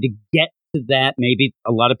story to get to that? Maybe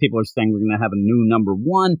a lot of people are saying we're going to have a new number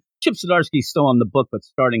one. Chip Zdarsky's still on the book, but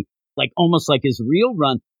starting like almost like his real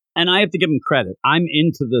run. And I have to give him credit. I'm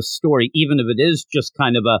into this story, even if it is just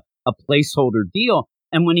kind of a placeholder deal.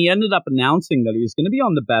 And when he ended up announcing that he was going to be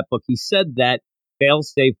on the Bat book, he said that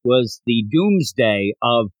Failsafe was the doomsday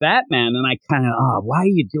of Batman. And I kind of, why are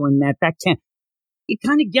you doing that? That can't. You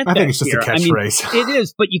kind of get that. I think it's just here. a catchphrase. I mean, it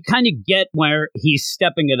is, but you kind of get where he's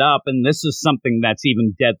stepping it up, and this is something that's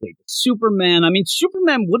even deadly. Superman, I mean,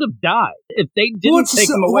 Superman would have died. If they didn't take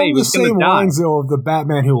him away, he was going to die. The same lines, though, of the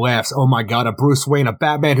Batman who laughs. Oh my God, a Bruce Wayne, a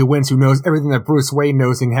Batman who wins, who knows everything that Bruce Wayne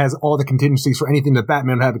knows and has all the contingencies for anything that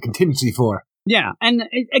Batman would have a contingency for. Yeah, and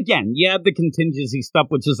again, you have the contingency stuff,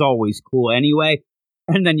 which is always cool anyway.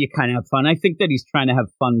 And then you kind of have fun. I think that he's trying to have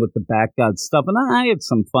fun with the Bat God stuff, and I had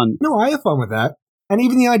some fun. No, I had fun with that. And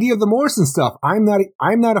even the idea of the Morrison stuff. I'm not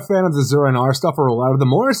a fan of the Zur-En-Arr stuff or a lot of the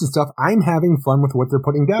Morrison stuff. I'm having fun with what they're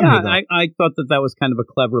putting down here, though. I thought that was kind of a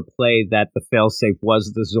clever play that the Failsafe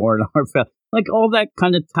was the Zur-En-Arr. Like, all that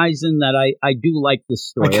kind of ties in that I do like this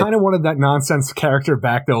story. I kind of wanted that nonsense character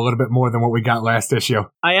back, though, a little bit more than what we got last issue.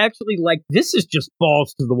 I actually like, this is just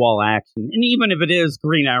balls to the wall action. And even if it is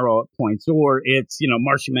Green Arrow at points, or it's,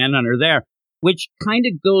 Martian Manhunter there, which kind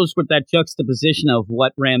of goes with that juxtaposition of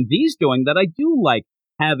what Ram V's doing, that I do like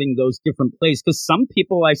having those different plays. Because some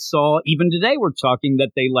people I saw, even today, were talking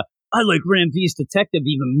that I like Ram V's Detective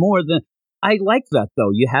even more than... I like that, though.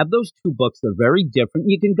 You have those two books. They're very different.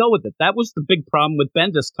 You can go with it. That was the big problem with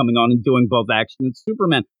Bendis coming on and doing both action and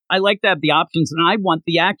Superman. I like to have the options, and I want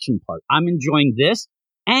the action part. I'm enjoying this,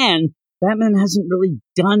 and Batman hasn't really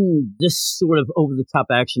done this sort of over-the-top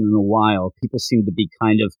action in a while. People seem to be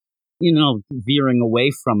kind of, veering away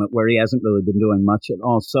from it, where he hasn't really been doing much at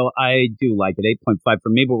all. So I do like it. 8.5 for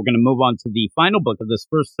me, but we're going to move on to the final book of this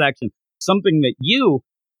first section, something that you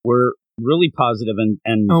were really positive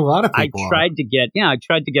and a lot of people I tried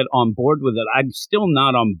to get on board with it. I'm still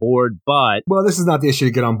not on board, but... Well, this is not the issue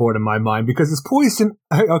to get on board in my mind, because it's Poison...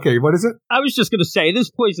 Okay, what is it? I was just going to say, this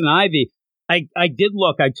Poison Ivy, I did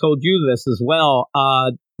look, I told you this as well,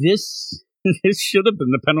 this should have been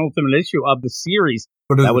the penultimate issue of the series.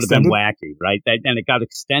 That would have been wacky, right? And it got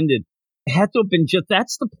extended. It had to have been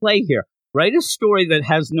that's the play here. Write a story that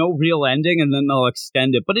has no real ending, and then they'll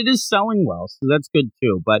extend it. But it is selling well, so that's good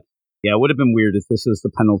too. But yeah, it would have been weird if this was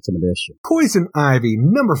the penultimate issue. Poison Ivy,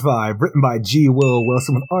 number 5, written by G. Will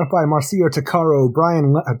Wilson, with art by Marcio Takara,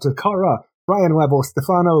 Brian Level,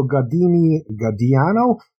 Stefano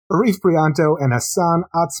Gaudiano, Arif Prianto, and Hassan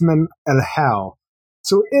Atzman El-Hal.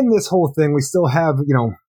 So in this whole thing, we still have,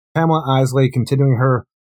 Pamela Isley continuing her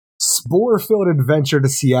spore-filled adventure to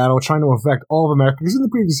Seattle, trying to affect all of America. Because in the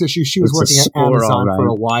previous issue, she was working at Amazon for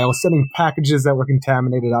a while, sending packages that were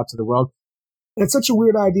contaminated out to the world. And it's such a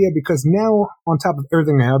weird idea, because now, on top of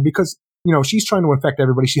everything now, because, she's trying to infect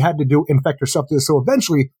everybody, she had to infect herself too. So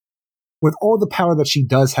eventually, with all the power that she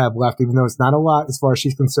does have left, even though it's not a lot as far as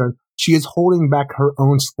she's concerned, she is holding back her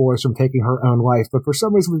own spores from taking her own life. But for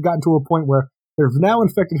some reason, we've gotten to a point where they've now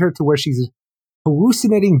infected her to where she's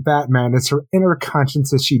hallucinating Batman as her inner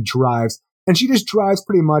conscience as she drives. And she just drives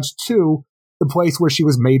pretty much to the place where she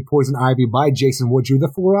was made Poison Ivy by Jason Woodrue, the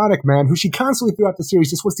Floronic Man, who she constantly throughout the series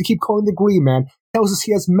just wants to keep calling the Green Man. Tells us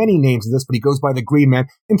he has many names in this, but he goes by the Green Man.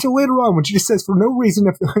 Until later on, when she just says, for no reason,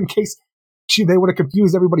 in case they would have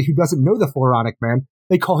confused everybody who doesn't know the Floronic Man,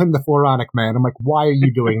 they call him the Floronic Man. I'm like, why are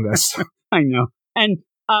you doing this? I know. And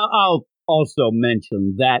I'll also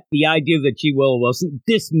mention that the idea that G. Willow Wilson,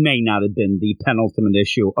 this may not have been the penultimate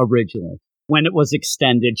issue originally. When it was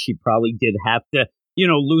extended, she probably did have to,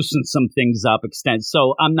 loosen some things up, extend.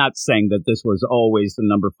 So I'm not saying that this was always the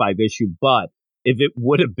number 5 issue, but if it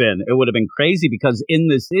would have been, it would have been crazy because in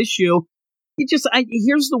this issue,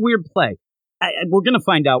 here's the weird play. We're going to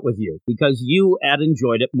find out with you because you had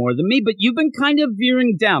enjoyed it more than me, but you've been kind of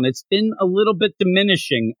veering down. It's been a little bit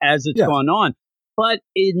diminishing as it's gone on. But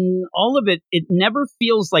in all of it, it never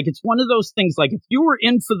feels like it's one of those things like if you were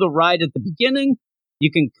in for the ride at the beginning,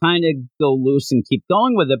 you can kind of go loose and keep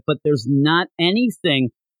going with it. But there's not anything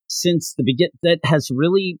since the beginning that has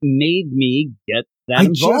really made me get that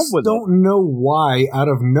involved with it. I just don't know why out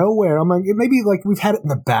of nowhere. I'm like, maybe like we've had it in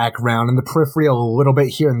the background, in the periphery a little bit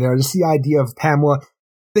here and there. Just the idea of Pamela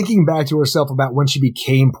thinking back to herself about when she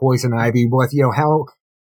became Poison Ivy, with, how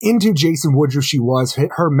into Jason Woodrue she was,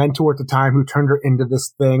 her mentor at the time who turned her into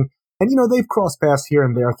this thing. And, they've crossed paths here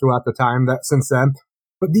and there throughout the time that since then.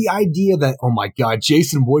 But the idea that, oh my God,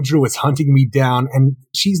 Jason Woodrue is hunting me down and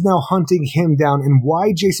she's now hunting him down. And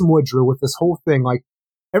why Jason Woodrue with this whole thing? Like,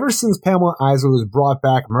 ever since Pamela Isley was brought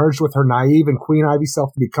back, merged with her naive and Queen Ivy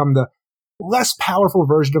self to become the less powerful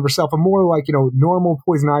version of herself, a more like, normal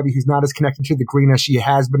Poison Ivy who's not as connected to the green as she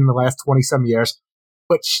has been in the last 20-some years.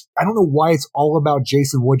 But I don't know why it's all about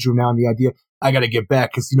Jason Woodrue now and the idea, I got to get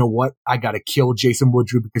back because you know what? I got to kill Jason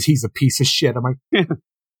Woodrue because he's a piece of shit. I'm like,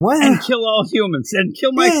 what? And kill all humans and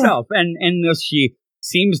kill myself. And this, she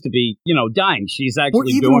seems to be, dying. She's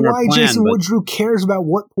actually doing her plan. Why Jason Woodrue cares about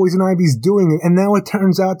what Poison Ivy's doing. And now it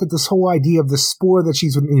turns out that this whole idea of the spore that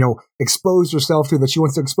she's, exposed herself to, that she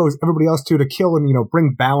wants to expose everybody else to kill and,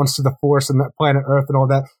 bring balance to the force and that planet Earth and all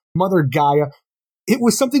that. Mother Gaia. It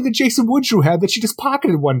was something that Jason Woodrue had that she just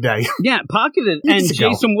pocketed one day. Yeah, pocketed. And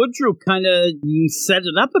Jason Woodrue kind of set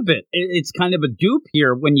it up a bit. It's kind of a dupe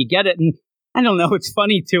here when you get it. And I don't know. It's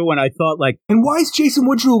funny, too, when I thought, like... And why does Jason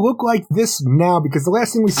Woodrue look like this now? Because the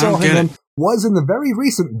last thing we saw him in was in the very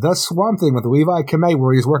recent The Swamp Thing with Levi Kamei,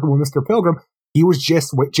 where he was working with Mr. Pilgrim. He was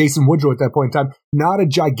just Jason Woodrue at that point in time, not a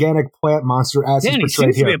gigantic plant monster as he's portrayed here.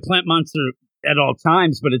 He seems to be a plant monster at all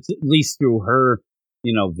times, but it's at least through her...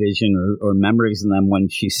 vision or memories, and then when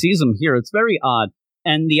she sees him here, it's very odd.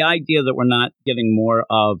 And the idea that we're not getting more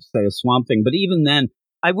of, say, a Swamp Thing, but even then,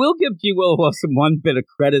 I will give G. Willow Wilson one bit of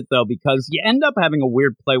credit, though, because you end up having a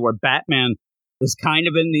weird play where Batman is kind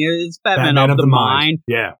of it's Batman of the mind.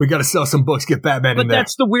 Yeah, we got to sell some books, get Batman in there. But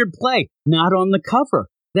that's the weird play, not on the cover.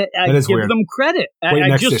 I give weird. them credit.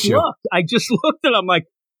 I just looked and I'm like,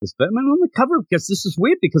 is Batman on the cover? Because this is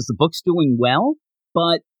weird because the book's doing well.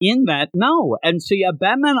 But in that, no. And so, yeah,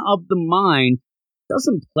 Batman of the Mind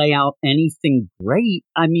doesn't play out anything great.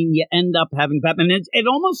 I mean, you end up having Batman. It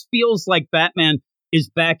almost feels like Batman is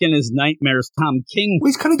back in his nightmares, Tom King. Well,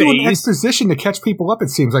 he's kind of doing exposition to catch people up, it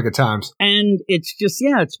seems like at times. And it's just,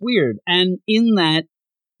 it's weird. And in that,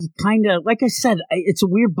 you kind of, like I said, it's a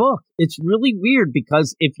weird book. It's really weird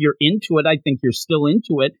because if you're into it, I think you're still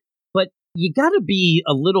into it. But you got to be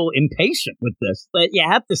a little impatient with this. But you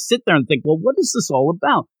have to sit there and think, well, what is this all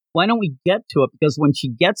about? Why don't we get to it? Because when she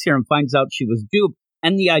gets here and finds out she was duped,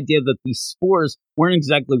 and the idea that these spores weren't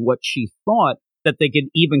exactly what she thought, that they could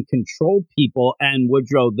even control people, and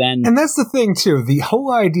Woodrow then... And that's the thing, too. The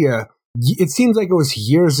whole idea... It seems like it was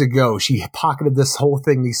years ago she pocketed this whole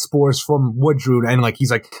thing, these spores from Woodrue, and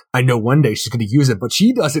he's like, I know one day she's going to use it, but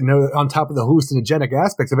she doesn't know on top of the hallucinogenic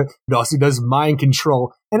aspects of it, it also does mind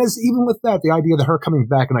control. And as even with that, the idea that her coming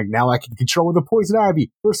back and now I can control the Poison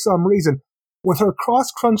Ivy for some reason, with her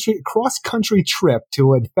cross-country trip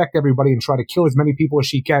to infect everybody and try to kill as many people as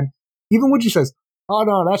she can, even Woodrue says, oh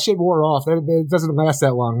no, that shit wore off. It doesn't last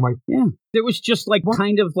that long. I'm like, yeah, there was just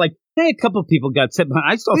kind of like, hey, a couple people got sick.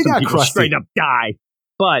 I saw some people straight up die.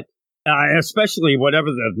 But especially whatever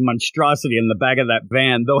the monstrosity in the back of that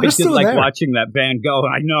van, though I did like watching that van go.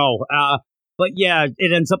 I know. But yeah,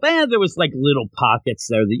 it ends up, there was like little pockets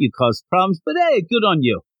there that you caused problems. But hey, good on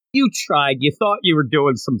you. You tried. You thought you were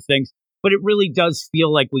doing some things. But it really does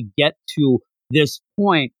feel like we get to this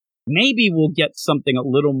point. Maybe we'll get something a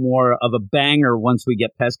little more of a banger once we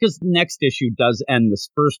get past, because next issue does end this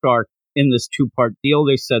first arc in this 2-part deal,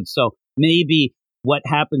 they said. So maybe what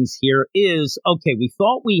happens here is, okay, we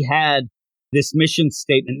thought we had this mission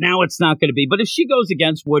statement. Now it's not going to be. But if she goes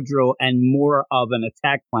against Woodrow and more of an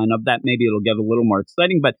attack plan of that, maybe it'll get a little more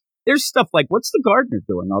exciting. But there's stuff like, what's the gardener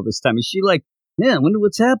doing all this time? Is she like, I wonder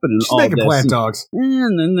what's happening? She's making plant dogs.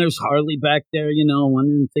 And then there's Harley back there,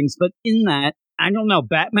 wondering things. But in that, I don't know,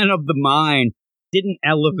 Batman of the Mind didn't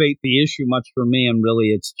elevate the issue much for me, and really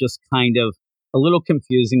it's just kind of a little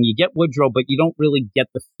confusing. You get Woodrow, but you don't really get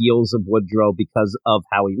the feels of Woodrow because of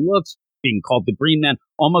how he looks being called the Green Man,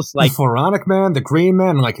 almost like the Floronic Man, the Green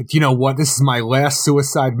Man, like, you know what, this is my last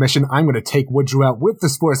suicide mission. I'm going to take Woodrow out with the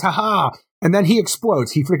spores, haha. And then he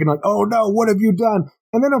explodes. He freaking like, oh no, what have you done?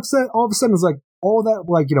 And then all of a sudden it's like, all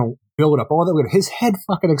that, like, you know, build up, all that, his head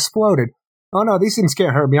fucking exploded. Oh no, these things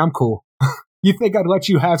can't hurt me, I'm cool. You think I'd let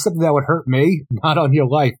you have something that would hurt me? Not on your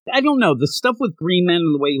life. I don't know. The stuff with Green Man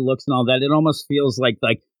and the way he looks and all that, it almost feels like,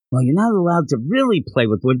 well, you're not allowed to really play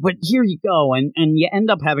with wood, but here you go. And you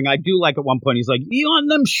end up having, I do like at one point, he's like, you on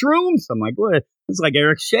them shrooms? I'm like, what? It's like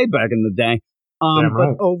Eric Shea back in the day. Right.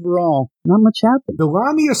 But overall, not much happened. The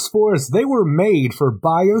Lamia spores, they were made for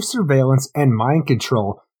biosurveillance and mind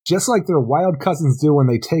control, just like their wild cousins do when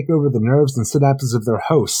they take over the nerves and synapses of their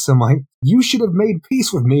hosts. I'm like, you should have made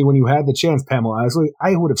peace with me when you had the chance, Pamela Isley.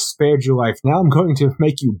 I would have spared your life. Now I'm going to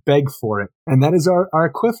make you beg for it. And that is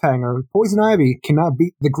our cliffhanger. Poison Ivy cannot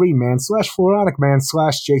beat the Green Man / Floronic Man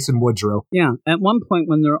 / Jason Woodrow. Yeah, at one point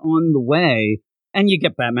when they're on the way, and you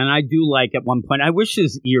get Batman, I do like at one point, I wish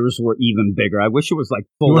his ears were even bigger. I wish it was like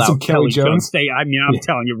full out Kelly Jones. I'm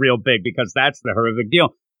telling you real big, because that's the horrific deal.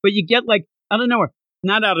 But you get like, I don't know,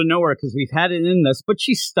 not out of nowhere, because we've had it in this, but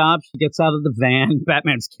she stops, she gets out of the van,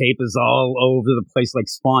 Batman's cape is all over the place like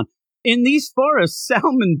Spawn. In these forests,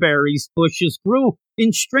 salmonberries bushes grew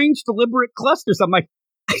in strange, deliberate clusters. I'm like,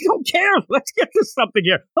 I don't care, let's get to something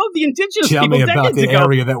here. Oh, the indigenous Tell people me about the ago.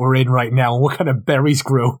 area that we're in right now, and what kind of berries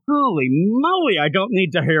grew. Holy moly, I don't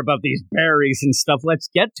need to hear about these berries and stuff, let's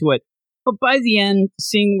get to it. But by the end,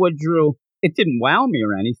 seeing Woodrow, it didn't wow me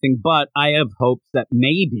or anything, but I have hopes that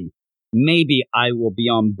maybe I will be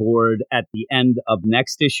on board at the end of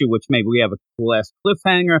next issue, which maybe we have a cool ass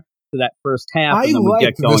cliffhanger to that first half. I and then we like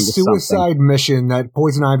get going the suicide mission that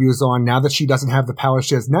Poison Ivy was on now that she doesn't have the power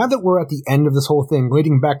she has. Now that we're at the end of this whole thing,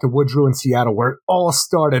 leading back to Woodrow in Seattle, where it all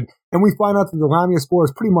started, and we find out that the Lamia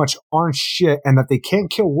spores pretty much aren't shit and that they can't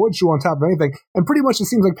kill Woodrow on top of anything. And pretty much it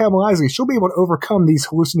seems like Pamela Isley, she'll be able to overcome these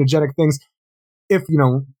hallucinogenic things if, you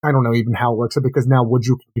know, I don't know even how it works, because now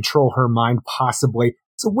Woodrow can control her mind, possibly.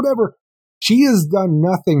 So whatever. She has done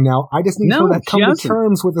nothing now. I just need her to come to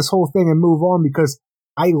terms with this whole thing and move on, because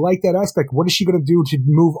I like that aspect. What is she going to do to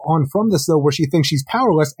move on from this, though, where she thinks she's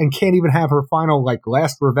powerless and can't even have her final, like,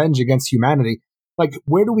 last revenge against humanity? Like,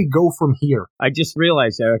 where do we go from here? I just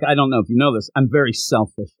realized, Eric, I don't know if you know this, I'm very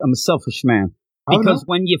selfish. I'm a selfish man. Because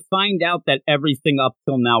when you find out that everything up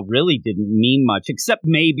till now really didn't mean much, except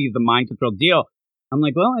maybe the mind control deal, I'm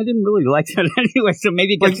like, well, I didn't really like that anyway, so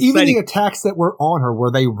maybe it gets like, even exciting. the attacks that were on her, were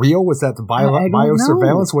they real? Was that the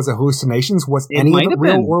biosurveillance? Was it hallucinations? Was any of it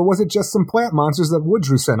real? Or was it just some plant monsters that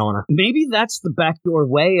Woodrow sent on her? Maybe that's the backdoor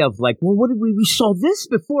way of like, well, what did we saw this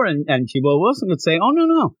before? And she, well, Wilson would say, oh,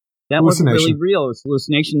 no. That wasn't really real. It was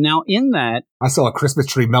hallucination. Now, in that, I saw a Christmas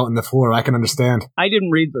tree melt in the floor. I can understand. I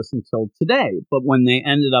didn't read this until today, but when they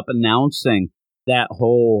ended up announcing that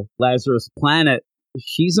whole Lazarus Planet,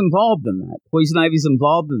 she's involved in that. Poison Ivy's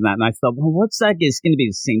involved in that. And I thought, well, what's that? Is it going to be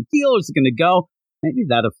the same deal? Is it going to go? Maybe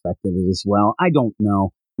that affected it as well. I don't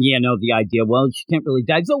know. Yeah, no, the idea, well, she can't really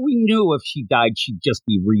die. So we knew if she died, she'd just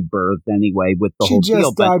be rebirthed anyway with the whole deal. She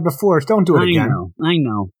just died before. Don't do it again. I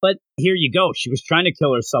know. But here you go. She was trying to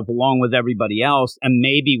kill herself along with everybody else and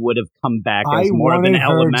maybe would have come back as more of an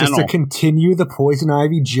elemental. Just to continue the Poison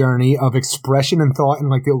Ivy journey of expression and thought and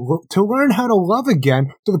like to learn how to love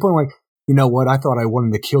again to the point like, you know what? I thought I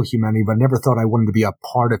wanted to kill humanity, but I never thought I wanted to be a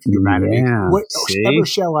part of humanity. Yeah, whatever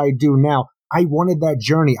shall I do now? I wanted that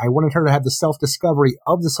journey. I wanted her to have the self-discovery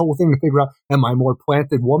of this whole thing to figure out, am I more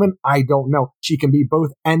planted woman? I don't know. She can be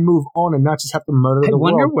both and move on and not just have to murder the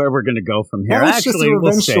world. I wonder where we're going to go from here. That's just a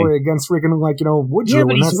revenge story against freaking, like, you know, Woodrow. Yeah,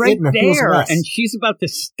 but he's right there, and she's about to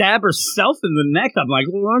stab herself in the neck. I'm like,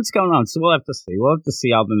 well, what's going on? So we'll have to see. We'll have to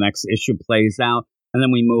see how the next issue plays out. And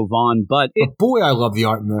then we move on. But boy, I love the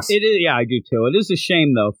art in this. It is, yeah, I do too. It is a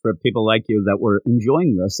shame, though, for people like you that were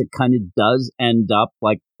enjoying this. It kind of does end up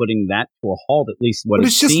like putting that to a halt, at least what it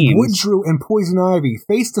seems. But it's just Woodrow and Poison Ivy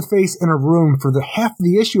face to face in a room for the half of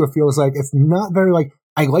the issue. It feels like it's not very like,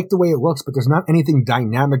 I like the way it looks, but there's not anything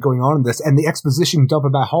dynamic going on in this. And the exposition dump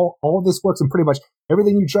about how all this works and pretty much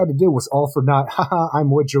everything you tried to do was all for naught. Haha,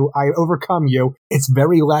 I'm Woodrow. I overcome you. It's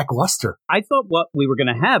very lackluster. I thought what we were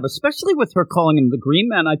going to have, especially with her calling him the Green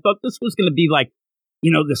Man, I thought this was going to be like,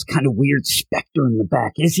 you know, this kind of weird specter in the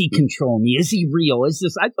back. Is he controlling me? Is he real? Is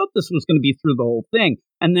this? I thought this was going to be through the whole thing.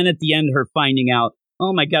 And then at the end, her finding out,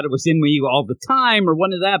 oh my God, it was in me all the time or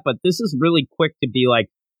one of that. But this is really quick to be like,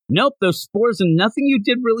 nope, those spores and nothing you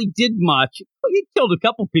did really did much. You killed a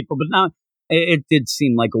couple people, but not. It did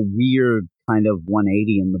seem like a weird kind of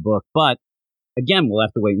 180 in the book. But again, we'll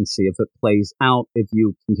have to wait and see if it plays out, if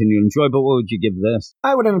you continue to enjoy. But what would you give this?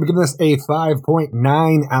 I would end up giving this a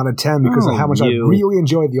 5.9 out of 10 because of how much I really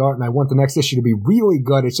enjoyed the art, and I want the next issue to be really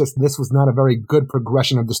good. It's just this was not a very good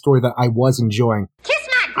progression of the story that I was enjoying.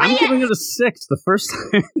 I'm giving it a 6. The first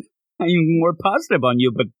time, I'm more positive on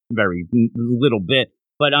you, but very little bit.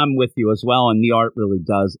 But I'm with you as well, and the art really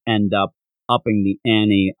does end up upping the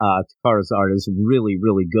ante. Takara's art is really,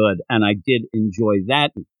 really good, and I did enjoy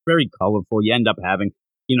that. It's very colorful. You end up having,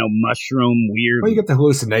 mushroom, weird. Well, you get the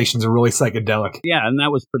hallucinations are really psychedelic. Yeah, and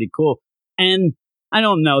that was pretty cool. And I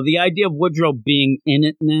don't know, the idea of Woodrow being in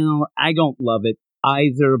it now, I don't love it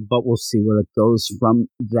either, but we'll see where it goes from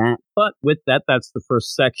that. But with that, that's the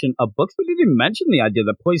first section of books. We didn't even mention the idea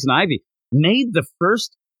that Poison Ivy made the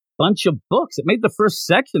first bunch of books. It made the first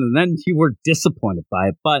section, and then you were disappointed by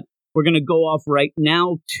it. But we're going to go off right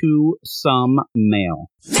now to some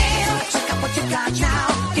mail. Check out what you got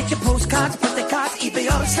now. Get your postcards, birthday cards, eBay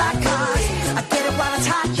or stock cards. I get it while it's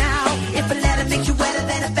hot now. If a letter makes you wetter,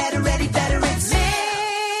 then a better ready, better it's mail.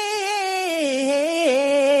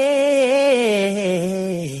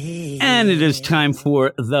 And it is time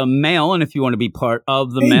for the mail. And if you want to be part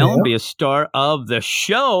of the mail and be a star of the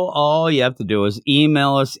show, all you have to do is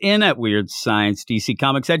email us in at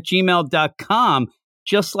weirdsciencedccomics@gmail.com,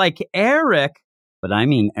 just like Eric. But I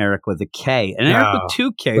mean Eric with a K. And Eric with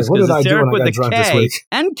 2 Ks, because it's Eric with a K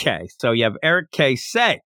and K. So you have Eric K.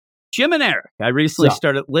 Say, Jim and Eric, I recently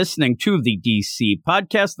started listening to the DC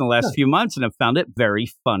podcast in the last few months and have found it very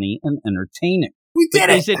funny and entertaining. We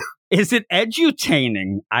did it! Is it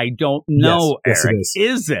edutaining? I don't know, yes, Eric. it is.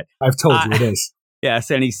 Is it? I've told you it is.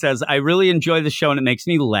 Yes, and he says, I really enjoy the show and it makes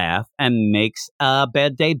me laugh and makes a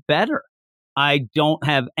bad day better. I don't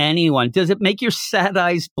have anyone. Does it make your sad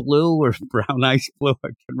eyes blue or brown eyes blue? I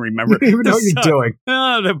can't remember. You don't even know what you're doing.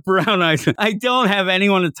 Oh, the brown eyes. I don't have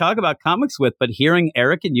anyone to talk about comics with, but hearing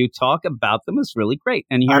Eric and you talk about them is really great.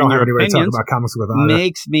 And I hearing don't have your anyone to talk opinions about comics with either.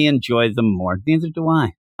 makes me enjoy them more. Neither do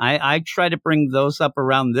I. I try to bring those up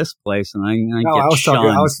around this place, and I get shunned.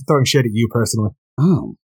 I was throwing shade at you personally.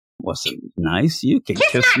 Oh, wasn't nice? You can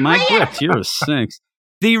kiss my grits. You're a 6.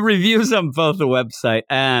 The reviews on both the website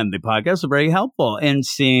and the podcast are very helpful in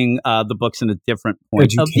seeing the books in a different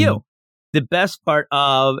point of view. The best part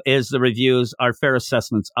of is the reviews are fair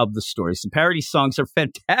assessments of the stories. The parody songs are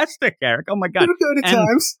fantastic, Eric. Oh my God. They're good at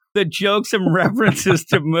times. The jokes and references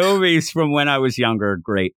to movies from when I was younger are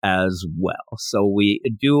great as well. So we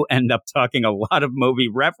do end up talking a lot of movie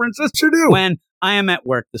references. Sure do. When I am at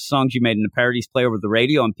work, the songs you made in the parodies play over the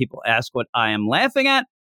radio and people ask what I am laughing at.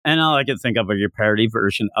 And all I can think of are your parody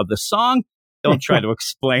version of the song. Don't try to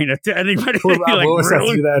explain it to anybody. Poor Rob like, Lewis has to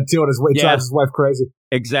really? do that too, and drives his wife crazy.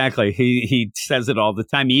 Exactly. He says it all the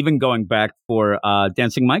time, even going back for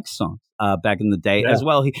Dancing Mike's song back in the day as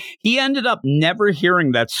well. He ended up never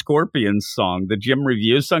hearing that Scorpions song, the Jim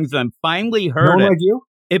Review songs, and finally heard it. Like you?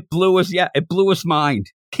 It blew his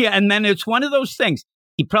mind. Yeah, and then it's one of those things.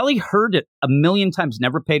 He probably heard it a million times,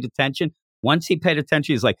 never paid attention. Once he paid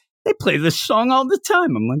attention, he's like, they play this song all the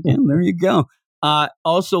time. I'm like, yeah, there you go.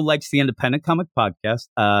 Also likes the independent comic podcast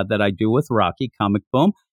that I do with Rocky, Comic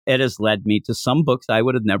Boom. It has led me to some books I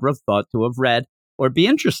would have never have thought to have read or be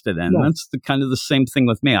interested in. Yeah. That's kind of the same thing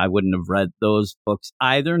with me. I wouldn't have read those books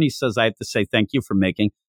either. And he says, I have to say thank you for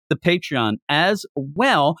making the Patreon as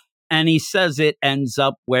well. And he says it ends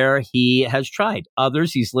up where he has tried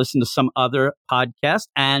others. He's listened to some other podcasts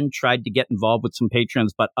and tried to get involved with some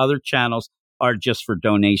patrons, but other channels are just for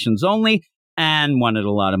donations only and wanted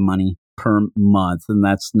a lot of money per month. And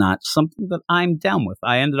that's not something that I'm down with.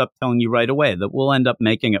 I ended up telling you right away that we'll end up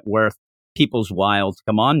making it worth people's while to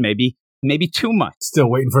come on, maybe too much. Still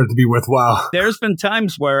waiting for it to be worthwhile. There's been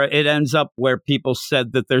times where it ends up where people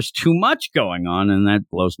said that there's too much going on, and that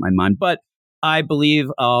blows my mind. But I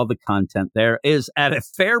believe all the content there is at a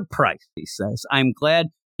fair price, he says. I'm glad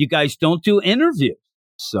you guys don't do interviews.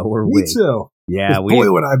 So are we. Me too. Yeah,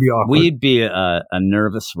 boy, would I be awkward. We'd be a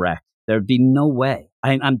nervous wreck. There'd be no way.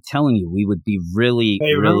 I'm telling you, we would be really,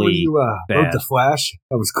 remember when you bad. wrote The Flash?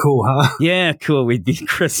 That was cool, huh? Yeah, cool. We'd be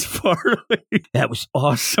Chris Farley. That was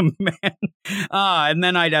awesome, man. And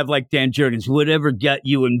then I'd have like Dan Jurgens, whatever got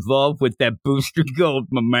you involved with that Booster Gold,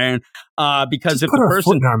 my man. Because just if put the our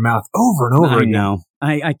person foot in our mouth over and over again. know.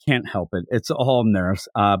 I can't help it. It's all nerves.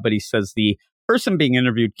 But he says the person being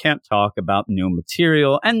interviewed can't talk about new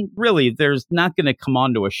material. And really, there's not going to come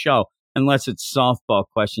onto a show unless it's softball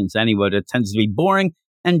questions anyway. It tends to be boring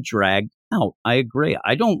and dragged out. I agree.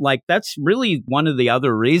 I don't like, that's really one of the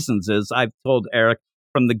other reasons is I've told Eric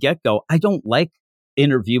from the get-go, I don't like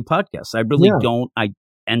interview podcasts. I really don't.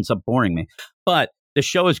 Ends up boring me. But the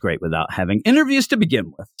show is great without having interviews to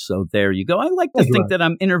begin with. So there you go. I like to think that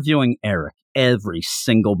I'm interviewing Eric every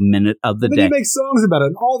single minute of the day. You make songs about it,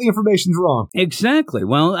 and all the information's wrong. Exactly.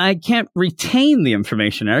 Well, I can't retain the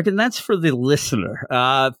information, Eric, and that's for the listener.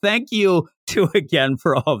 Thank you again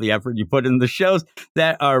for all the effort you put in the shows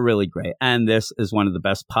that are really great. And this is one of the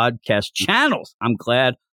best podcast channels. I'm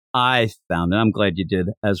glad I found it. I'm glad you did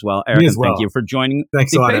as well, Eric. As well. Thank you for joining the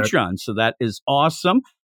Patreon. Eric. So that is awesome.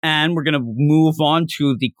 And we're going to move on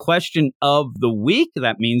to the question of the week.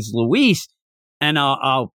 That means Luis. And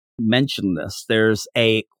I'll mention this. There's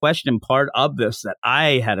a question part of this that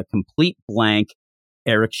I had a complete blank.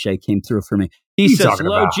 Eric Shea came through for me. He says,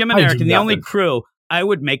 hello, Jim and Eric, and the only crew I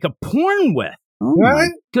would make a porn with. Oh, my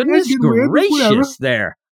goodness gracious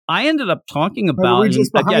there. I ended up talking about... Were we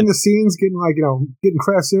just behind the scenes getting, like, getting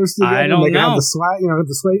craft service together? I don't know. Have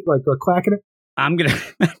the slate, like, clacking it? I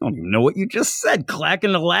don't even know what you just said.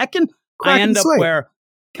 Clacking the lacking? I end up where,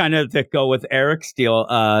 kind of to go with Eric's deal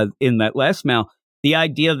in that last mail, the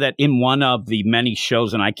idea that in one of the many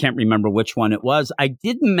shows, and I can't remember which one it was, I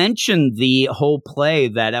did mention the whole play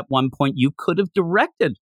that at one point you could have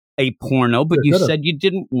directed a porno, but you said you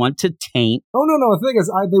didn't want to taint. Oh, no. The thing is,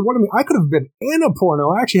 they wanted me. I could have been in a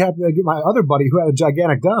porno. I actually had to get my other buddy who had a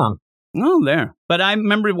gigantic dong. Oh, there. But I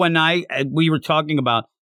remember when we were talking about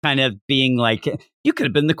kind of being like, you could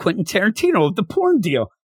have been the Quentin Tarantino of the porn deal.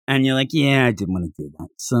 And you're like, yeah, I didn't want to do that.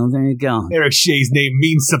 So there you go. Eric Shea's name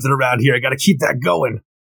means something around here. I got to keep that going.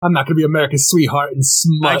 I'm not going to be America's sweetheart and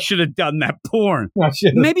smut. I should have done that porn.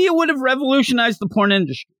 Maybe it would have revolutionized the porn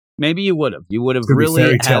industry. Maybe you would have. You would have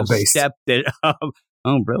really stepped it up.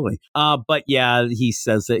 Oh, really? But yeah, he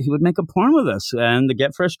says that he would make a porn with us and the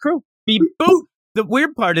Get Fresh crew. Beep, boop. The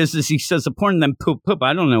weird part is he says a porn and then poop, poop.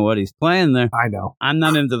 I don't know what he's playing there. I know. I'm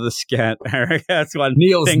not into the scat, Eric. That's one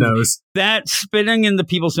Niels thing. knows. That spitting in the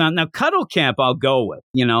people's mouth. Now, cuddle camp, I'll go with.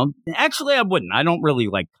 Actually, I wouldn't. I don't really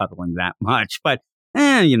like cuddling that much. But,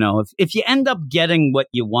 if you end up getting what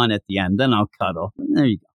you want at the end, then I'll cuddle. There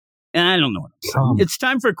you go. And I don't know what I'm saying. It's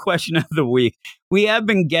time for question of the week. We have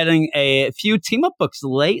been getting a few team-up books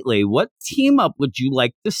lately. What team-up would you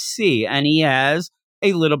like to see? And he has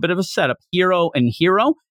a little bit of a setup. Hero and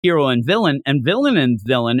villain, and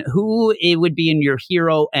villain. Who it would be in your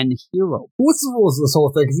hero and hero? What's the rules of this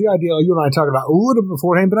whole thing? Because the idea you and I talked about a little bit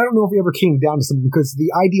beforehand, but I don't know if we ever came down to something, because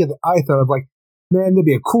the idea that I thought of, like, man, there'd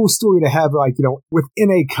be a cool story to have, like,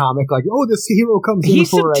 within a comic, like, oh, this hero comes in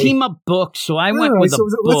for a team-up book, so I went with a book.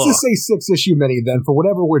 Let's just say 6-issue mini, then, for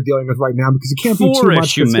whatever we're dealing with right now, because it can't be too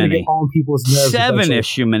much. It's going to get on people's nerves.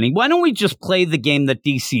 7-issue mini. Why don't we just play the game that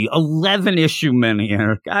DC? 11-issue mini,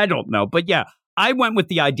 Eric. I don't know. But yeah, I went with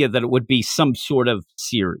the idea that it would be some sort of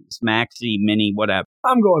series, maxi, mini, whatever.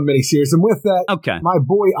 I'm going mini-series, and with that, my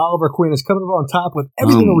boy Oliver Queen is coming up on top with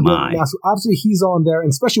everything that we're doing right now. So obviously he's on there, and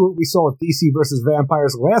especially what we saw with DC versus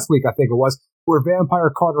Vampires last week, I think it was, where Vampire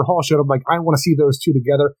Carter Hall showed up. Like, I want to see those two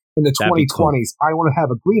together in the 2020s. Cool. I want to have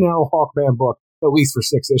a Green Arrow Hawkman book, at least for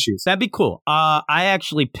 6 issues. That'd be cool. I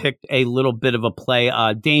actually picked a little bit of a play,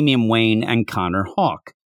 Damian Wayne and Connor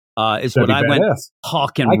Hawk. Is what I went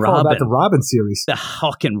Hawk and Robin. I call that the Robin series. The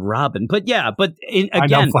Hawk and Robin. But yeah,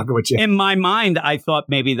 again, in my mind, I thought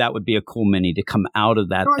maybe that would be a cool mini to come out of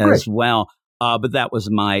that as well. But that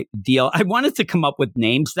was my deal. I wanted to come up with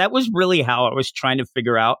names. That was really how I was trying to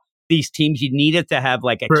figure out these teams. You needed to have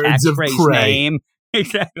like a catchphrase name.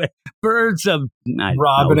 Exactly. Birds of...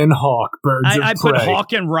 Robin and Hawk. Birds of Prey. I put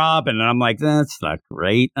Hawk and Robin, and I'm like, that's not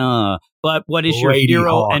great. But what is your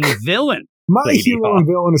hero and villain? My hero and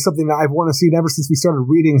villain is something that I've wanted to see ever since we started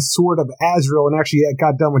reading Sword of Azrael, and actually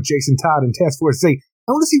got done with Jason Todd and Task Force Z.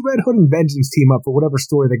 I want to see Red Hood and Vengeance team up for whatever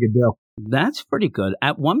story they could do. That's pretty good.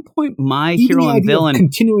 At one point, my hero and villain...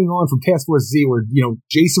 continuing on from Task Force Z, where,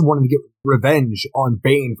 Jason wanted to get revenge on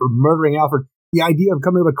Bane for murdering Alfred. The idea of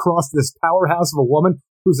coming across this powerhouse of a woman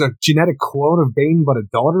who's a genetic clone of Bane, but a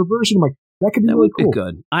daughter version, I'm like, that could be really cool. Be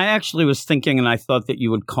good. I actually was thinking, and I thought that you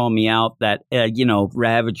would call me out, that,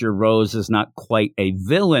 Ravager Rose is not quite a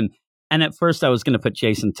villain. And at first I was going to put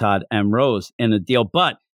Jason Todd and Rose in a deal.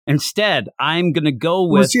 But instead, I'm going to go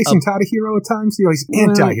with... Was Jason Todd a hero at times? He's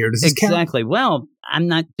anti-hero. Does this count? Exactly. Well, I'm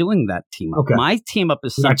not doing that team-up. Okay. My team-up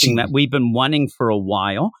is something that we've been wanting for a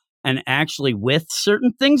while. And actually, with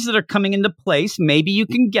certain things that are coming into place, maybe you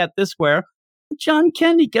can get this where John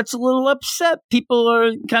Kennedy gets a little upset. People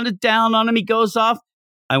are kind of down on him. He goes off.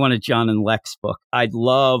 I want a John and Lex book. I'd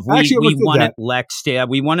love. We wanted Lex. Yeah,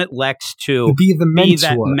 we wanted Lex to be the mentor. Be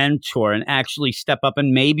that mentor and actually step up.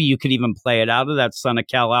 And maybe you could even play it out of that Son of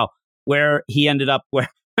Kal-El, where he ended up. Where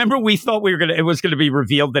remember we thought it was going to be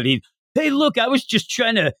revealed that he hey, look, I was just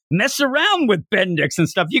trying to mess around with Bendix and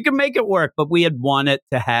stuff. You can make it work. But we had wanted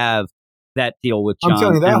to have that deal with John. I'm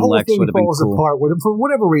telling you, that and whole Lex thing would have been falls cool. apart for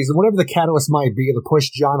whatever reason, whatever the catalyst might be, to push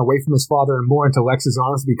John away from his father and more into Lex's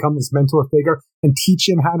arms, to become this mentor figure and teach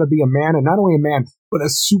him how to be a man, and not only a man, but a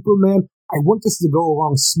Superman. I want this to go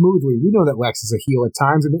along smoothly. We know that Lex is a heel at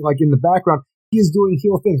times, and like in the background, he is doing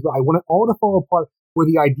heel things, but I want it all to fall apart where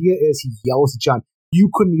the idea is he yells at John, you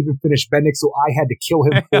couldn't even finish Bendix, so I had to kill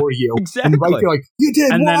him for you. Exactly. And right there, like, you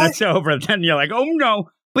did and what? then it's over. Then you're like, oh no.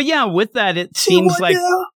 But yeah, with that, it seems like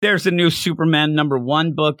there's a new Superman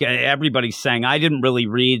 #1 book. Everybody's saying, I didn't really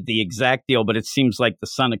read the exact deal, but it seems like the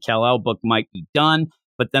Son of Kal-El book might be done.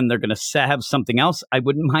 But then they're going to have something else. I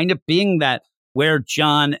wouldn't mind it being that where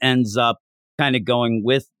John ends up kind of going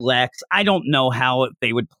with Lex. I don't know how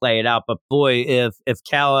they would play it out, but boy, if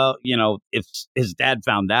Kal-El, if his dad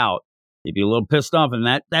found out, he'd be a little pissed off,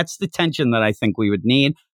 and that's the tension that I think we would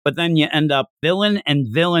need. But then you end up villain.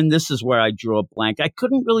 This is where I drew a blank. I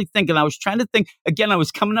couldn't really think, and I was trying to think. Again, I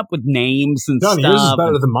was coming up with names and Johnny, stuff. yours is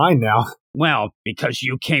better than mine now. Well, because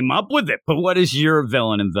you came up with it. But what is your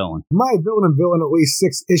villain and villain? My villain and villain, at least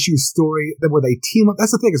 6-issue story where they team up.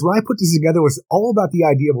 That's the thing, is when I put this together, it was all about the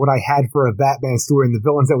idea of what I had for a Batman story and the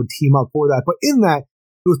villains that would team up for that. But in that,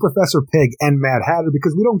 it was Professor Pig and Mad Hatter,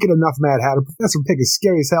 because we don't get enough Mad Hatter. Professor Pig is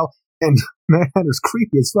scary as hell, and Mad Hatter's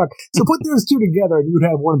creepy as fuck. So put those two together, and you would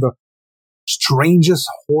have one of the strangest,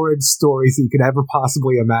 horrid stories that you could ever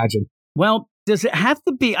possibly imagine. Well, does it have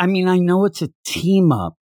to be? I mean, I know it's a team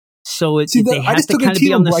up, so they have to kind of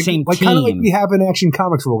be on the same team. Kind of like we have in Action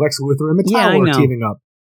Comics where Lex Luthor and Metallo are teaming up.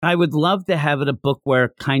 I would love to have it a book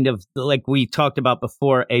where kind of like we talked about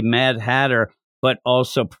before, a Mad Hatter, but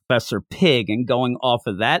also Professor Pig, and going off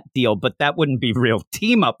of that deal. But that wouldn't be real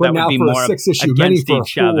team up. But that now would be for more a 6-issue mini against for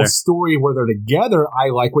each a full other. Story where they're together, I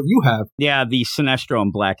like what you have. Yeah, the Sinestro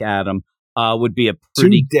and Black Adam would be a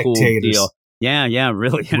pretty cool deal. Yeah,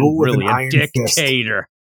 really, really a dictator.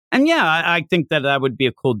 And yeah, I think that would be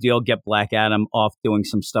a cool deal. Get Black Adam off doing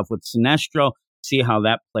some stuff with Sinestro. See how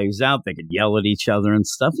that plays out. They could yell at each other and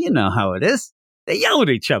stuff. You know how it is. They yell at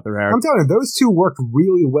each other, Eric. I'm telling you, those two worked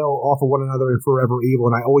really well off of one another in Forever Evil,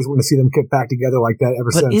 and I always want to see them get back together like that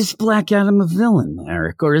since. But is Black Adam a villain,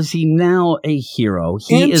 Eric, or is he now a hero?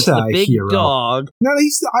 He is the big dog. No,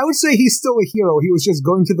 I would say he's still a hero. He was just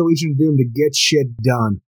going to the Legion of Doom to get shit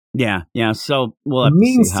done. Yeah. So we'll have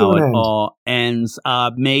to see how it all ends.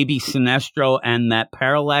 Maybe Sinestro and that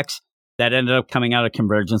Parallax that ended up coming out of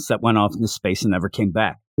Convergence that went off into space and never came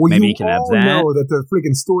back. Well, maybe you can have all that. know that the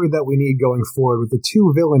freaking story that we need going forward with the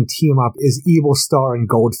two villain team up is Evil Star and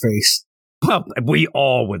Goldface. Well, we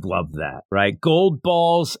all would love that, right? Gold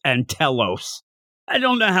Balls and Telos. I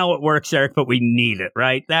don't know how it works, Eric, but we need it,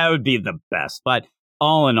 right? That would be the best. But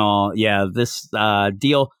all in all, yeah, this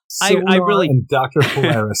deal. I really and Dr.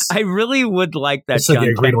 Polaris. I really would like that John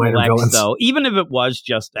Lex, though, even if it was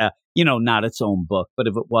just not its own book, but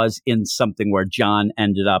if it was in something where John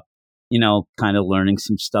ended up, kind of learning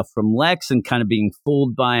some stuff from Lex and kind of being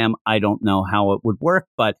fooled by him. I don't know how it would work,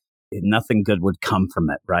 but nothing good would come from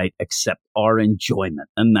it, right? Except our enjoyment.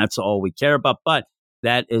 And that's all we care about. But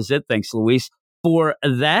that is it. Thanks, Luis, for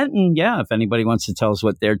that. And yeah, if anybody wants to tell us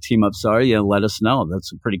what their team ups are, let us know.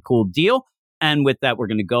 That's a pretty cool deal. And with that, we're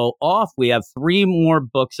going to go off. We have 3 more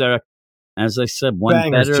books that are, as I said, one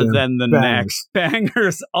Bangers, better Jim. than the next.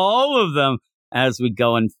 Bangers, all of them, as we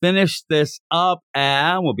go and finish this up.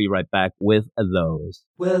 And we'll be right back with those.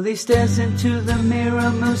 Well, he stares into the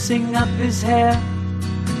mirror, moosing up his hair,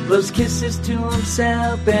 blows kisses to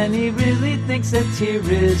himself, and he really thinks that tear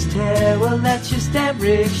is tear. Well, that's just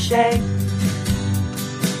Eric Shea,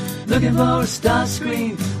 looking for a star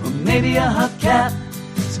screen or maybe a hubcap.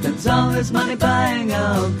 Spends all his money buying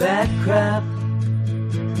all that crap.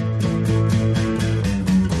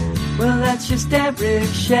 Well, that's just Eric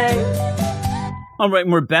Shea. All right,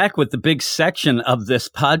 and we're back with the big section of this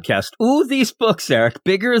podcast. Ooh, these books, Eric,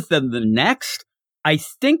 bigger than the next. I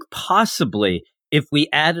think possibly if we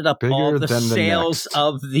added up all the sales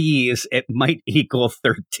of these, it might equal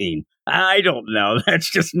 13. I don't know. That's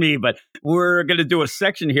just me. But we're going to do a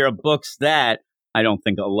section here of books that I don't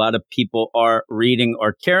think a lot of people are reading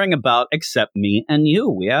or caring about except me and you.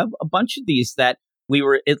 We have a bunch of these that we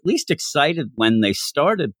were at least excited when they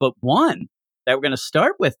started, but one that we're going to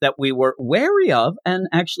start with that we were wary of and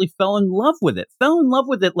actually fell in love with it. Fell in love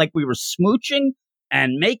with it like we were smooching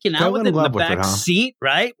and making out with it in the back seat,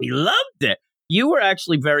 right? We loved it. You were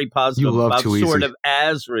actually very positive about Sword of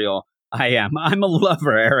Azrael. I am. I'm a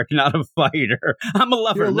lover, Eric, not a fighter. I'm a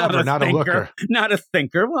lover, not a thinker. Not a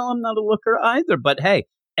thinker. Well, I'm not a looker either. But hey,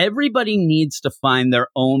 everybody needs to find their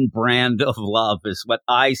own brand of love, is what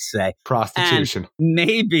I say. Prostitution. And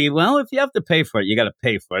maybe, well, if you have to pay for it, you got to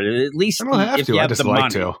pay for it. At least I don't have if to. you I have just the like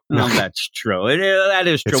money. to. No, that's true. That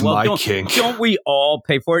is true. It's Well, my kink. don't we all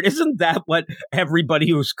pay for it? Isn't that what everybody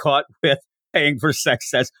who's caught with paying for sex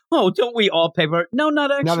says? Oh, don't we all pay for it? No,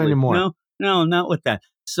 not actually. Not anymore. No, not with that.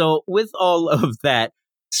 So with all of that,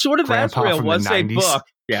 Sword of Grandpa Azrael from the was a 90s. book.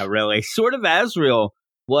 Yeah, really. Sword of Azrael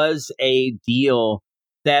was a deal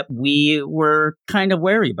that we were kind of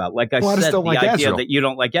wary about. Like I Well, I just said, don't the like idea Azrael. that you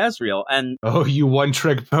don't like Azrael. And Oh, you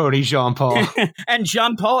one-trick pony, Jean-Paul. and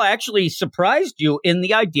Jean Paul actually surprised you in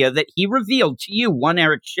the idea that he revealed to you, one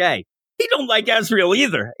Eric Shea, he don't like Azrael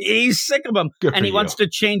either. He's sick of him. Good And for he you. wants to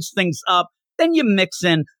change things up. Then you mix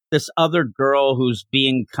in this other girl who's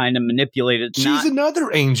being kind of manipulated. She's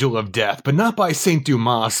another angel of death, but not by Saint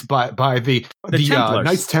Dumas, by the Templars.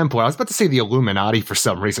 Knights Templar. I was about to say the Illuminati for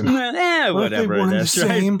some reason. Whatever Aren't they one it and is, the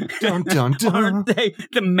same? right? Dun, dun, dun. Aren't they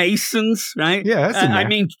the Masons, right? Yeah, that's in I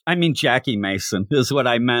there. mean Jackie Mason is what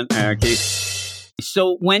I meant, Eric.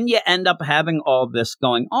 So when you end up having all this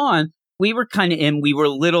going on, we were kind of we were a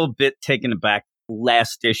little bit taken aback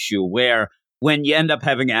last issue where when you end up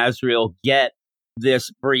having Azrael get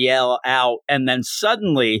this Brielle out and then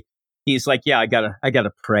suddenly he's like, yeah, I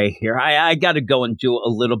gotta pray here. I gotta go and do a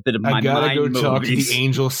little bit of my I gotta mind go talk to movies. the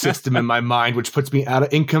angel system in my mind, which puts me out of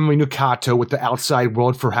incommunicado with the outside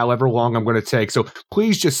world for however long I'm going to take. So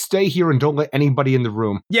please just stay here and don't let anybody in the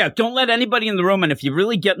room. Yeah, don't let anybody in the room. And if you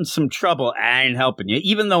really get in some trouble, I ain't helping you.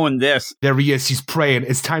 Even though in this, There he is. He's praying.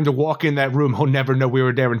 It's time to walk in that room. He'll never know we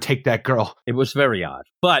were there and take that girl. it was very odd.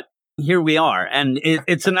 But here we are. And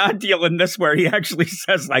it's an odd deal in this where he actually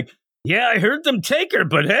says, like, yeah, I heard them take her,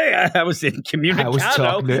 but hey, I was in communicado. I was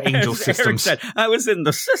talking to angel As Eric systems. said, I was in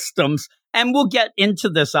the systems. And we'll get into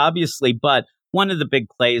this, obviously, but one of the big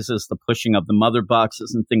plays is the pushing of the mother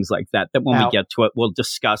boxes and things like that, that when Out. we get to it, we'll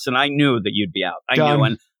discuss. And I knew that you'd be out. I Done. knew.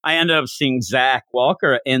 And I ended up seeing Zach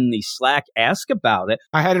Walker in the Slack ask about it.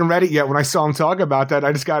 I hadn't read it yet. When I saw him talk about that,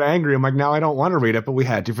 I just got angry. I'm like, now I don't want to read it, but we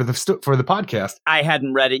had to for the podcast. I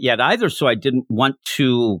hadn't read it yet either, so I didn't want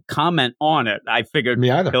to comment on it. I figured Me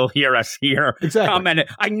either. he'll hear us here. Exactly. Comment it.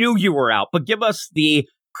 I knew you were out, but give us the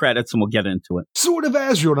credits and we'll get into it. Sword of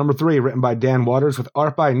Azrael, number 3, written by Dan Waters, with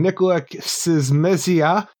art by Nicola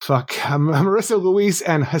Sizmezia, Marissa Louise,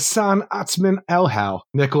 and Hassan Atzman Elhau.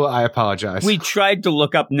 Nicola, I apologize. We tried to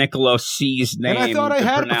look up Niccolo C's name. and I thought I to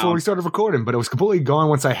had it pronounce. before we started recording, but it was completely gone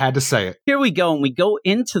once I had to say it. Here we go, and we go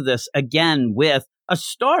into this again with a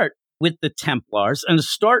start with the Templars and a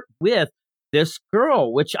start with this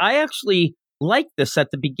girl, which I actually liked this at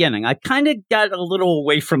the beginning. I kind of got a little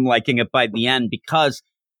away from liking it by the end because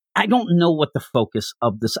I don't know what the focus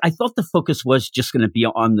of this. I thought the focus was just going to be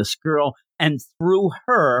on this girl, and through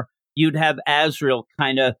her, you'd have Azrael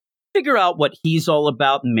kind of figure out what he's all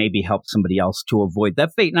about and maybe help somebody else to avoid that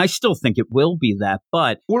fate. And I still think it will be that,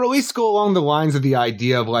 but Or at least go along the lines of the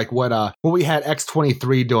idea of like what we had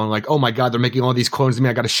X-23 doing, like, oh my god, they're making all these clones of me,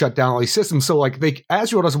 I gotta shut down all these systems. So like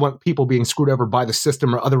Azrael doesn't want people being screwed over by the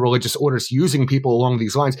system or other religious orders using people along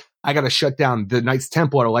these lines. I gotta shut down the Knights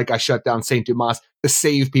Templar like I shut down Saint Dumas to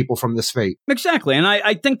save people from this fate. exactly. And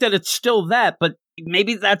I think that it's still that, but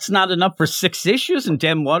maybe that's not enough for 6 issues in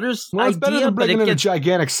Dan Waters' Well, it's better idea, than but bringing it in a gets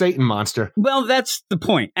gigantic Satan monster. well, that's the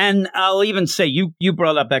point. And I'll even say you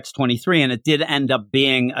brought up X-23, and it did end up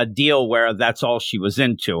being a deal where that's all she was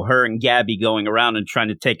into. Her and Gabby going around and trying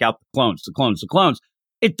to take out the clones.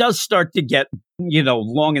 It does start to get,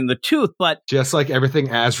 long in the tooth, but Just like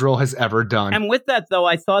everything Azrael has ever done. and with that, though,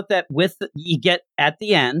 I thought that you get at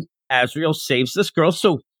the end, Azrael saves this girl,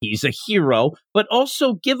 so he's a hero, but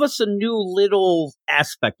also give us a new little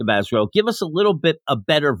aspect of Azrael. Give us a little bit, a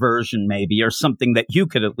better version, maybe, or something that you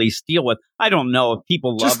could at least deal with. I don't know if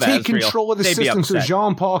people love Just take Azrael. control of the They'd be system so upset.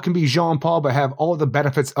 Jean-Paul can be Jean-Paul, but have all the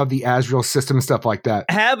benefits of the Azrael system and stuff like that.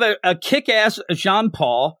 Have a kick-ass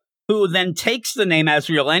Jean-Paul who then takes the name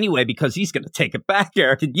Azrael anyway because he's going to take it back,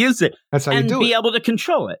 Eric, and use it That's how you and do be it. able to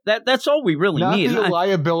control it. That's all we really Not need. be a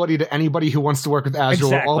liability to anybody who wants to work with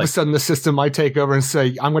Azrael. All of Exactly. a sudden, the system might take over and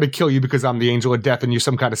say, I'm going to kill you because I'm the angel of death and you're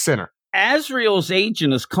some kind of sinner. Azrael's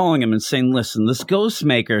agent is calling him and saying, listen, this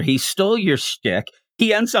Ghostmaker, he stole your shtick.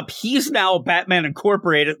 He's now a Batman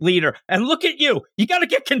Incorporated leader. And look at you. You got to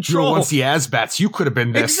get You were control. once the Asbats. You could have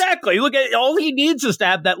been this. Exactly. Look at all he needs is to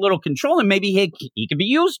have that little control, and maybe he can be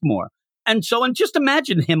used more. And just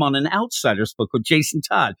imagine him on an Outsiders book with Jason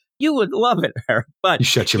Todd. You would love it, Eric. But You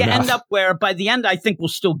shut your you mouth. end up where by the end, I think we'll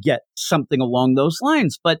still get something along those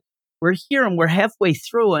lines. But we're here and we're halfway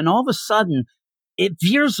through, and all of a sudden, it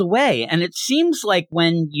veers away. And it seems like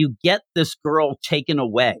when you get this girl taken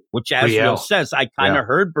away, which Azriel says, I kind of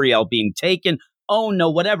heard Brielle being taken. Oh, no,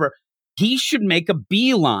 whatever. He should make a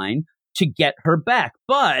beeline to get her back.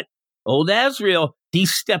 But old Azriel, he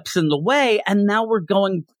steps in the way, and now we're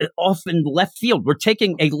going off in left field. We're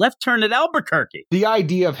taking a left turn at Albuquerque. The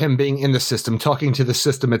idea of him being in the system, talking to the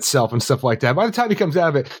system itself and stuff like that, by the time he comes out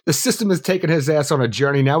of it, the system has taken his ass on a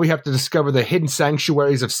journey. Now we have to discover the hidden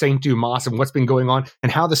sanctuaries of St. Dumas and what's been going on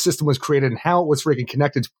and how the system was created and how it was freaking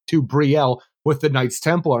connected to Brielle with the Knights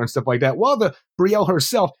Templar and stuff like that. While the Brielle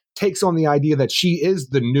herself takes on the idea that she is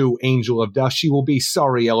the new Angel of Death. She will be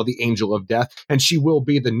Sariel, the Angel of Death, and she will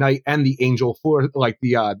be the knight and the angel for like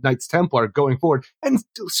the Knights Templar going forward. And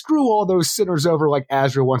screw all those sinners over like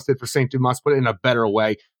Azriel once did for St. Dumas, but in a better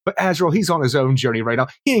way. But Azriel, he's on his own journey right now.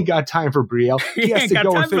 He ain't got time for Brielle. He has to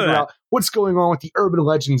go and figure out what's going on with the urban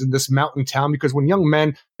legends in this mountain town, because when young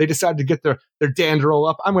men, they decide to get their dandrel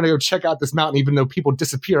up, I'm going to go check out this mountain even though people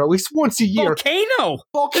disappear at least once a year.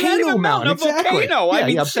 Volcano mountain, exactly. Volcano. I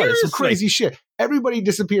mean, seriously. Some crazy shit. Everybody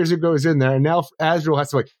disappears who goes in there, and now Azriel has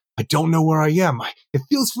to like, I don't know where I am. It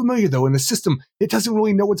feels familiar, though, in the system. It doesn't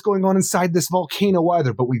really know what's going on inside this volcano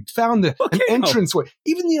either, but we found an entranceway.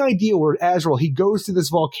 Even the idea where Azriel, he goes to this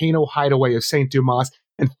volcano hideaway of St. Dumas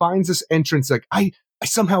and finds this entrance, like, I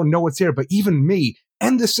somehow know it's here, but even me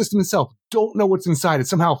and the system itself don't know what's inside. It's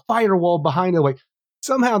somehow firewall behind it. Like,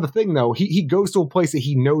 somehow the thing, though, he goes to a place that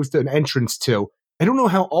he knows an entrance to. I don't know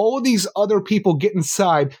how all of these other people get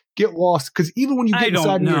inside, get lost, because even when you get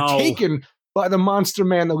inside and you're taken by the monster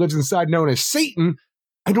man that lives inside known as Satan,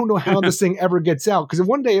 I don't know how this thing ever gets out, because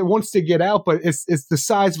one day it wants to get out, but it's the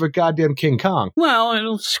size of a goddamn King Kong. Well,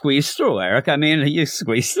 it'll squeeze through, Eric. I mean, you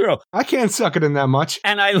squeeze through. I can't suck it in that much.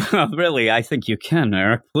 And I think you can,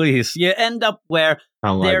 Eric. Please. You end up where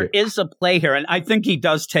there is a play here, and I think he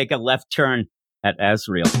does take a left turn at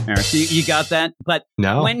Azriel. Eric, you got that? But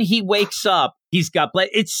when he wakes up, he's got blood.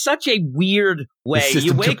 It's such a weird way. The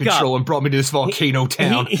system took control and brought me to this volcano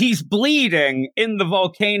town. He's bleeding in the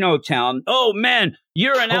volcano town. Oh, man,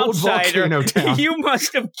 you're an outsider. You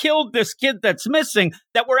must have killed this kid that's missing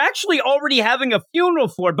that we're actually already having a funeral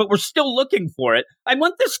for, but we're still looking for it. I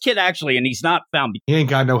want this kid actually, and he's not found. He ain't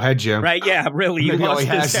got no head, Jim. Right, yeah, really. He lost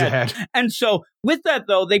his head. And so with that,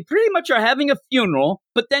 though, they pretty much are having a funeral,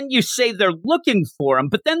 but then you say they're looking for him,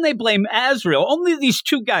 but then they blame Azriel. Only these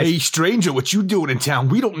two guys. Hey, stranger, what you doing in town?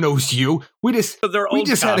 We don't know you. We just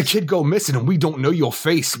had a kid go missing, and we don't know your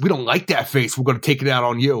face. We don't like that face. We're going to take it out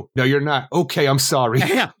on you. No, you're not. Okay, I'm sorry.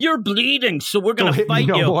 You're bleeding, so we're going to fight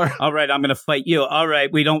you. More. All right, I'm going to fight you. All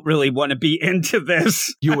right, we don't really want to be into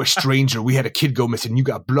this. You're a stranger. We had a kid go missing. You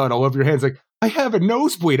got blood all over your hands. Like, I have a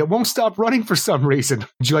nosebleed. It won't stop running for some reason.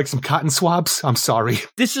 Would you like some cotton swabs? I'm sorry.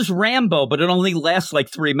 This is Rambo, but it only lasts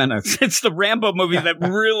like 3 minutes. It's the Rambo movie that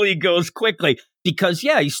really goes quickly because,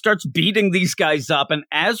 he starts beating these guys up, and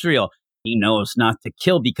Azriel, he knows not to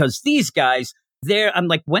kill because these guys, I'm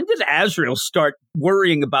like, when did Azriel start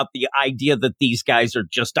worrying about the idea that these guys are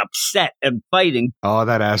just upset and fighting? Oh,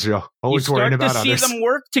 that Azriel. Always worrying about others. You start to see them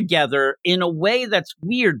work together in a way that's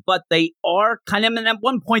weird, but they are kind of, and at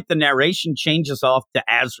one point the narration changes off to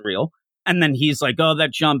Azriel, and then he's like, oh,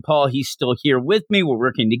 that Jean Paul, he's still here with me. We're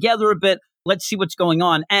working together a bit. Let's see what's going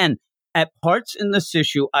on. And at parts in this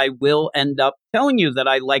issue, I will end up telling you that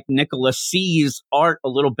I like Nicholas C's art a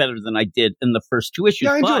little better than I did in the first 2 issues.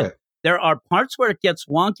 Yeah, I enjoy it. There are parts where it gets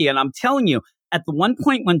wonky, and I'm telling you, at the one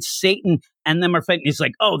point when Satan and them are fighting, he's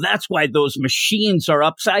like, oh, that's why those machines are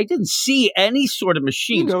upside. I didn't see any sort of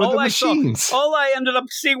machines. All I ended up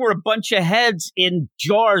seeing were a bunch of heads in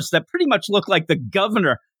jars that pretty much look like the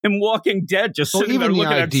governor in Walking Dead, just sitting there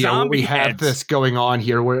looking at zombie we heads. have this going on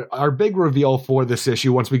here, where our big reveal for this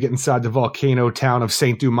issue, once we get inside the volcano town of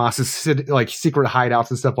St. Dumas' like secret hideouts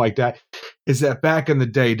and stuff like that, is that back in the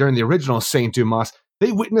day, during the original St. Dumas,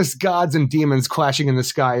 they witnessed gods and demons clashing in the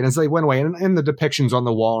sky, and as they went away, and the depictions on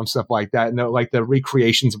the wall and stuff like that, and the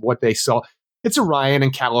recreations of what they saw, it's Orion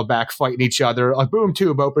and Calabac fighting each other. A boom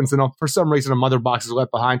tube opens, and for some reason, a mother box is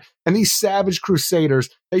left behind. And these savage crusaders,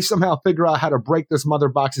 they somehow figure out how to break this mother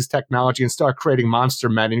box's technology and start creating monster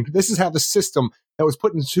men. And this is how the system that was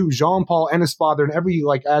put into Jean Paul and his father and every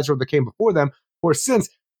Azriel that came before them, or since,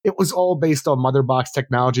 it was all based on mother box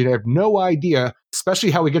technology. They have no idea, especially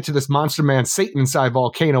how we get to this monster man Satan inside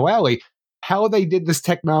Volcano Alley, how they did this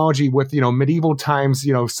technology with, medieval times,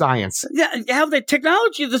 science. Yeah, how the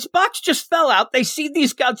technology, this box just fell out. They see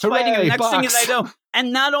these gods fighting, and the next thing they know,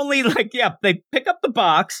 and not only they pick up the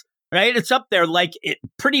box, right? It's up there like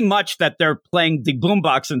pretty much that they're playing the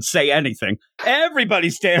boombox and Say Anything.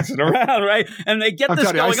 Everybody's dancing around, right? And they get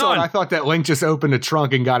this going on. I thought that Link just opened a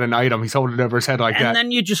trunk and got an item. He's holding it over his head like that. And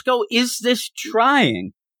then you just go, is this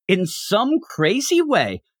trying in some crazy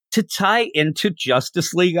way to tie into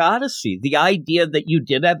Justice League Odyssey? The idea that you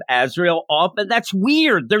did have Azrael off, and that's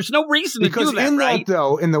weird. There's no reason to do that, right? That,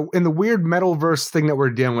 though, in the weird Metalverse thing that we're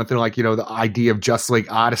dealing with, like, you know, the idea of Justice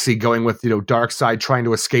League Odyssey going with, you know, Darkseid trying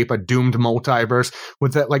to escape a doomed multiverse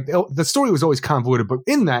with that, like, the story was always convoluted, but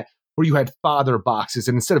in that, where you had father boxes,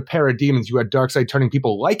 and instead of parademons, you had Darkseid turning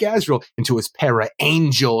people like Azrael into his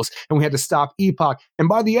para-angels, and we had to stop Epoch. And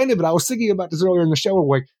by the end of it, I was thinking about this earlier in the show,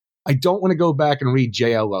 like, I don't want to go back and read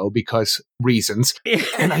JLO because reasons.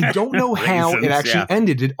 And I don't know how it actually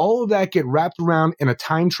ended. Did all of that get wrapped around in a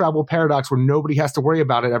time travel paradox where nobody has to worry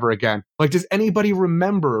about it ever again? Like, does anybody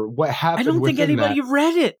remember what happened? I don't think anybody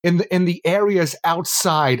read it. In the areas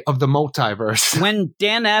outside of the multiverse. When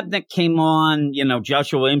Dan Abnett came on, you know,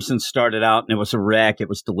 Joshua Williamson started out and it was a wreck. It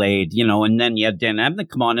was delayed, you know, and then you had Dan Abnett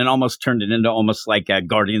come on and almost turned it into almost like a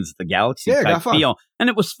Guardians of the Galaxy type feel. And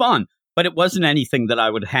it was fun. But it wasn't anything that I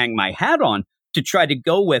would hang my hat on to try to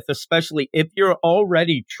go with, especially if you're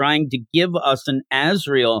already trying to give us an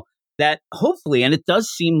Azrael that hopefully, and it does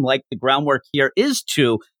seem like the groundwork here is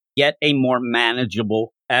to get a more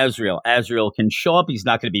manageable Azrael. Azrael can show up. He's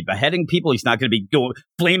not going to be beheading people. He's not going to be going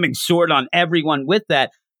flaming sword on everyone with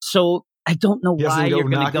that. So I don't know why you're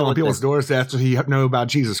going to go on people's doors after he know about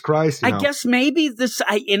Jesus Christ. I guess maybe this,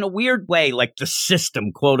 in a weird way, like the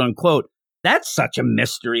system, quote unquote, that's such a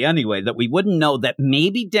mystery anyway, that we wouldn't know that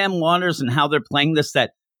maybe Dan Waters and how they're playing this,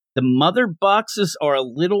 that the mother boxes are a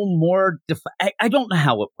little more, I don't know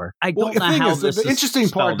how it works. I don't know how this is. The interesting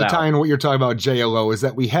part to tie in what you're talking about, JLO, is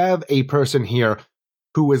that we have a person here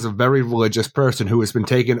who is a very religious person who has been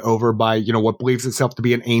taken over by, you know, what believes itself to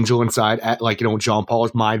be an angel inside, at, like, you know, John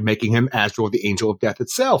Paul's mind, making him Azrael, the angel of death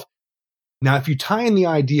itself. Now, if you tie in the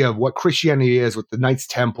idea of what Christianity is with the Knights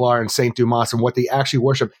Templar and Saint Dumas and what they actually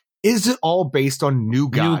worship, is it all based on new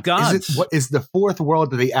gods? New gods. Is it what is the fourth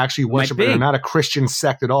world that they actually worship? And they're not a Christian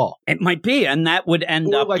sect at all. It might be, and that would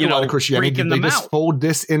end up, like, you know, a lot of Christianity. They just fold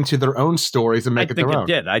this into their own stories and make it their own. I think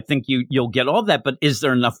it did. I think you'll get all that, but is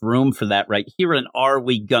there enough room for that right here? And are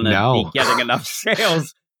we gonna be getting enough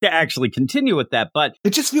sales to actually continue with that? But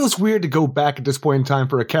it just feels weird to go back at this point in time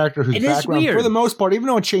for a character whose background, for the most part, even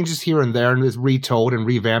though it changes here and there and is retold and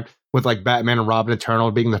revamped, with like Batman and Robin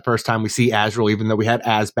Eternal being the first time we see Azrael, even though we had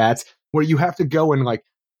Asbats, where you have to go and like,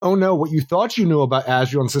 oh no, what you thought you knew about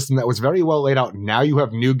Azrael and the system that was very well laid out, now you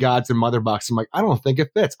have new gods and mother box. I'm like, I don't think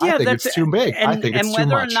it fits. I think it's too big. I think it's too much.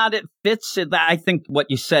 And whether or not it fits, I think what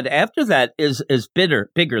you said after that is bigger.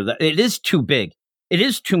 It is too big. It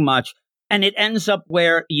is too much. And it ends up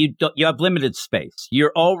where you have limited space.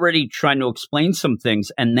 You're already trying to explain some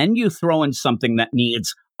things, and then you throw in something that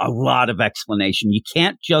needs a lot of explanation. You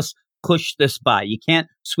can't just push this by. You can't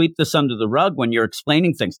sweep this under the rug when you're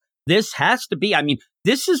explaining things. This has to be, I mean,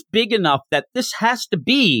 this is big enough that this has to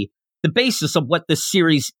be the basis of what this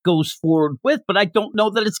series goes forward with, but I don't know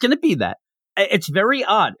that it's going to be that. It's very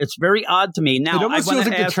odd. It's very odd to me. Now, it almost feels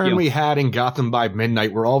like the turn we had in Gotham by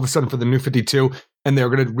Midnight, where all of a sudden for the New 52, and they're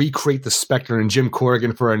going to recreate the Spectre and Jim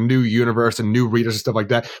Corrigan for a new universe and new readers and stuff like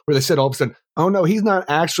that, where they said all of a sudden, oh no, he's not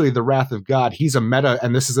actually the Wrath of God. He's a meta,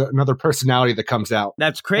 and this is another personality that comes out.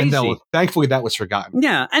 That's crazy. And thankfully, that was forgotten.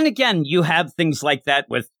 Yeah, and again, you have things like that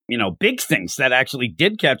with, you know, big things that actually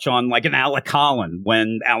did catch on, like an Alec Holland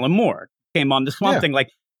when Alan Moore came on the Swamp Thing. Like,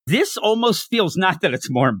 this almost feels, not that it's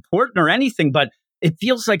more important or anything, but it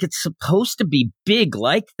feels like it's supposed to be big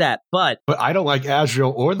like that, but I don't like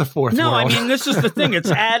Azrael or the Fourth World. No, I mean, this is the thing. It's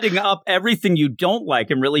adding up everything you don't like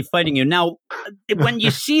and really fighting you. Now, when you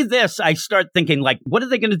see this, I start thinking, like, what are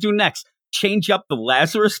they going to do next? Change up the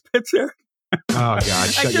Lazarus pits here? Oh,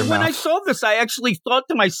 God, when I saw this, I actually thought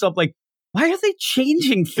to myself, like, why are they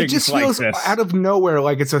changing things like this? It just feels out of nowhere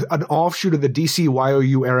like it's an offshoot of the DC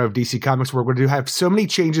YOU era of DC Comics, where we're going to have so many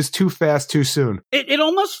changes too fast, too soon. It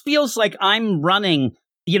almost feels like I'm running,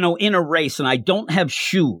 you know, in a race and I don't have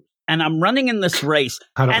shoes. And I'm running in this race.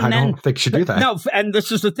 I don't think you should do that. No, and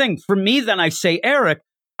this is the thing. For me, then I say, Eric,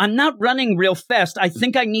 I'm not running real fast. I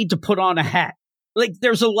think I need to put on a hat. Like,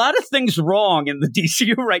 there's a lot of things wrong in the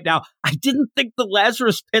DCU right now. I didn't think the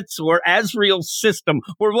Lazarus Pits or Azrael's system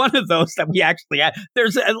were one of those that we actually had.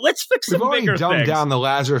 Let's fix some bigger things. We've already dumbed down the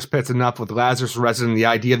Lazarus Pits enough with Lazarus Resident, the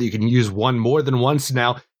idea that you can use one more than once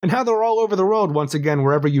now, and how they're all over the world once again,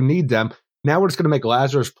 wherever you need them. now we're just going to make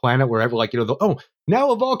Lazarus Planet wherever, like,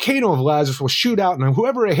 now a volcano of Lazarus will shoot out, and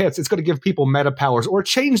whoever it hits, it's going to give people meta powers or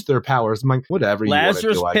change their powers. I'm like, whatever.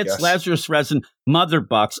 Lazarus you Pits, I guess. Lazarus Resin, Mother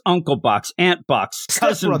Box, Uncle Box, Aunt Box,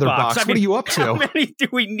 Cousin Stepbrother Box. What are you up to? How many do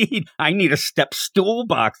we need? I need a step stool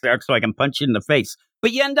box there so I can punch you in the face.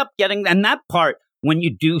 But you end up getting, and that part, when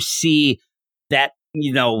you do see that,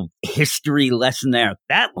 history lesson there,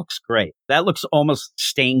 that looks great. That looks almost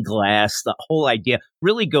stained glass. The whole idea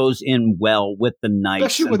really goes in well with the knights.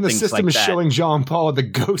 Especially when the system is showing Jean Paul the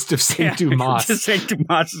ghost of Saint Dumas. Saint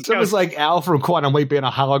Dumas. So it was like Al from Quantum Leap being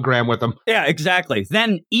a hologram with him. Yeah, exactly.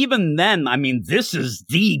 Even then, I mean, this is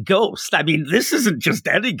the ghost. I mean, this isn't just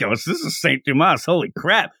any ghost. This is Saint Dumas. Holy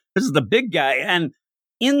crap. This is the big guy. And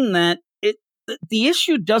in that, the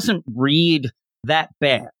issue doesn't read that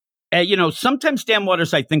bad. Sometimes Dan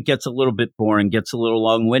Waters, I think, gets a little bit boring, gets a little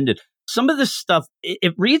long-winded. Some of this stuff,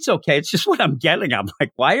 it reads okay. It's just what I'm getting. I'm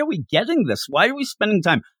like, why are we getting this? Why are we spending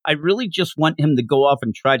time? I really just want him to go off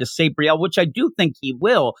and try to save Brielle, which I do think he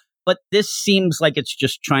will. But this seems like it's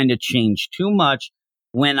just trying to change too much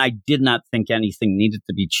when I did not think anything needed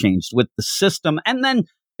to be changed with the system. And then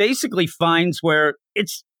basically finds where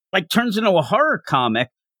it's like turns into a horror comic.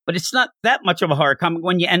 But it's not that much of a horror comic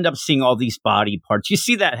when you end up seeing all these body parts. You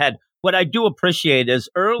see that head. What I do appreciate is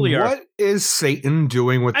earlier. What is Satan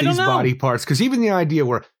doing with these body parts? Because even the idea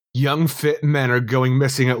where young fit men are going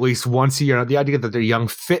missing at least once a year, the idea that they're young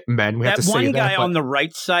fit men, we have to say that. That one guy on the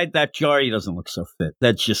right side, that jar, he doesn't look so fit.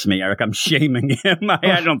 That's just me, Eric. I'm shaming him.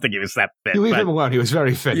 I don't think he was that fit. You leave him alone. He was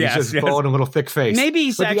very fit. Yes, he's just bald and a little thick face. Maybe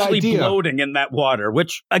he's actually bloating in that water,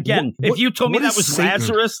 which, again, if you told me that was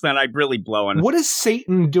Lazarus, then I'd really blow on it. What is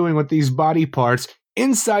Satan doing with these body parts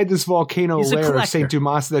inside this volcano lair of St.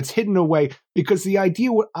 Dumas that's hidden away? Because the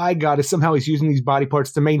idea what I got is somehow he's using these body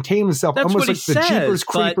parts to maintain himself. That's almost what like he the says, Jeepers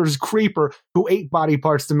Creepers creeper who ate body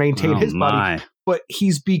parts to maintain his body. But he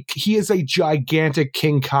is a gigantic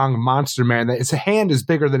King Kong monster man that his hand is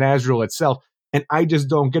bigger than Azrael itself. And I just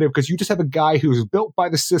don't get it, because you just have a guy who's built by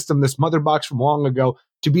the system, this mother box from long ago,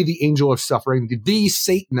 to be the angel of suffering, the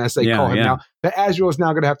Satan, as they call him now, that Azrael is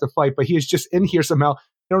now going to have to fight. But he is just in here somehow,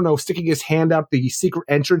 I don't know, sticking his hand out the secret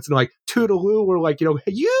entrance and like toodaloo, or like,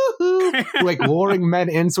 yoo-hoo, like luring men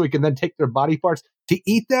in so he can then take their body parts to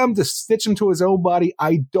eat them, to stitch them to his own body.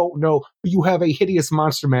 I don't know. But you have a hideous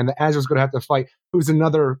monster man that Azrael's going to have to fight, who's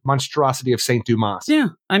another monstrosity of St. Dumas. Yeah,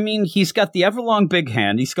 I mean, he's got the everlong big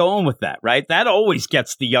hand. He's going with that, right? That always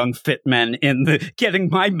gets the young fit men in the getting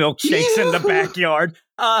my milkshakes in the backyard.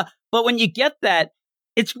 But when you get that,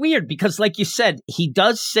 it's weird because, like you said, he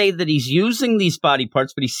does say that he's using these body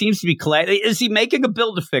parts, but he seems to be collecting. Is he making a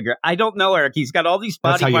Build-A-Figure? I don't know, Eric. He's got all these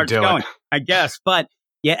body parts going, I guess. But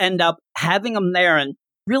you end up having them there, and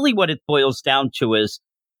really what it boils down to is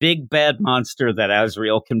big bad monster that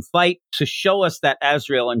Azrael can fight, to show us that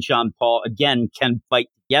Azrael and Jean Paul, again, can fight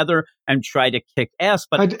together and try to kick ass.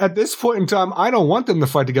 But at this point in time, I don't want them to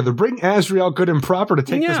fight together. Bring Azrael good and proper to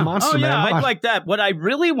take this monster man on. I'd like that. What I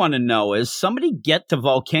really want to know is somebody get to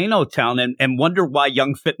Volcano Town and wonder why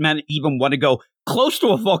young fit men even want to go close to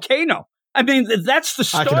a volcano. I mean, that's the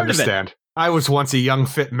start I can understand. of it. I was once a young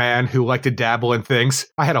fit man who liked to dabble in things.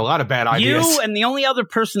 I had a lot of bad ideas. You and the only other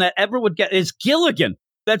person that ever would get is Gilligan.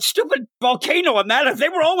 That stupid volcano on that, they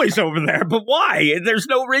were always over there. But why? There's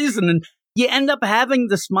no reason. And you end up having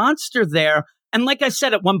this monster there. And like I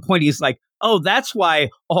said, at one point, he's like, oh, that's why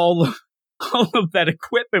all of that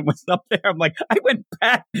equipment was up there. I'm like, I went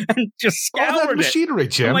back and just scoured all that machinery,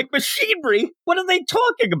 it. Jim. I'm like, machinery? What are they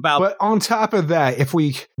talking about? But on top of that, if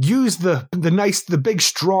we use the big,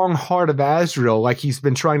 strong heart of Azrael, like he's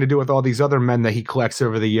been trying to do with all these other men that he collects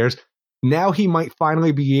over the years, now he might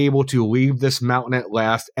finally be able to leave this mountain at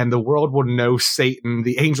last, and the world will know Satan,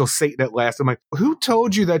 the angel Satan at last. I'm like, who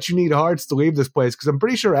told you that you need hearts to leave this place? Because I'm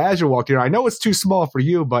pretty sure Azrael walked here. I know it's too small for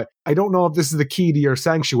you, but I don't know if this is the key to your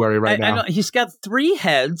sanctuary now. I know. He's got 3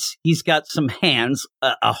 heads. He's got some hands,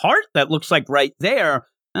 a heart that looks like right there.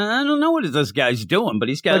 I don't know what this guy's doing, but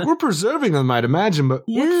he's got... Like, we're preserving them, I'd imagine, but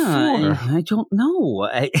yeah, I don't know.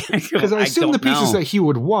 Because I assume the pieces that he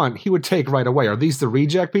would want, he would take right away. Are these the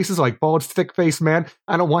reject pieces, like bald, thick-faced man?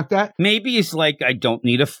 I don't want that. Maybe he's like, I don't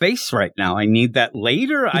need a face right now. I need that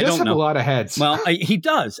later. He does have a lot of heads. Well, he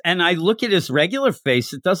does. And I look at his regular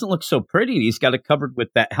face. It doesn't look so pretty. He's got it covered with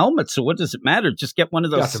that helmet. So what does it matter? Just get one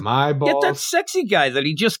of those. Got some eyeballs. Get that sexy guy that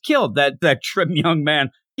he just killed, that trim young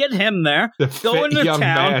man. Get him there. Go into town.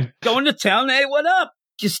 Man. Go into town. Hey, what up?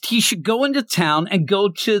 He should go into town and go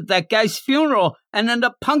to that guy's funeral and end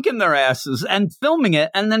up punking their asses and filming it,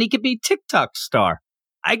 and then he could be TikTok star.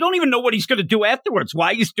 I don't even know what he's going to do afterwards.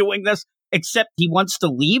 Why he's doing this, except he wants to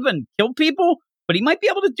leave and kill people. but he might be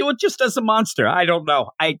able to do it just as a monster. I don't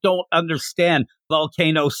know. I don't understand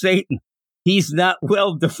Volcano Satan. He's not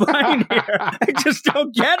well defined here. I just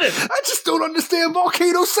don't get it. I just don't understand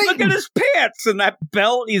Volcano Satan. Look at his pants and that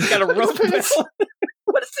belt. He's got a rope belt.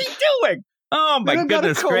 What is he doing? Oh my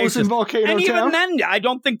goodness gracious! And even then, I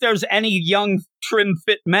don't think there's any young, trim,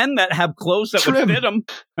 fit men that have clothes that would fit him.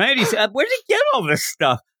 Right? He said, "Where did he get all this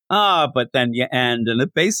stuff?" But then you end, and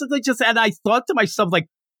it basically just. And I thought to myself, like,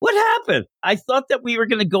 what happened? I thought that we were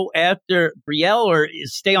going to go after Brielle or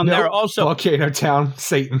stay on there also. Volcano Town,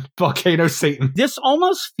 Satan. Volcano Satan. This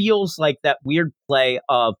almost feels like that weird play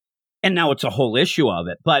of, and now it's a whole issue of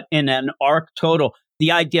it, but in an arc total,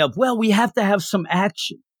 the idea of, well, we have to have some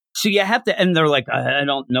action. So you have to, and they're like, I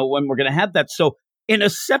don't know when we're going to have that. So in a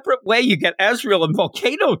separate way, you get Azrael and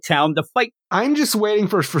Volcano Town to fight. I'm just waiting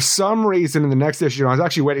for some reason in the next issue. I was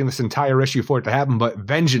actually waiting this entire issue for it to happen, but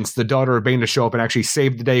Vengeance, the daughter of Bane, to show up and actually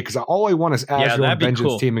save the day, because all I want is Azrael and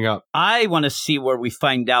Vengeance teaming up. I want to see where we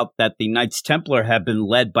find out that the Knights Templar have been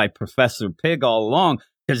led by Professor Pig all along,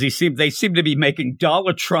 because they seem to be making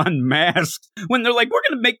Dollatron masks when they're like, we're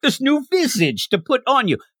going to make this new visage to put on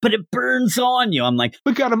you, but it burns on you. I'm like,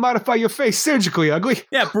 we got to modify your face surgically, ugly.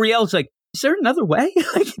 Yeah, Brielle's like, is there another way?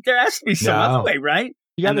 Like, there has to be some other way, right?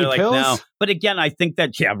 You got any pills? No. But again, I think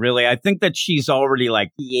that, I think that she's already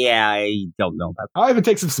like, I don't know about that. I'll even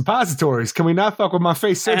take some suppositories. Can we not fuck with my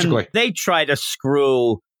face surgically? And they try to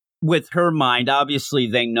screw with her mind. Obviously,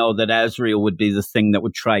 they know that Azrael would be the thing that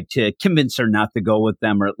would try to convince her not to go with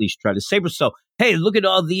them, or at least try to save her. So, hey, look at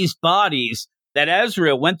all these bodies that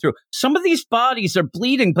Azrael went through. Some of these bodies are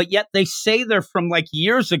bleeding, but yet they say they're from like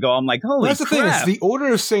years ago. I'm like, holy crap. That's the thing. It's the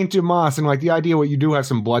Order of Saint Dumas, and like the idea where you do have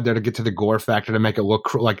some blood there to get to the gore factor to make it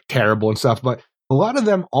look like terrible and stuff. But a lot of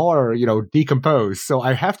them are, decomposed. So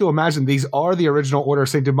I have to imagine these are the original Order of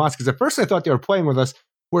Saint Dumas, because at first I thought they were playing with us,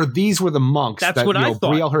 where these were the monks that what I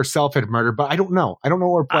thought. Brielle herself had murdered. But I don't know. I don't know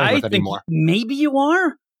what we're playing with anymore. Maybe you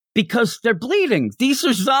are. Because they're bleeding. These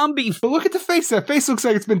are zombies. But look at the face. That face looks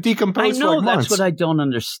like it's been decomposed for like months. That's what I don't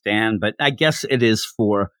understand. But I guess it is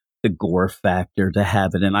for the gore factor to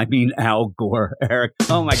have it. And I mean Al Gore, Eric.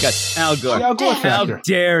 Oh my God. Al Gore. Al Gore factor. How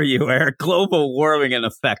dare you, Eric? Global warming in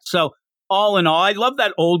effect. So all in all, I love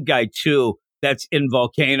that old guy too. That's in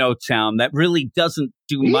Volcano Town that really doesn't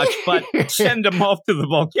do much but send him off to the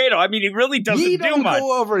volcano. I mean, he really doesn't do much.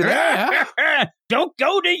 Go over there. Don't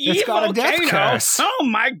go to Ye Volcano. Oh,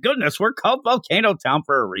 my goodness. We're called Volcano Town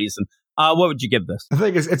for a reason. What would you give this? The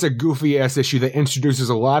thing is, it's a goofy-ass issue that introduces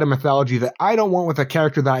a lot of mythology that I don't want with a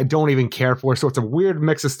character that I don't even care for, so it's a weird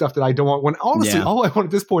mix of stuff that I don't want, when honestly, all I want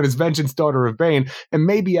at this point is Vengeance, daughter of Bane, and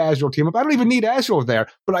maybe Azrael team up. I don't even need Azrael there,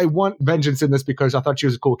 but I want Vengeance in this because I thought she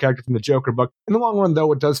was a cool character from the Joker book. In the long run,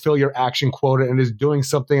 though, it does fill your action quota and is doing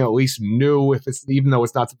something at least new, even though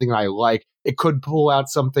it's not something I like. It could pull out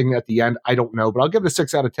something at the end, I don't know, but I'll give it a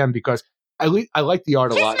 6 out of 10 because I like the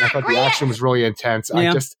art a lot, and I thought the action was really intense.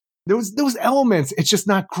 Yeah. Those elements, it's just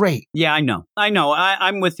not great. Yeah, I know.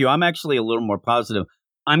 I'm with you. I'm actually a little more positive.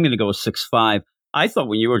 I'm going to go with 6.5. I thought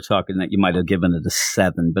when you were talking that you might have given it a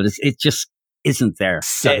 7, but it just isn't there.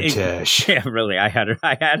 Yeah, really. I had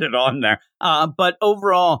it on there. But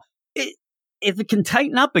overall, if it can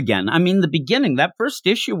tighten up again, I mean, the beginning, that first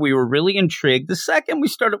issue, we were really intrigued. The second, we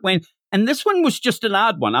started weighing. And this one was just an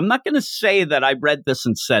odd one. I'm not going to say that I read this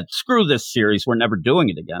and said, screw this series, we're never doing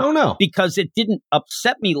it again. Oh, no. Because it didn't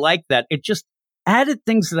upset me like that. It just added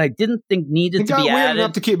things that I didn't think needed to be added. It got weird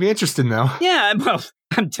enough to keep me interested now. Yeah, well,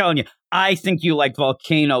 I'm telling you, I think you like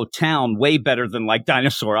Volcano Town way better than like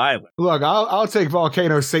Dinosaur Island. Look, I'll take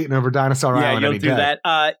Volcano Satan over Dinosaur Island. Yeah, you'll do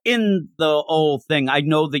that. In the whole thing, I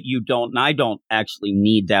know that you don't, and I don't actually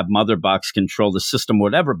need to have Mother Box control the system,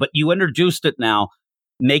 whatever, but you introduced it now.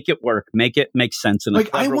 Make it work. Make it make sense in a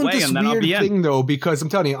clever way, and then I'll be in. I want this weird thing, though, because I'm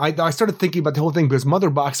telling you, I started thinking about the whole thing because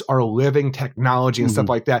Mother Box are living technology and stuff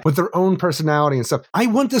like that with their own personality and stuff. I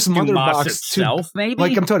want this Mother Box itself, maybe?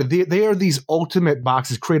 Like, I'm telling you, they are these ultimate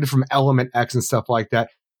boxes created from Element X and stuff like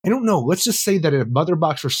that. I don't know. Let's just say that if Mother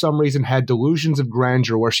Box for some reason had delusions of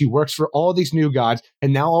grandeur where she works for all these new gods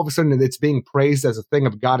and now all of a sudden it's being praised as a thing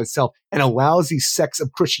of God itself and allows these sects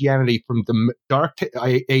of Christianity from the dark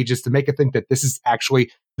ages to make it think that this is actually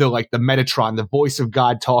the Metatron, the voice of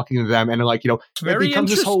God talking to them. And it becomes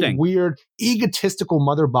this whole weird egotistical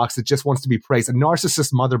Mother Box that just wants to be praised. A narcissist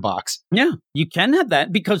Mother Box. Yeah, you can have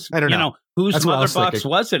that because, I don't know. Whose Mother Box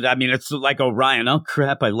was it? I mean, it's like Orion. Oh,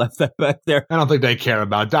 crap, I left that back there. I don't think they care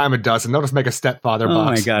about it. Diamond doesn't. They'll just make a stepfather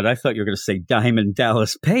box. Oh, my God. I thought you were going to say Diamond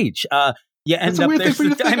Dallas Page. You end up there's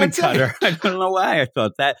the Diamond Cutter. I don't know why I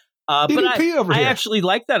thought that. But DDP over I here. actually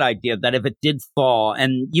like that idea that if it did fall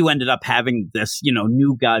and you ended up having this,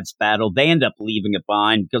 new gods battle, they end up leaving it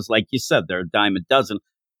behind because, like you said, they're a dime a dozen.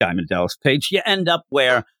 Diamond Dallas Page. You end up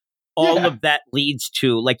where all of that leads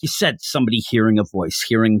to, like you said, somebody hearing a voice,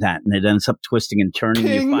 hearing that, and it ends up twisting and turning.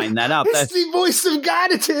 Ping. And you find that out. It's the voice of God.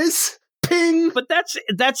 It is. Ping. But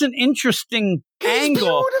that's an interesting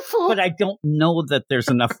angle. Beautiful. But I don't know that there's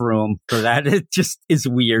enough room for that. It just is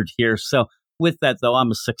weird here. So with that, though,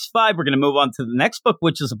 I'm a 6'5". We're going to move on to the next book,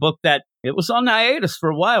 which is a book that it was on hiatus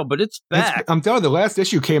for a while, but it's back. I'm telling you, the last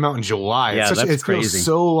issue came out in July. Yeah, that's it crazy. feels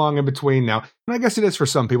so long in between now. And I guess it is for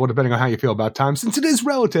some people, depending on how you feel about time, since it is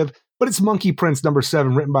relative. But it's Monkey Prince number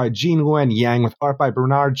 7, written by Jean Luen Yang, with art by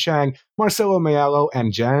Bernard Chang, Marcelo Mayalo,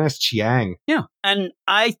 and Janice Chiang. Yeah, and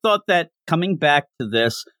I thought that coming back to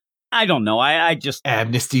this, I don't know, I just...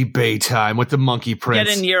 Amnesty Bay time with the Monkey Prince.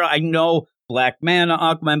 Get in here, I know Black Manta,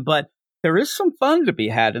 Aquaman, but there is some fun to be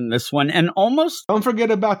had in this one, and almost... Don't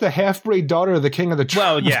forget about the half-breed daughter of the king of the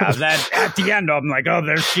Well, yeah, that at the end, I'm like, oh,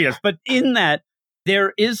 there she is. But in that,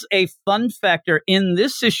 there is a fun factor in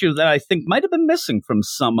this issue that I think might have been missing from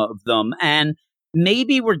some of them, and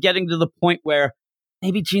maybe we're getting to the point where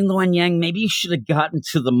maybe Jean Luen Yang, maybe you should have gotten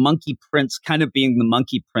to the Monkey Prince kind of being the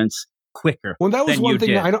Monkey Prince quicker. Well, that was than one you thing.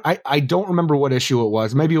 did. I don't remember what issue it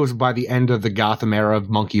was. Maybe it was by the end of the Gotham era of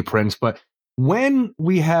Monkey Prince, but when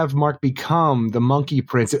we have Mark become the Monkey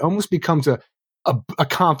Prince, it almost becomes a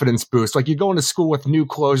confidence boost. Like you're going to school with new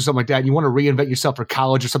clothes or something like that, and you want to reinvent yourself for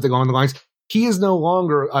college or something along the lines. He is no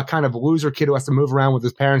longer a kind of loser kid who has to move around with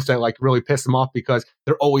his parents that like really piss him off because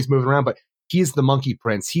they're always moving around. But he is the Monkey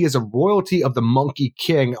Prince. He is a royalty of the Monkey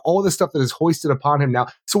King. All the stuff that is hoisted upon him now.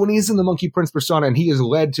 So when he's in the Monkey Prince persona and he is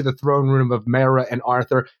led to the throne room of Mara and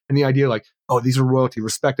Arthur, and the idea like, oh, these are royalty,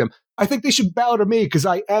 respect them. I think they should bow to me because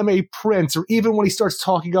I am a prince. Or even when he starts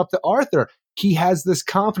talking up to Arthur, he has this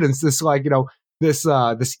confidence, this like,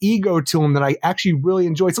 this ego to him that I actually really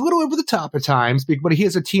enjoy. It's a little over the top at times, but he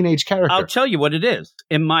is a teenage character. I'll tell you what it is.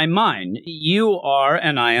 In my mind, you are,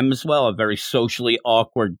 and I am as well, a very socially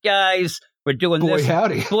awkward guys. We're doing Boy, this.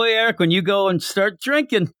 howdy. Boy, Eric, when you go and start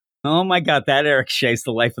drinking, oh my God, that Eric Shea's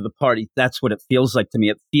the life of the party. That's what it feels like to me.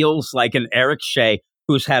 It feels like an Eric Shea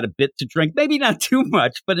who's had a bit to drink, maybe not too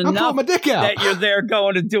much, but enough pulling my dick out. that you're there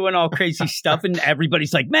going and doing all crazy stuff, and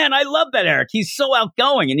everybody's like, man, I love that Eric. He's so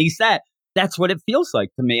outgoing, and he's that. That's what it feels like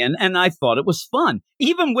to me, and I thought it was fun,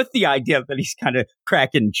 even with the idea that he's kind of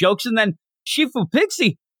cracking jokes. And then Shifu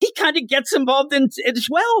Pixie, he kind of gets involved in it as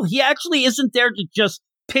well. He actually isn't there to just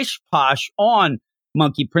pish-posh on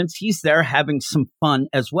Monkey Prince. He's there having some fun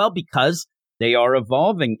as well because they are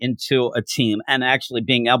evolving into a team and actually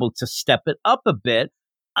being able to step it up a bit.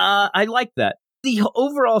 I like that. The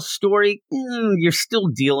overall story, you're still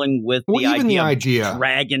dealing with the idea of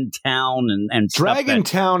Dragon Town and Dragon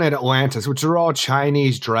Town and Atlantis, which are all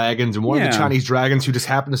Chinese dragons, and one of the Chinese dragons who just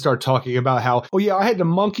happened to start talking about how, oh yeah, I had the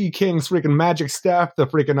Monkey King's freaking magic staff, the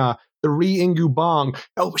freaking the Ri-Ingu Bong.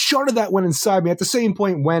 A shard of that went inside me at the same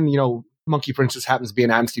point when, Monkey Princess happens to be in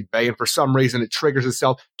Amnesty Bay, and for some reason it triggers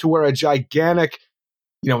itself to where a gigantic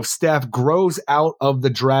staff grows out of the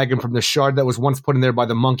dragon from the shard that was once put in there by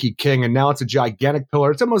the Monkey King, and now it's a gigantic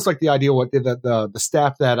pillar. It's almost like the idea what the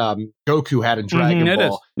staff that Goku had in Dragon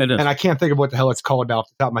Ball. It is. And I can't think of what the hell it's called now off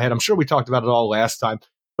the top of my head. I'm sure we talked about it all last time.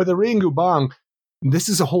 But the Ri-Ingu Bong, this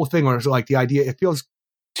is a whole thing where it's like the idea, it feels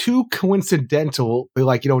too coincidental,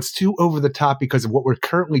 like, it's too over the top because of what we're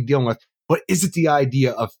currently dealing with. But is it the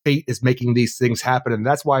idea of fate is making these things happen? And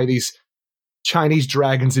that's why these Chinese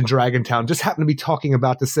dragons in Dragon Town just happen to be talking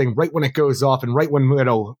about this thing right when it goes off and right when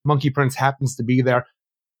Monkey Prince happens to be there.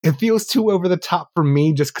 It feels too over the top for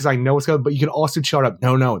me just because I know it's going, but you can also chart up,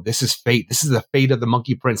 no, this is fate. This is the fate of the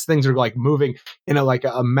Monkey Prince. Things are like moving in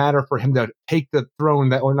a matter for him to take the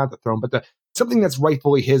throne or not the throne, but something that's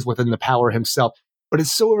rightfully his within the power himself. But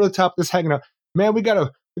it's so over the top, this hanging out. Man, we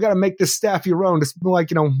gotta make this staff your own. Just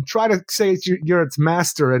try to say you're its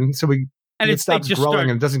master, and so it stops growing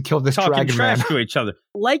and doesn't kill this dragon trash man to each other.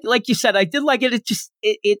 Like you said, I did like it. It just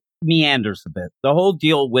it meanders a bit. The whole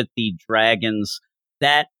deal with the dragons,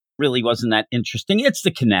 that really wasn't that interesting. It's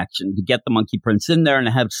the connection to get the Monkey Prince in there and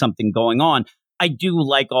have something going on. I do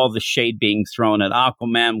like all the shade being thrown at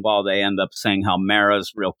Aquaman while they end up saying how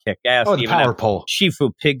Mara's real kick-ass. Oh, the power pole.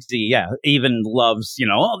 Shifu Pixie, even loves,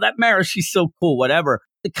 that Mara, she's so cool, whatever.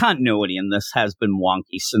 the continuity in this has been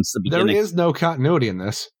wonky since the beginning. There is no continuity in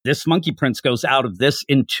this. This Monkey Prince goes out of this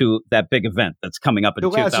into that big event that's coming up in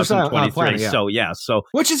 2023. So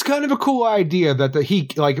which is kind of a cool idea that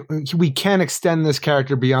we can extend this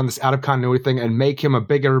character beyond this out of continuity thing and make him a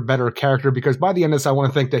bigger, better character, because by the end of this, I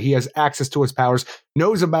want to think that he has access to his powers,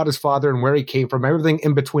 knows about his father and where he came from, everything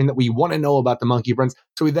in between that we want to know about the Monkey Prince,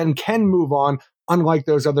 so we then can move on. Unlike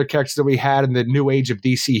those other characters that we had in the new age of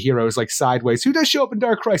DC heroes like Sideways, who does show up in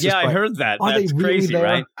Dark Crisis. Yeah, I heard that. That's really crazy,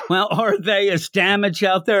 right? Well, are they as damaged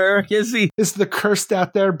out there, Eric? Is he? Is the cursed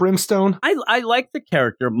out there, Brimstone? I like the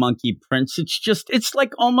character Monkey Prince. It's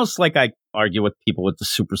like almost like I argue with people with the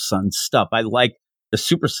Super Sons stuff. I like the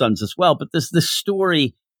Super Sons as well, but this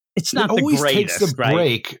story, it's not the greatest, takes the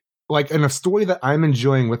break, like in a story that I'm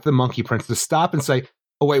enjoying with the Monkey Prince, to stop and say,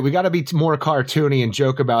 oh, wait, we got to be more cartoony and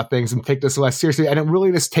joke about things and take this less seriously. And it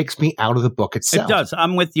really just takes me out of the book itself. It does.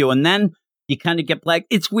 I'm with you. And then you kind of get black.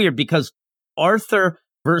 It's weird because Arthur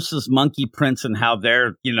versus Monkey Prince and how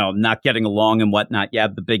they're, not getting along and whatnot. You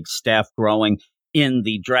have the big staff growing in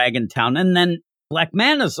the Dragon Town. And then Black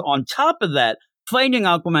Mana's on top of that, fighting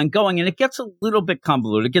Aquaman going. And it gets a little bit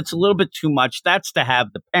convoluted. It gets a little bit too much. That's to have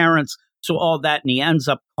the parents. So all that. And he ends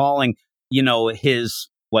up calling, his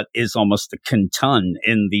what is almost a K'un-Lun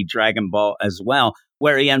in the Dragon Ball as well,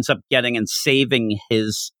 where he ends up getting and saving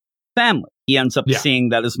his family. He ends up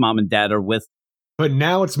seeing that his mom and dad are with. But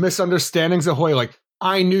now it's misunderstandings ahoy. Like,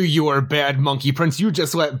 I knew you were bad, Monkey Prince. You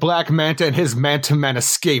just let Black Manta and his Manta-Man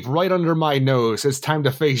escape right under my nose. It's time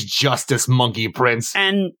to face justice, Monkey Prince.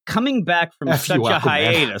 And coming back from such a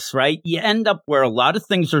hiatus, right? You end up where a lot of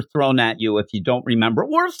things are thrown at you if you don't remember.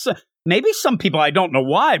 Or maybe some people, I don't know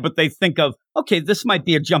why, but they think of, okay, this might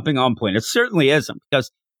be a jumping on point. It certainly isn't, because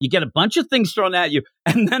you get a bunch of things thrown at you,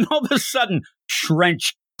 and then all of a sudden,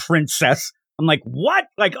 Trench Princess. I'm like, what?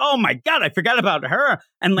 Like, oh my God, I forgot about her.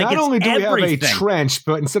 And like, not only do everything. We have a trench,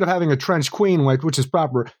 but instead of having a trench queen, which is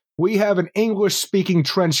proper, we have an English-speaking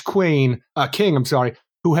trench king,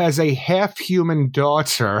 who has a half-human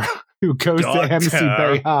daughter who goes to MC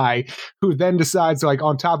Bay High, who then decides, like,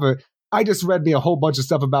 on top of it, I just read me a whole bunch of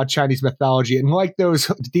stuff about Chinese mythology, and like those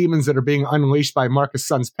demons that are being unleashed by Marcus'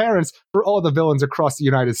 son's parents for all the villains across the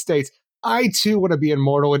United States, I too want to be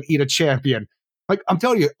immortal and eat a champion. Like, I'm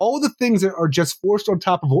telling you, all the things that are just forced on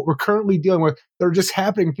top of what we're currently dealing with, that are just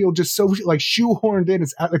happening, feel just so like shoehorned in.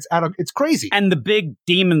 It's crazy. And the big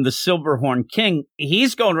demon, the Silverhorn King,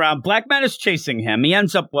 he's going around. Black Man is chasing him. He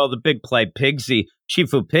ends up, the big play, Pigsy.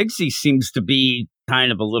 Shifu Pigsy seems to be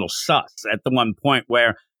kind of a little sus at the one point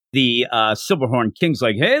where the Silverhorn King's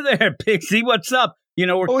like, hey there, Pigsy, what's up?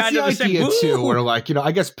 We're kind of the same. Too, where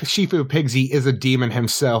I guess Shifu Pigsy is a demon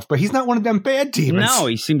himself, but he's not one of them bad demons. No,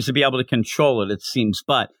 he seems to be able to control it, it seems,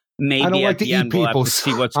 but maybe I don't like at the to end eat we'll have to people.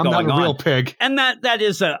 see what's I'm going not a on. real pig. And that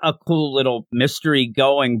is a cool little mystery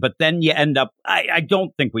going, but then you end up, I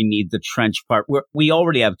don't think we need the trench part. We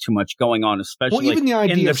already have too much going on, especially even the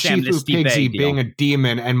idea of Shifu Pigsy being a a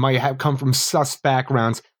demon and might have come from sus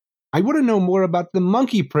backgrounds. I want to know more about the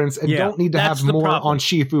Monkey Prince and don't need to have more on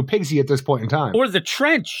Shifu Pigsy at this point in time. Or the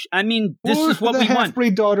Trench. I mean, this is what we want. The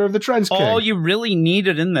half-breed daughter of the Trench King. All you really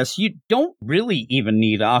needed in this, you don't really even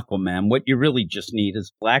need Aquaman. What you really just need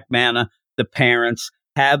is Black Manta, the parents,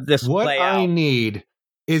 have this play out. What I need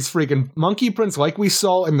is freaking Monkey Prince, like we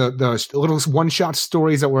saw in the little one-shot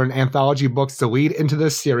stories that were in anthology books to lead into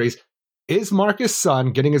this series. Is Marcus'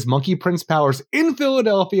 son getting his Monkey Prince powers in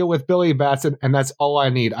Philadelphia with Billy Batson, and that's all I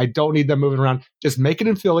need. I don't need them moving around. Just make it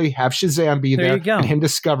in Philly, have Shazam be there and him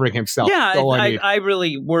discovering himself. Yeah, I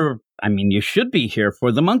need. You should be here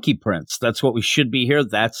for the Monkey Prince. That's what we should be here.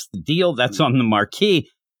 That's the deal. That's on the marquee.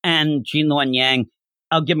 And Gene Luen Yang,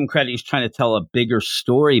 I'll give him credit. He's trying to tell a bigger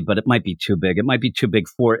story, but it might be too big. It might be too big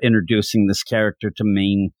for introducing this character to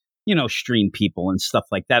main, stream people and stuff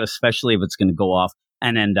like that, especially if it's going to go off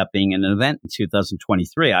and end up being an event in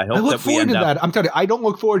 2023. I look forward to that. I'm telling you, I don't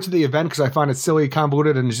look forward to the event because I find it silly,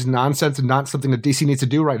 convoluted, and just nonsense and not something that DC needs to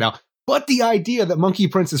do right now. But the idea that Monkey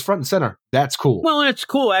Prince is front and center, that's cool. Well, it's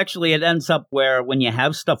cool. Actually, it ends up where when you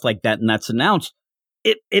have stuff like that and that's announced,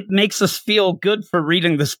 it makes us feel good for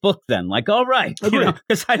reading this book then. Like, all right.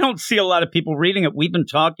 Because I don't see a lot of people reading it. We've been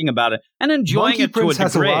talking about it and enjoying Monkey it to a Prince degree.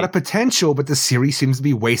 has a lot of potential, but the series seems to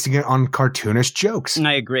be wasting it on cartoonish jokes.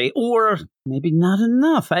 I agree. Or maybe not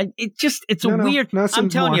enough. It's a weird, I'm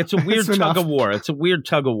telling you, it's a weird tug of war. It's a weird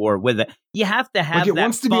tug of war with it. You have to have it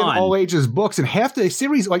wants to be in all ages books, and half the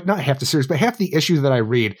series, not half the series, but half the issues that I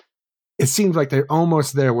read, it seems like they're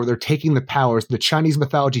almost there where they're taking the powers, the Chinese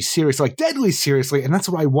mythology seriously, like deadly seriously, and that's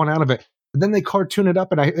what I want out of it. But then they cartoon it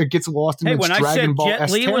up, and it gets lost in its when I Dragon said Ball Jet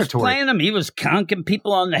S Li was territory. playing him, he was conking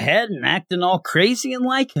people on the head and acting all crazy and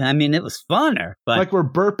I mean, it was funner. But Like we're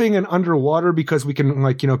burping and underwater because we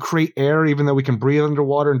can create air even though we can breathe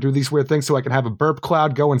underwater and do these weird things. So I can have a burp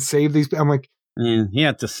cloud go and save these. I'm like, yeah, he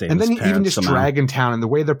had to save and his then even parents just somehow. Dragon Town and the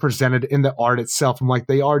way they're presented in the art itself, I'm like,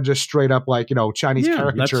 they are just straight up Chinese Yeah,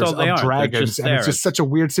 caricatures that's all they of are. They're dragons, just and there. it's just such a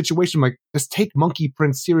weird situation. I'm like, just take Monkey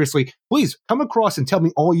Prince seriously. Please come across and tell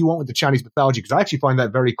me all you want with the Chinese mythology, because I actually find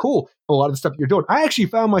that very cool. A lot of the stuff you're doing. I actually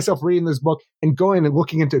found myself reading this book and going and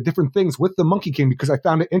looking into different things with the Monkey King because I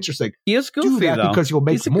found it interesting. He is goofy, Do that though. because you'll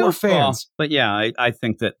make He's a more goofball. fans. But yeah, I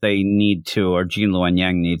think that they need to, or Gene Luen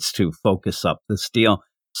Yang needs to focus up this deal,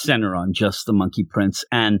 center on just the Monkey Prince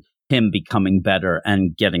and him becoming better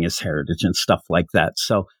and getting his heritage and stuff like that.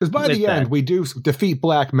 So, Because by the end, we do defeat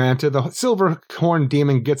Black Manta. The Silver Horn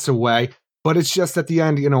Demon gets away. But it's just at the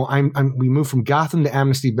end, we move from Gotham to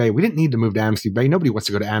Amnesty Bay. We didn't need to move to Amnesty Bay. Nobody wants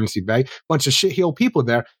to go to Amnesty Bay. Bunch of shitheel people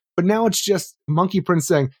there. But now it's just Monkey Prince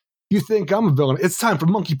saying, you think I'm a villain. It's time for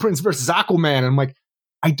Monkey Prince versus Aquaman. And I'm like,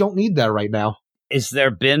 I don't need that right now. Is there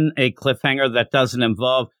been a cliffhanger that doesn't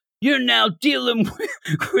involve, you're now dealing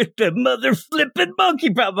with the mother flipping monkey?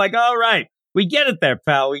 I'm like, all right, we get it there,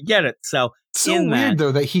 pal. We get it. So, It's so weird,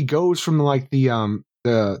 though, that he goes from I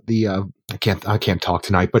can't talk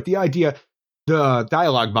tonight, but the idea, the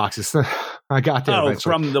dialogue boxes, I got there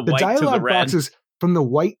eventually. From the white to the dialogue red. boxes from the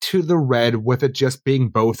white to the red, with it just being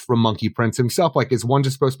both from Monkey Prince himself. Like, is one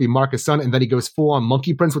just supposed to be Marcus' son, and then he goes full on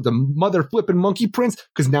Monkey Prince with the mother flipping Monkey Prince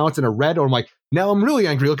because now it's in a red? Or I'm like, now I'm really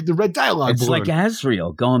angry. Look at the red dialogue It's balloon. like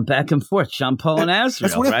Azrael going back and forth. Jean Paul and Azrael.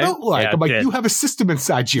 That's what it right? felt like. Yeah, I'm like, it did. you have a system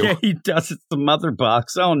inside you. Yeah, he does. It's the mother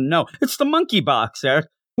box. Oh no, it's the monkey box, Eric.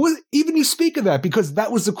 Well, even you speak of that, because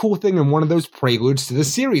that was the cool thing in one of those preludes to the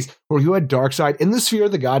series, where you had Darkseid in the Sphere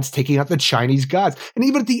of the Gods taking out the Chinese gods. And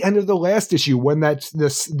even at the end of the last issue, when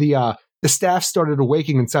the staff started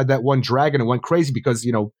awaking inside that one dragon and went crazy because,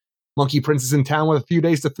 Monkey Prince is in town with a few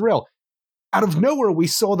days to thrill. Out of nowhere, we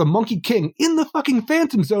saw the Monkey King in the fucking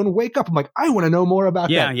Phantom Zone wake up. I'm like, I want to know more about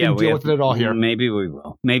that. Yeah, Didn't deal with it at all here. Maybe we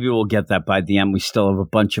will. Maybe we'll get that by the end. We still have a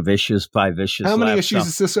bunch of issues, 5 issues. How many left, issues so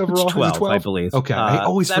is this overall? It's 12, Is it 12? I believe. Okay, I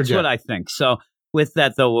always that's forget. what I think. So with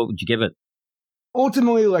that, though, what would you give it?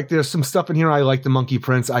 Ultimately, there's some stuff in here. I like the Monkey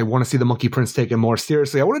Prince. I want to see the Monkey Prince taken more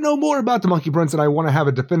seriously. I want to know more about the Monkey Prince, and I want to have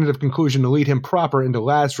a definitive conclusion to lead him proper into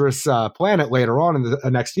Lazarus Planet later on in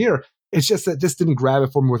the next year. It's just that this didn't grab it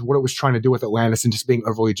for me with what it was trying to do with Atlantis and just being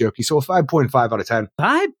overly jokey. So a 5.5 out of 10.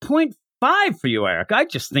 5.5 for you, Eric. I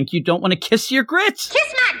just think you don't want to kiss your grits.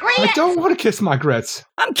 Kiss my grits. I don't want to kiss my grits.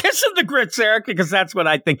 I'm kissing the grits, Eric, because that's what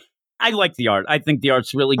I think. I like the art. I think the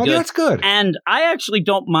art's really I good. mean, that's good. And I actually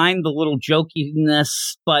don't mind the little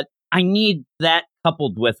jokiness, but I need that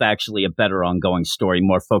coupled with actually a better ongoing story,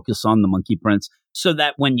 more focus on the Monkey Prince, so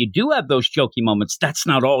that when you do have those jokey moments, that's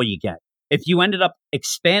not all you get. If you ended up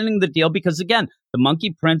expanding the deal, because again, the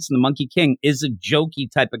Monkey Prince and the Monkey King is a jokey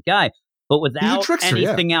type of guy, but without trickster,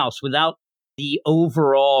 anything else, without the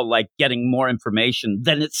overall, getting more information,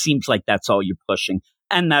 then it seems like that's all you're pushing.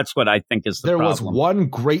 And that's what I think is the problem. There was one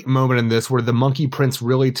great moment in this where the Monkey Prince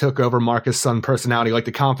really took over Marcus' Sun personality, like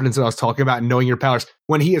the confidence that I was talking about and knowing your powers.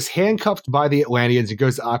 When he is handcuffed by the Atlanteans, he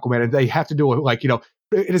goes to Aquaman, and they have to do it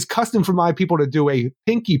is custom for my people to do a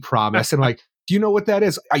pinky promise. And do you know what that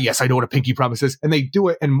is? Yes, I know what a pinky promise is. And they do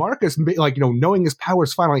it. And Marcus, knowing his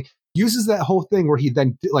powers finally, uses that whole thing where he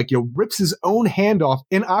then rips his own hand off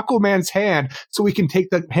in Aquaman's hand so he can take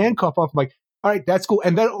the handcuff off. I'm like, all right, that's cool.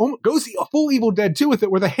 And then goes a full Evil Dead 2 with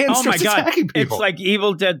it, where the hand starts attacking people. It's like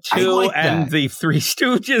Evil Dead 2 and that. the Three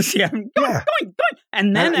Stooges. Yeah. Going.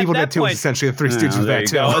 And then Evil at Dead that 2 point, is essentially the Three Stooges of there that you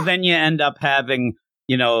too. go. And then you end up having,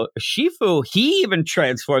 Shifu, he even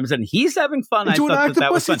transforms and he's having fun. Into an I thought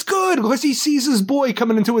that was octopus, fun. it's good because he sees his boy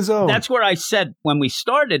coming into his own. That's where I said when we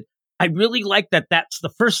started, I really like that that's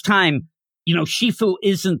the first time, Shifu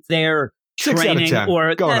isn't there 6 out of training 10.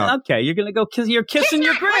 or Going up. okay, you're gonna go kiss you're kissing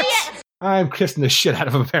your grits. I'm kissing the shit out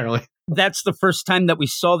of him, apparently. That's the first time that we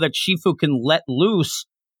saw that Shifu can let loose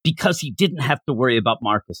because he didn't have to worry about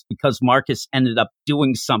Marcus, because Marcus ended up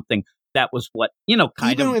doing something that was what,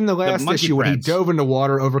 kind Even of in the last Monkey issue when he Prince. dove into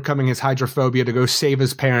water, overcoming his hydrophobia to go save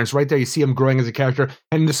his parents, right there you see him growing as a character.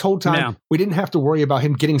 And this whole time, Yeah. we didn't have to worry about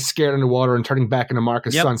him getting scared underwater and turning back into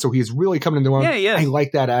Marcus' Yep. son. So he's really coming into own. Yeah, he is. I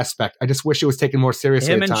like that aspect. I just wish it was taken more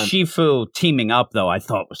seriously Him at and times. Shifu teaming up, though, I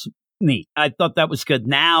thought was neat. I thought that was good.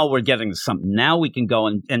 Now we're getting to something. Now we can go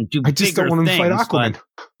and do I just bigger don't want him to fight things, Aquaman.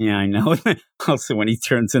 but- yeah, I know. Also, when he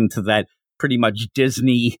turns into that pretty much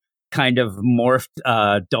Disney kind of morphed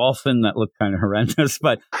dolphin that looked kind of horrendous,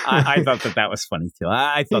 but I thought that was funny too.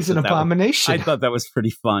 I thought he's an abomination. I thought that was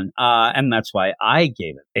pretty fun, and that's why I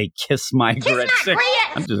gave it a Kiss My Grits 6.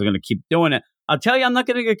 I'm just going to keep doing it. I'll tell you, I'm not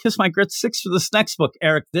going to get Kiss My Grits 6 for this next book,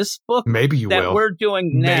 Eric. This book maybe you that will. We're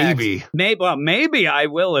doing next. Maybe I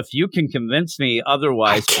will if you can convince me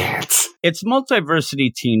otherwise. I can't. It's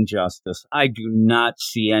Multiversity Teen Justice. I do not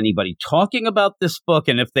see anybody talking about this book,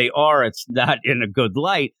 and if they are, it's not in a good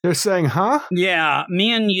light. They're saying, huh? Yeah,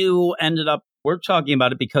 me and you we're talking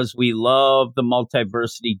about it because we love the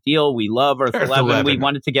Multiversity deal. We love Earth 11. We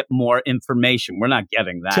wanted to get more information. We're not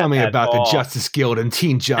getting that. Tell me about all. the Justice Guild and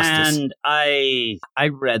Teen Justice. And I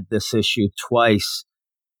read this issue twice.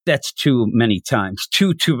 That's too many times.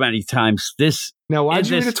 Too many times. Now, why'd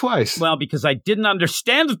you read it twice? Well, because I didn't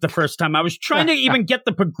understand it the first time. I was trying to even get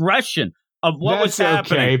the progression of what was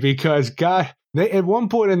happening. Okay, because at one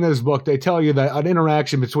point in this book, they tell you that an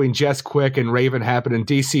interaction between Jess Quick and Raven happened in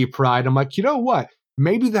DC Pride. I'm like, you know what?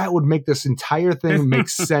 Maybe that would make this entire thing make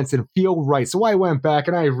sense and feel right. So I went back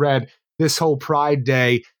and I read this whole Pride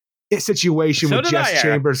Day situation with Jess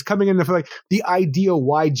Chambers coming into like the idea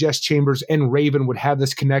why Jess Chambers and Raven would have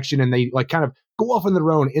this connection, and they like kind of go off on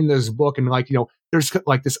their own in this book, and like, you know, there's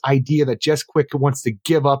like this idea that Jess Quick wants to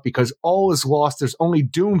give up because all is lost. There's only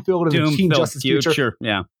doom filled in the Teen Justice future.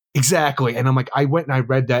 Yeah. Exactly. And I'm like, I went and I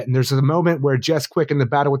read that, and there's a moment where Jess Quick in the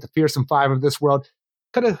battle with the Fearsome Five of this world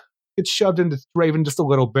kind of gets shoved into Raven just a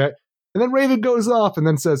little bit, and then Raven goes off and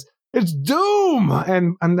then says, "It's doom,"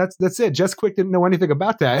 and that's it. Jess Quick didn't know anything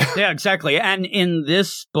about that. Yeah, exactly. And in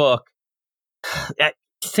this book,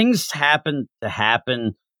 things happen,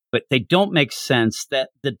 but they don't make sense. That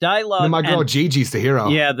the dialogue. And my girl Gigi's the hero.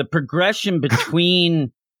 Yeah, the progression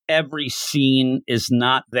between every scene is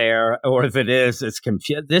not there, or if it is, it's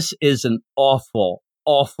confused. This is an awful,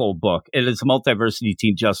 awful book. It is Multiversity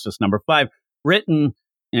Teen Justice #5, written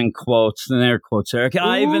in quotes, and there quotes, Eric.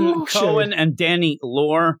 Ivan Cohen and Danny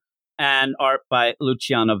Lohr, and art by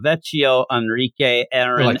Luciano Vecchio, Enrique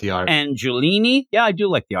Aaron Angiolini. Yeah, I do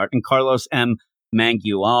like the art. And Carlos M.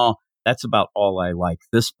 Mangual. That's about all I like.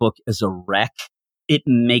 This book is a wreck. It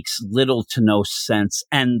makes little to no sense.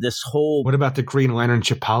 And this whole... What about the Green Lantern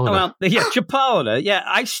Chipolata? Well, yeah, Chipolata. Yeah,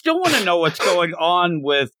 I still want to know what's going on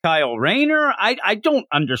with Kyle Rayner. I don't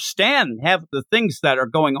understand half the things that are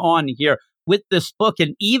going on here with this book.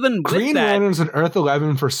 And even with Green Lanterns and Earth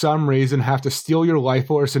 11, for some reason, have to steal your life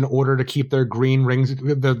force in order to keep their green rings,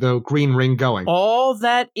 the green ring going. All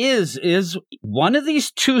that is one of these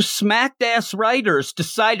two smacked-ass writers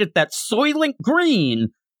decided that Soylent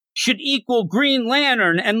Green should equal Green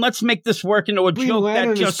Lantern, and let's make this work into a joke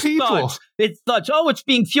that just thuds. It thuds. Oh, it's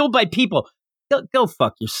being fueled by people. Go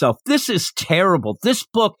fuck yourself. This is terrible. This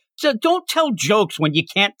book, so don't tell jokes when you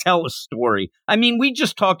can't tell a story. I mean, we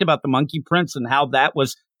just talked about the Monkey Prince and how that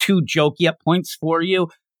was too jokey at points for you.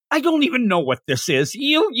 I don't even know what this is.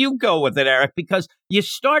 You go with it, Eric, because you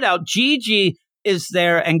start out, Gigi is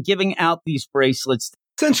there and giving out these bracelets.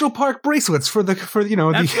 Central Park bracelets for that's where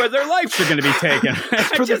their lives are going to be taken.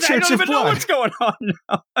 For the Church of Blood. I don't even know what's going on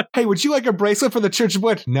now. Hey, would you like a bracelet for the Church of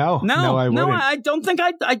Blood? No, I wouldn't. No, I don't think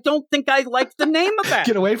I like the name of that.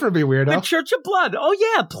 Get away from me, weirdo. The Church of Blood. Oh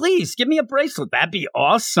yeah, please give me a bracelet. That'd be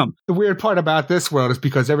awesome. The weird part about this world is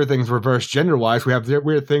because everything's reversed gender-wise. We have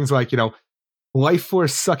weird things like, you know, life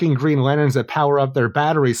force sucking Green Lanterns that power up their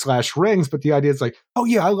batteries / rings, but the idea is like, oh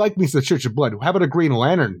yeah, I like me some the Church of Blood. How about a Green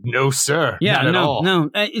Lantern? No, sir. Yeah, not at all. No,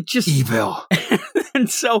 it's just evil. And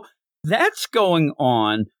so that's going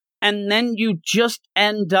on, and then you just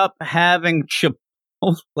end up having Chipotle.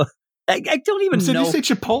 I don't even know. Did you say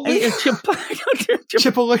Chipotle?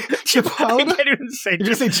 Chipotle. Chipotle? I can't even say. Did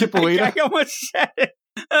you say Chipolita? I almost said it.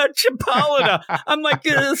 Chipolita. I'm like,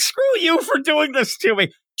 screw you for doing this to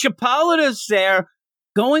me. Chipolita's there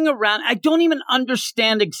going around. I don't even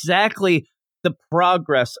understand exactly the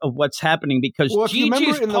progress of what's happening because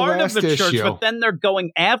Gigi's part of the church, but then they're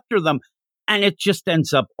going after them, and it just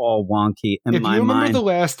ends up all wonky in my mind. If you remember the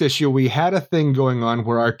last issue, we had a thing going on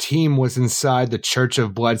where our team was inside the Church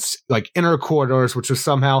of Blood's like inner corridors, which was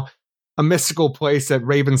somehow a mystical place that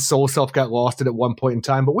Raven's soul self got lost in at one point in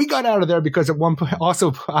time. But we got out of there because at one point,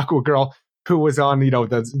 also Aqua Girl, who was on, you know,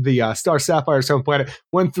 the Star Sapphire's home planet,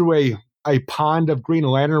 went through a pond of Green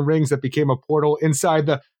Lantern rings that became a portal inside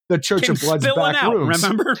the Church of Blood's back rooms.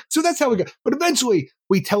 Remember? So that's how we got. But eventually,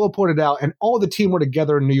 we teleported out, and all the team were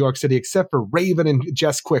together in New York City, except for Raven and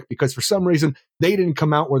Jess Quick, because for some reason, they didn't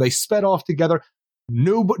come out where they sped off together.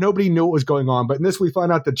 Nobody knew what was going on. But in this, we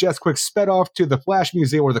find out that Jess Quick sped off to the Flash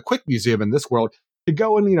Museum, or the Quick Museum in this world, to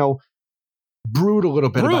go and, you know, brood a little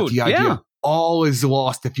bit about the idea. all is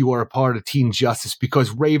lost if you are a part of Team Justice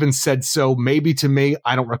because Raven said so. Maybe to me,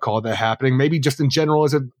 I don't recall that happening. Maybe just in general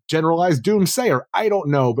as a generalized doomsayer. I don't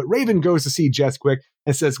know. But Raven goes to see Jess Quick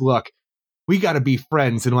and says, look, we got to be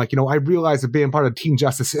friends. And I realize that being part of Team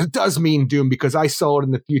Justice, it does mean doom because I saw it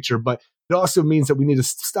in the future. But it also means that we need to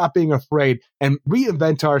stop being afraid and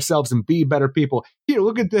reinvent ourselves and be better people. Here,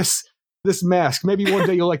 look at this mask. Maybe one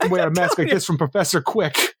day you'll like to wear a mask like this from Professor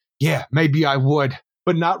Quick. Yeah, maybe I would.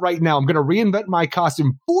 But not right now. I'm going to reinvent my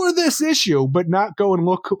costume for this issue, but not go and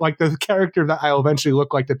look like the character that I'll eventually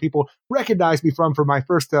look like that people recognize me from for my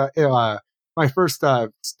first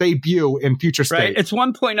debut in Future State. Right. It's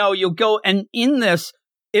 1.0. You'll go, and in this,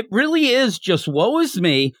 it really is just woe is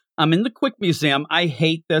me. I'm in the Quick Museum. I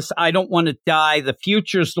hate this. I don't want to die. The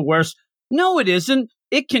future's the worst. No, it isn't.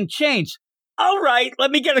 It can change. All right, let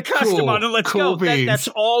me get a costume on and let's go. That's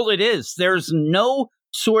all it is. There's no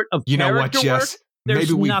sort of you know what, Jess? Work.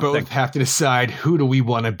 Maybe we nothing. both have to decide who do we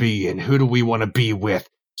want to be and who do we want to be with.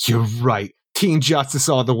 You're right. Team Justice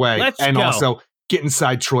all the way. Let's and go. Also get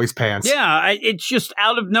inside Troy's pants. Yeah, it's just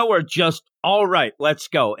out of nowhere. Just all right, let's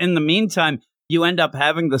go. In the meantime, you end up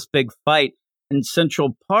having this big fight in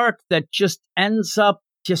Central Park that just ends up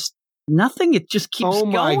just nothing. It just keeps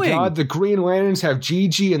going. Oh my God, the Green Lanterns have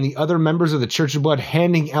Gigi and the other members of the Church of Blood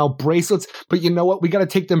handing out bracelets. But you know what? We got to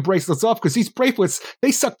take them bracelets off because these bracelets,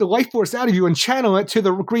 they suck the life force out of you and channel it to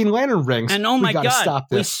the Green Lantern rings. And oh my God, stop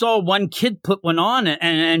this. We saw one kid put one on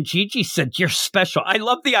and Gigi said, you're special. I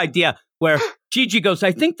love the idea where Gigi goes,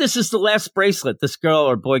 I think this is the last bracelet. This girl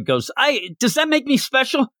or boy goes, does that make me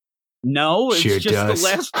special? No, it's sure just does. the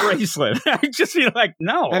last bracelet. I just feel like,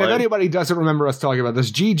 no. And if anybody doesn't remember us talking about this,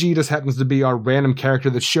 Gigi just happens to be our random character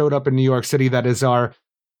that showed up in New York City that is our,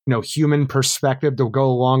 human perspective to go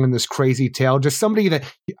along in this crazy tale. Just somebody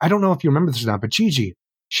that, I don't know if you remember this or not, but Gigi,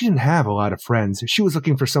 she didn't have a lot of friends. She was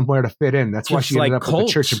looking for somewhere to fit in. That's why she ended up with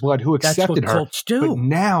the Church of Blood, who accepted her. Cults do. But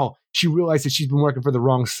now she realized that she's been working for the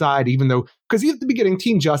wrong side, even though, because at the beginning,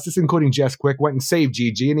 Team Justice, including Jess Quick, went and saved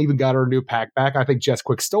Gigi and even got her a new pack back. I think Jess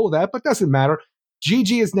Quick stole that, but doesn't matter.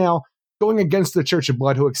 Gigi is now going against the Church of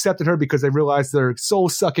Blood, who accepted her because they realized they're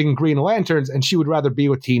soul-sucking Green Lanterns, and she would rather be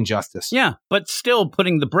with Team Justice. Yeah, but still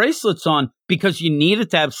putting the bracelets on because you needed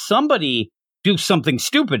to have somebody do something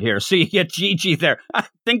stupid here. So you get Gigi there. I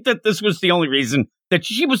think that this was the only reason that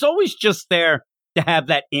she was always just there to have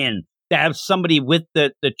that in, to have somebody with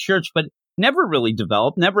the church, but never really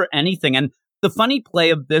developed, never anything. And the funny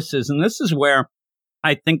play of this is, and this is where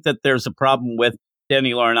I think that there's a problem with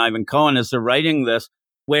Danny Law and Ivan Cohen as they're writing this,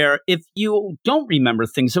 where if you don't remember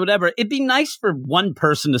things or whatever, it'd be nice for one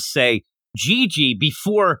person to say Gigi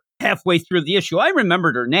before halfway through the issue. I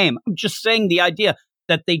remembered her name. I'm just saying the idea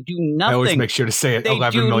that they do nothing. I always make sure to say it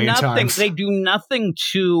 11 million times. They do nothing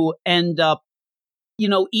to end up,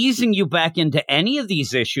 easing you back into any of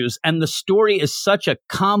these issues. And the story is such a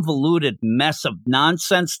convoluted mess of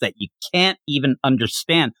nonsense that you can't even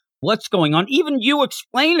understand what's going on. Even you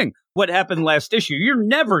explaining what happened last issue, you're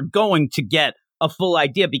never going to get a full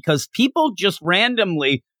idea because people just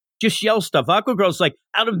randomly just yell stuff. Aquagirl's like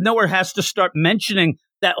out of nowhere has to start mentioning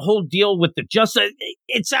that whole deal with the Justice.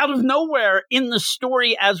 It's out of nowhere in the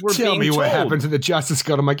story as we're being told. Tell me what happened to the Justice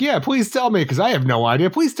Guild. I'm like, yeah, please tell me because I have no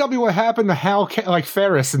idea. Please tell me what happened to Hal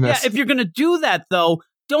Ferris in this. Yeah, if you're going to do that, though,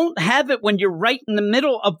 don't have it when you're right in the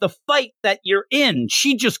middle of the fight that you're in.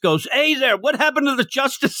 She just goes, hey there, what happened to the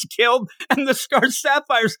Justice Guild and the Scarred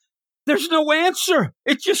Sapphires? There's no answer.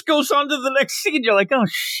 It just goes on to the next scene. You're like, oh,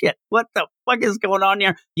 shit, what the fuck is going on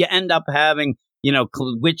here? You end up having,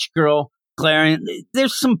 Witch Girl, Clarion.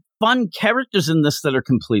 There's some fun characters in this that are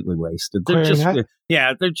completely wasted. They're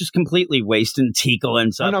they're just completely wasted. Tickle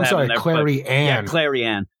ends up Clary Ann. Yeah, Clary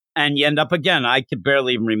Ann. And you end up again, I could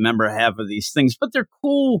barely even remember half of these things, but they're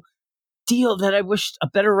cool deal that I wish a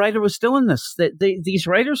better writer was doing this. These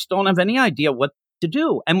writers don't have any idea what to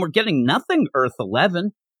do. And we're getting nothing Earth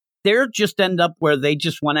 11. They're just end up where they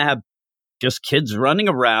just want to have just kids running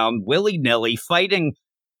around willy-nilly fighting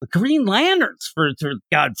Green Lanterns, for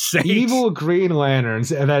God's sake. Evil Green Lanterns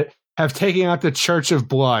that have taken out the Church of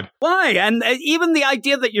Blood. Why? And even the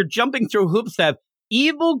idea that you're jumping through hoops to have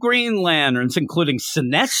evil Green Lanterns, including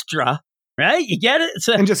Sinestro, right? You get it?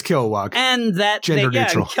 And just Kilowog. And that gender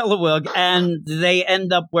neutral. Kilowog. And they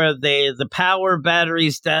end up where the power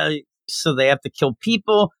batteries, so they have to kill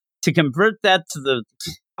people to convert that to the...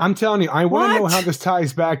 I'm telling you, I want to know how this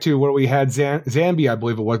ties back to where we had Zambia, I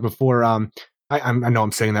believe it was, before. I know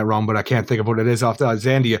I'm saying that wrong, but I can't think of what it is off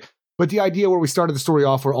Zandia. But the idea where we started the story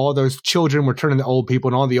off where all those children were turned into old people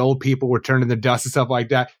and all the old people were turned into dust and stuff like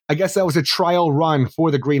that. I guess that was a trial run for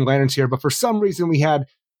the Green Lanterns here. But for some reason, we had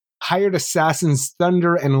hired assassins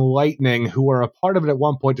Thunder and Lightning, who were a part of it at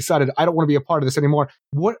one point, decided, I don't want to be a part of this anymore.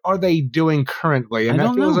 What are they doing currently? And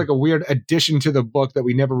that feels like a weird addition to the book that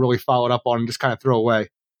we never really followed up on and just kind of throw away.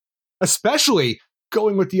 Especially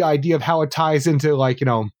going with the idea of how it ties into, like, you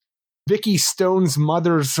know, Vicky Stone's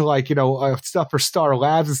mother's, like, you know, stuff for Star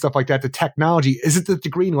Labs and stuff like that, the technology. Is it that the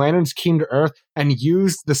Green Lanterns came to Earth and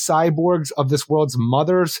used the cyborgs of this world's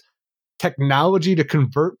mother's technology to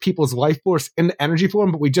convert people's life force into energy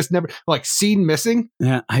form, but we just never, like, scene missing?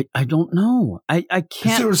 Yeah, I don't know. I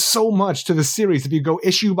can't. There's so much to the series. If you go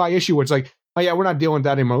issue by issue, where it's like, oh yeah, we're not dealing with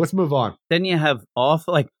that anymore. Let's move on. Then you have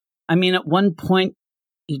I mean, at one point,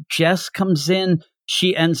 Jess comes in.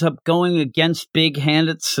 She ends up going against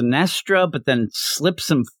big-handed Sinestro, but then slips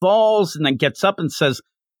and falls, and then gets up and says,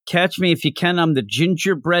 "Catch me if you can, I'm the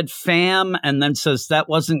gingerbread fam," and then says that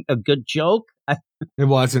wasn't a good joke. It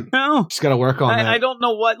wasn't. No. Just got to work on that. I don't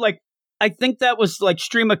know what, like, I think that was like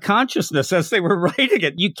stream of consciousness as they were writing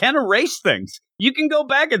it. You can erase things. You can go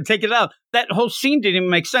back and take it out. That whole scene didn't even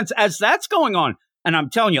make sense as that's going on. And I'm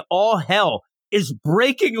telling you, all hell is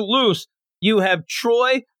breaking loose. You have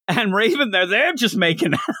Troy and Raven there. They're just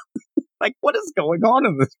making out. Like, what is going on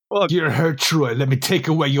in this book? You're hurt, Troy. Let me take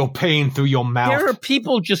away your pain through your mouth. There are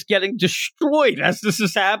people just getting destroyed as this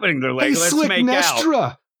is happening. They're like, hey, let's Slick make Nestra.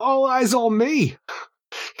 out. All eyes on me.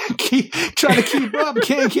 Trying to keep up.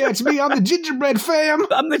 Can't catch me. I'm the gingerbread fam.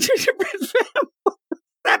 I'm the gingerbread fam. What's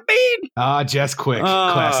that mean? Jess Quick.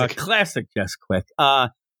 Classic. Classic Jess Quick.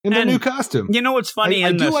 In their new costume. You know what's funny?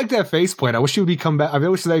 I do like that faceplate. I wish she would come back. I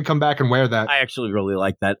wish they'd come back and wear that. I actually really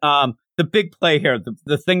like that. The big play here,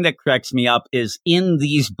 the thing that cracks me up is in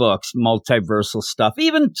these books, multiversal stuff,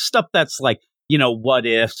 even stuff that's like, you know, what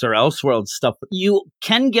ifs or Elseworld stuff, you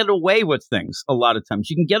can get away with things a lot of times.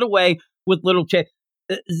 You can get away with little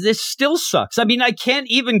this still sucks. I mean, I can't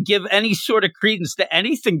even give any sort of credence to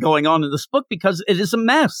anything going on in this book because it is a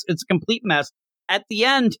mess. It's a complete mess. At the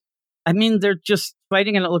end, I mean, they're just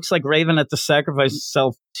fighting, and it looks like Raven had to sacrifice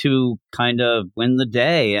himself to kind of win the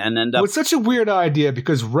day and end up. Well, it's such a weird idea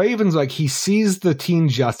because Raven's like, he sees the Teen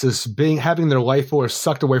Justice having their life force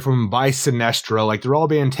sucked away from him by Sinestro. Like, they're all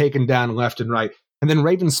being taken down left and right. And then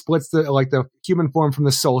Raven splits the human form from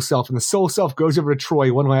the soul self, and the soul self goes over to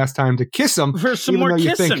Troy one last time to kiss him. For some more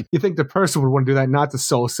kissing. You think the person would want to do that, not the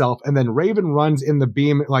soul self. And then Raven runs in the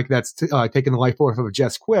beam like that's taking the life force of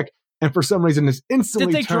Jess Quick. And for some reason, is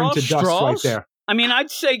instantly turned to dust right there. I mean, I'd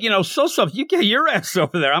say, you know, soul self, you get your ass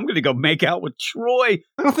over there. I'm going to go make out with Troy.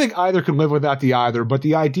 I don't think either can live without the other. But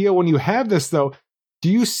the idea when you have this, though, do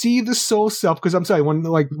you see the soul self? Because I'm sorry, when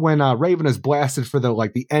Raven is blasted for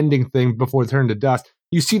the ending thing before it turned to dust,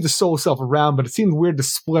 you see the soul self around, but it seems weird to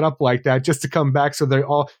split up like that just to come back. So they're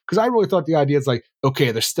all, because I really thought the idea is like,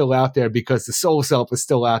 okay, they're still out there because the soul self is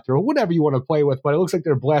still out there or whatever you want to play with. But it looks like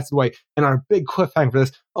they're blasted away. And our big cliffhanger for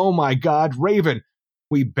this, oh my God, Raven,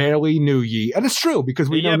 we barely knew ye. And it's true because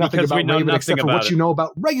we know nothing about Raven except for what you know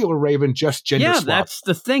about regular Raven, just gender swap. Yeah, that's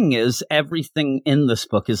the thing is everything in this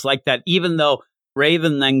book is like that, even though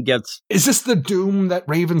Raven then gets... Is this the doom that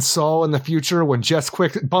Raven saw in the future when Jess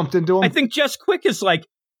Quick bumped into him? I think Jess Quick is like,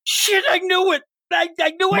 shit, I knew it. I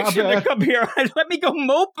knew I shouldn't have come here. Let me go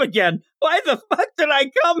mope again. Why the fuck did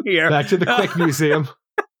I come here? Back to the Quick Museum.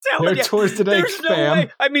 There towards today, there's no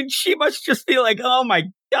way. I mean, she must just be like, oh my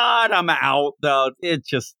God, I'm out, though. It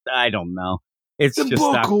just, I don't know. It's the just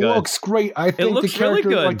not good. book looks great. I think the character,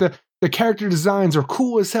 really good. The character designs are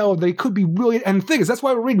cool as hell. They could be really, and the thing is, that's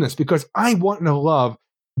why we're reading this, because I want to love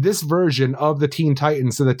this version of the Teen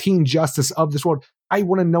Titans, so the Teen Justice of this world. I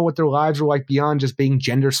want to know what their lives are like beyond just being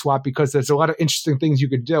gender swapped, because there's a lot of interesting things you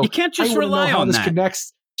could do. You can't just rely how on this that.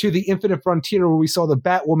 Connects to the Infinite Frontier, where we saw the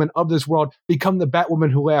Batwoman of this world become the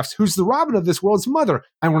Batwoman who laughs, who's the Robin of this world's mother.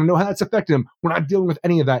 I want to know how that's affected him. We're not dealing with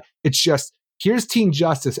any of that. It's just, here's Teen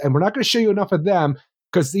Justice, and we're not going to show you enough of them,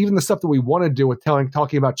 because even the stuff that we want to do with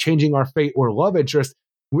talking about changing our fate or love interest,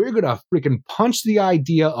 we're going to freaking punch the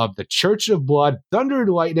idea of the Church of Blood, Thunder and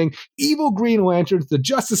Lightning, Evil Green Lanterns, the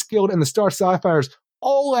Justice Guild, and the Star Sapphires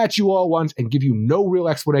all at you all once and give you no real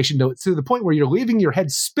explanation to the point where you're leaving your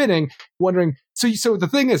head spinning, wondering. So the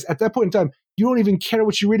thing is, at that point in time, you don't even care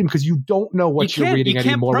what you're reading because you don't know what you're reading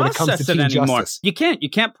anymore when it comes to Teen Justice. You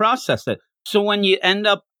can't process it. So when you end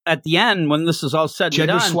up at the end, when this is all said and done,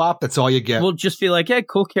 gender swap, that's all you get. We'll just be like, hey,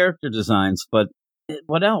 cool character designs, but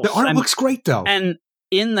what else? The art looks great, though. And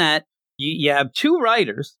in that, you have two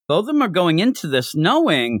writers. Both of them are going into this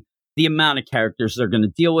knowing the amount of characters they're going to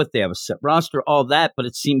deal with. They have a set roster, all that, but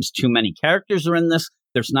it seems too many characters are in this.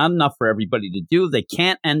 There's not enough for everybody to do. They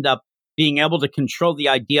can't end up being able to control the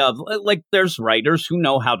idea of, like, there's writers who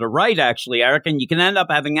know how to write, actually, Eric, and you can end up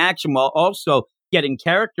having action while also getting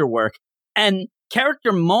character work and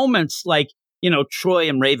character moments like, Troy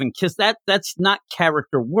and Raven kiss. That's not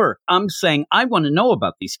character work. I'm saying I want to know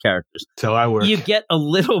about these characters. So I work. You get a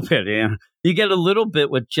little bit, You get a little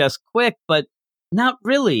bit with Jess Quick, but not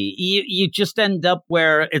really. You just end up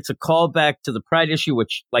where it's a callback to the Pride issue,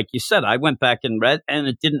 which, like you said, I went back and read, and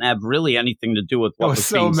it didn't have really anything to do with what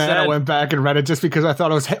was being said. I went back and read it just because I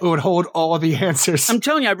thought it would hold all the answers. I'm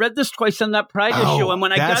telling you, I read this twice on that Pride issue, and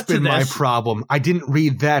when I got to this... That's been my problem. I didn't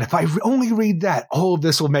read that. If I only read that, all of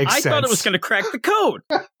this will make sense. I thought it was going to crack the code.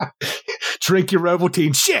 Drink your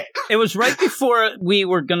Ovaltine. Shit! It was right before we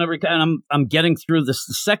were going to... And I'm getting through this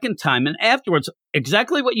the second time, and afterwards,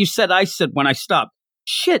 exactly what you said, I said when I stopped.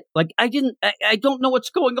 Shit, like I don't know what's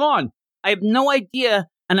going on. I have no idea.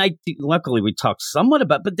 And luckily we talked somewhat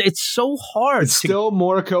about, but it's so hard. It's still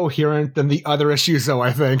more coherent than the other issues, though,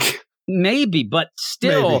 I think. Maybe, but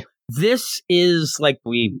still, this is like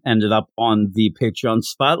we ended up on the Patreon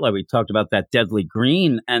Spotlight. We talked about that Deadly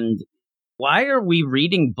Green. And why are we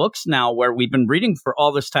reading books now where we've been reading for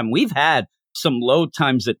all this time? We've had some low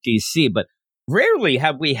times at DC, but rarely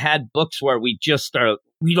have we had books where we just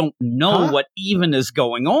we don't know what even is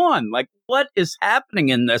going on. Like, what is happening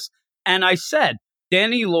in this? And I said,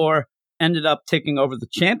 Danny Lore ended up taking over the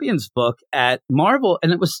Champions book at Marvel,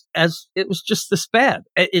 and it was just this bad.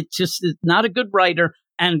 It's just not a good writer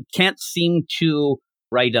and can't seem to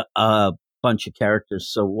write a bunch of characters.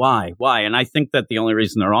 So why? And I think that the only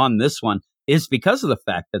reason they're on this one is because of the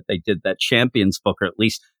fact that they did that Champions book, or at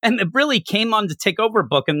least, and it really came on to take over a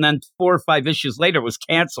book, and then 4 or 5 issues later was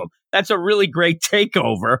canceled. That's a really great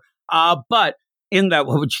takeover. But in that,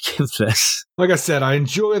 what would you give this? Like I said, I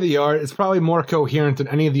enjoy the art. It's probably more coherent than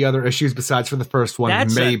any of the other issues besides for the first one.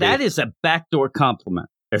 That is a backdoor compliment.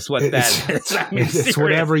 That's what that is. I mean, it's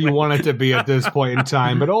whatever you want it to be at this point in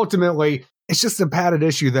time. But ultimately, it's just a padded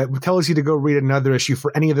issue that tells you to go read another issue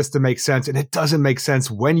for any of this to make sense. And it doesn't make sense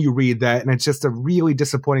when you read that. And it's just a really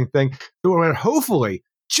disappointing thing. So hopefully,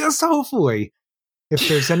 just hopefully, if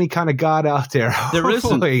there's any kind of God out there,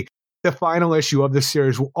 hopefully the final issue of this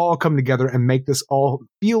series will all come together and make this all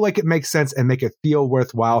feel like it makes sense and make it feel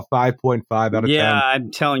worthwhile. 5.5 out of 10. Yeah, I'm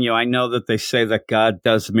telling you, I know that they say that God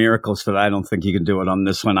does miracles, but I don't think you can do it on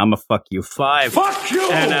this one. I'm a fuck you 5. Fuck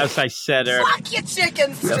you! And as I said, fuck your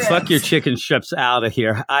chicken strips. Fuck your chicken strips out of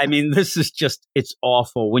here. I mean, this is just, it's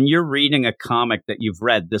awful. When you're reading a comic that you've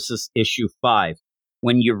read, this is issue 5.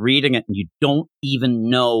 When you're reading it and you don't even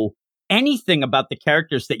know anything about the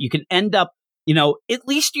characters, that you can end up, at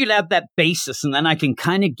least you'd have that basis, and then I can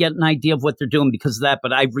kind of get an idea of what they're doing because of that.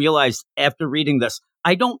 But I realized after reading this,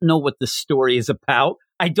 I don't know what the story is about.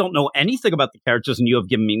 I don't know anything about the characters, and you have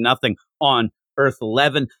given me nothing on Earth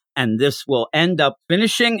 11. And this will end up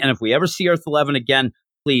finishing. And if we ever see Earth 11 again,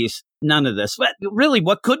 please, none of this. But really,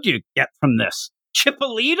 what could you get from this?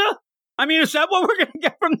 Chipolita? I mean, is that what we're going to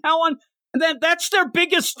get from now on? And that's their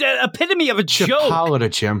biggest epitome of a joke. Chipolita,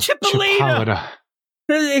 Jim. Chipolita.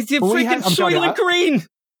 It's freaking Soylent Green.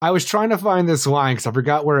 I was trying to find this line because I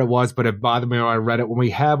forgot where it was, but it bothered me when I read it. When we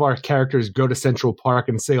have our characters go to Central Park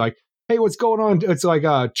and say, like, hey, what's going on? It's like,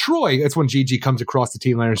 Troy. That's when Gigi comes across the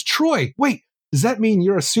Teen Lanterns. Troy, wait, does that mean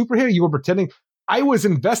you're a superhero? You were pretending? I was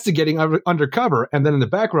investigating undercover. And then in the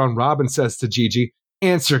background, Robin says to Gigi,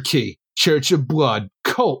 answer key, Church of Blood,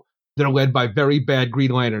 cult. They're led by very bad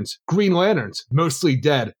Green Lanterns. Green Lanterns, mostly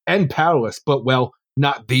dead and powerless, but, well,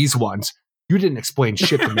 not these ones. You didn't explain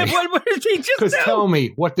shit to me. What did he just do? Because tell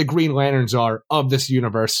me what the Green Lanterns are of this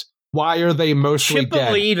universe. Why are they mostly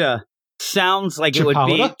dead? Chipolita sounds like it would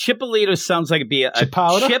be. Chipolita sounds like it'd be a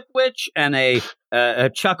Chip Witch and a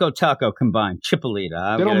Choco Taco combined.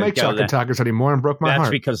 Chipolita. They don't make Choco Tacos anymore and broke my heart.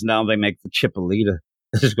 That's because now they make the Chipolita.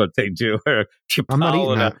 This is what they do. I'm not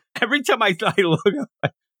eating that. Every time I look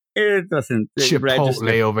up, it doesn't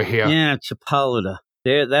Chipotle over here. Yeah, Chipolita.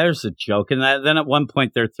 There's a joke. And then at one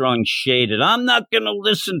point they're throwing shade at, I'm not going to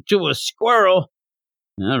listen to a squirrel.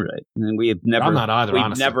 All right. And we have never, I'm not either, we've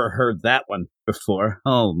honestly. never heard that one before.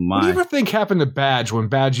 Oh, my. What do you ever think happened to Badge when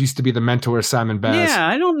Badge used to be the mentor of Simon Baz? Yeah,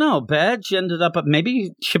 I don't know. Badge ended up,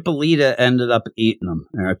 maybe Chipolita ended up eating him.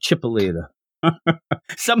 Chipolita.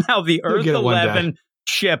 Somehow the Earth 11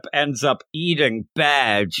 Chip ends up eating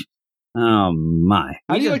Badge. Oh, my.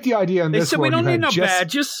 How do you like the idea in this world? We don't need no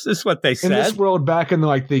badges, is what they said. In this world, back in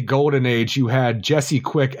the Golden Age, you had Jesse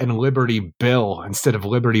Quick and Liberty Bill instead of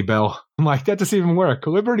Liberty Bell. I'm like, that doesn't even work.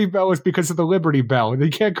 Liberty Bell is because of the Liberty Bell. They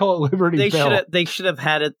can't call it Liberty Bell. They should have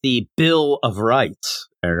had it the Bill of Rights,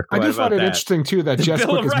 Eric. I just find it interesting, too, that Jesse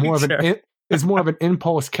Quick is more of an is more of an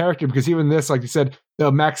impulse character, because even this, like you said,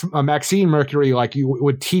 the Maxine Mercury, like you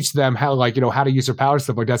would teach them how, like, you know, how to use their powers,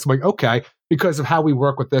 stuff like that. So I'm like, okay, because of how we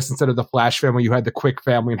work with this, instead of the Flash family, you had the Quick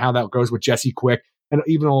family, and how that goes with Jesse Quick, and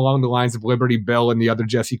even along the lines of Liberty Bill and the other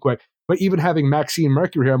Jesse Quick. But even having Maxine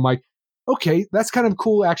Mercury here, I'm like, okay, that's kind of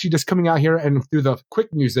cool, actually, just coming out here and through the Quick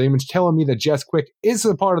Museum and telling me that Jess Quick is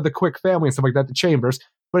a part of the Quick family and stuff like that, the Chambers,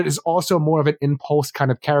 but it is also more of an impulse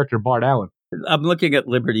kind of character, Bart Allen. I'm looking at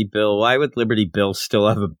Liberty Bill. Why would Liberty Bill still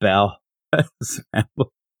have a bell?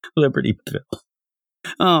 Liberty Bill.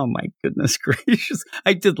 Oh, my goodness gracious.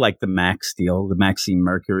 I did like the Max deal, the Maxine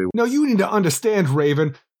Mercury. No, you need to understand,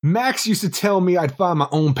 Raven. Max used to tell me I'd find my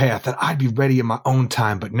own path, that I'd be ready in my own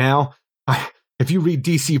time, but now, if you read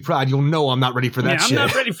DC Pride, you'll know I'm not ready for that shit. I'm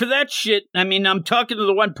not ready for that shit. I mean, I'm talking to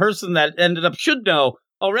the one person that ended up should know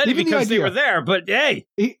already, even because they were there, but hey.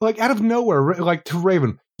 Like, out of nowhere, like, to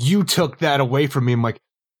Raven, you took that away from me. I'm like,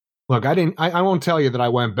 look, I won't tell you that I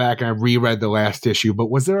went back and I reread the last issue, but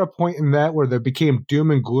was there a point in that where there became doom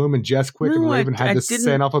and gloom and Jess Quick and Raven had to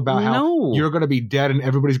stand up about how you're going to be dead and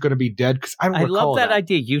everybody's going to be dead? Because I love that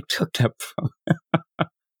idea. You took that from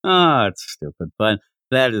Oh, it's stupid, but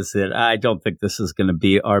that is it. I don't think this is going to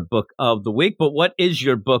be our book of the week, but what is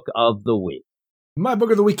your book of the week? My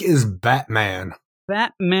book of the week is Batman.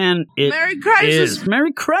 Batman. Merry Crisis.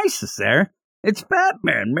 Merry Crisis there. It's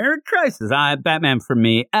Batman. Merry Crisis. Batman for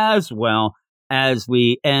me, as well as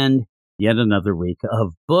we end yet another week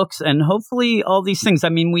of books. And hopefully all these things. I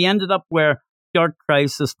mean, we ended up where Dark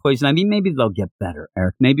Crisis, Poison Ivy, maybe they'll get better,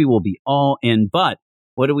 Eric. Maybe we'll be all in. But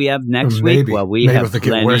what do we have next week? Well, we have plenty.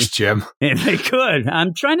 Get worse, Jim. They could.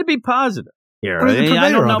 I'm trying to be positive here.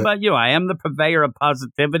 I don't know about you. I am the purveyor of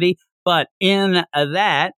positivity. But in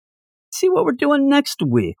that, see what we're doing next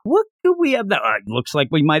week. What do we have? Looks like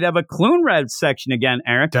we might have a Clune section again,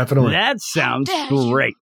 Eric. Definitely. That sounds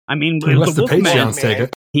great. I mean, unless the Patreons take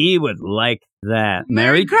it. He would like that.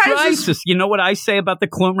 Merry Crisis. You know what I say about the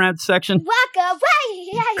Clune section? Walk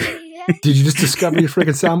away. Did you just discover your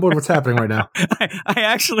freaking soundboard? What's happening right now? I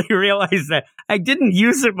actually realized that I didn't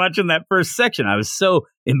use it much in that first section. I was so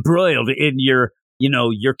embroiled in your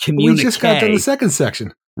communique. We just got done the second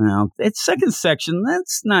section. Well, it's second section.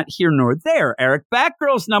 That's not here nor there, Eric.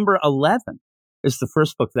 Batgirls number 11 is the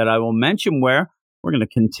first book that I will mention, where we're going to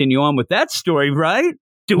continue on with that story, right?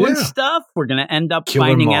 Doing stuff. We're going to end up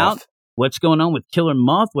finding out what's going on with Killer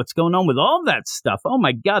Moth, what's going on with all that stuff. Oh,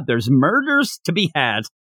 my God, there's murders to be had.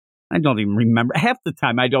 I don't even remember. Half the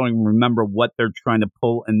time, I don't even remember what they're trying to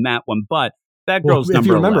pull in that one. But Batgirls number 11. If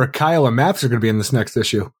you remember, 11. Kyle and Maps are going to be in this next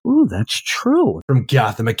issue. Ooh, that's true. From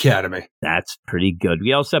Gotham Academy. That's pretty good.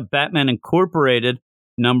 We also have Batman Incorporated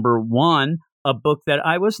number 1, a book that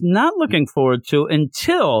I was not looking forward to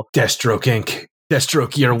until Deathstroke Inc.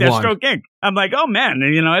 Deathstroke Year 1. Deathstroke Inc. I'm like, oh man,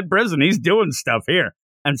 Ed Brisson, he's doing stuff here.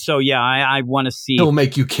 And so, I want to see. He'll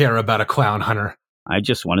make you care about a clown hunter. I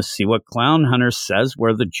just want to see what Clown Hunter says,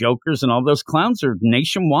 where the Jokers and all those clowns are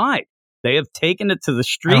nationwide. They have taken it to the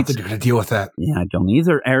streets. I don't think they're going to deal with that. Yeah, I don't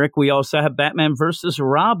either, Eric. We also have Batman versus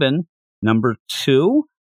Robin, number 2.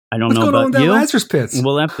 I don't know about you. Lazarus Pits?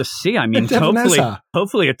 We'll have to see. I mean,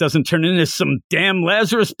 hopefully it doesn't turn into some damn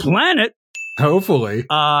Lazarus Planet. Hopefully.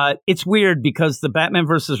 It's weird because the Batman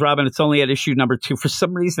versus Robin, it's only at issue number 2. For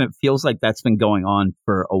some reason, it feels like that's been going on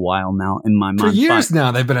for a while now in my mind. For years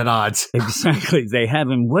now, they've been at odds. Exactly. They have.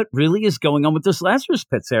 And what really is going on with this Lazarus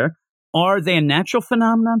Pits there? Are they a natural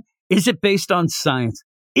phenomenon? Is it based on science?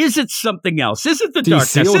 Is it something else? Is it the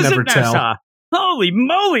darkness? Is it NASA? Holy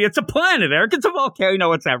moly, it's a planet, Eric. It's a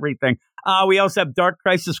volcano. It's everything. We also have Dark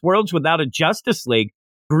Crisis Worlds Without a Justice League.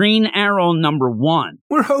 Green Arrow number 1.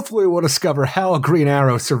 We're hopefully will discover how a Green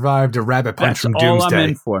Arrow survived a rabbit punch from Doomsday. That's all I'm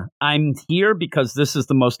in for. I'm here because this is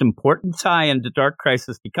the most important tie-in to Dark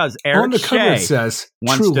Crisis, because Eric on the Shea cover it says,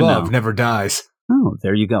 true love never dies. Oh,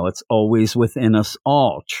 there you go. It's always within us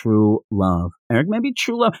all. True love. Eric, maybe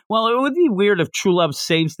true love. Well, it would be weird if true love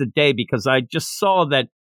saves the day, because I just saw that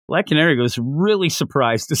Black Canary was really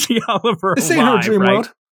surprised to see Oliver this ain't her dream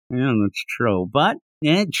world. Yeah, that's true. But,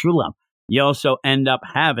 true love. You also end up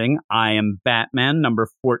having I Am Batman number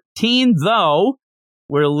 14, though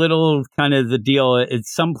we're a little kind of the deal.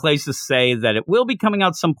 It's some places say that it will be coming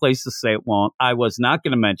out. Some places say it won't. I was not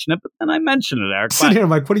going to mention it, but then I mentioned it, Eric. Sitting here,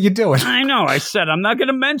 Mike, what are you doing? I know. I said I'm not going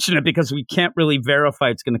to mention it because we can't really verify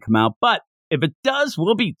it's going to come out. But if it does,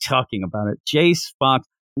 we'll be talking about it. Jace Fox,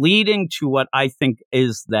 leading to what I think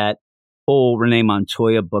is that whole Renee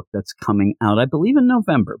Montoya book that's coming out, I believe, in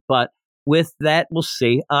November. But with that, we'll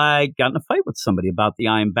see. I got in a fight with somebody about the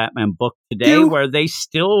I Am Batman book today, where they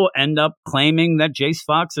still end up claiming that Jace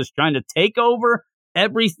Fox is trying to take over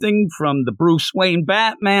everything from the Bruce Wayne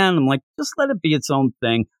Batman. I'm like, just let it be its own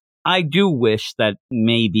thing. I do wish that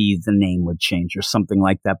maybe the name would change or something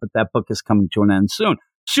like that, but that book is coming to an end soon.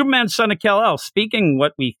 Superman, Son of Kal-El. Speaking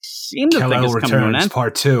what we seem to think is coming to an end.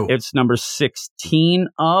 Part 2. It's number 16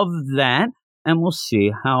 of that, and we'll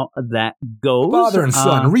see how that goes. Father and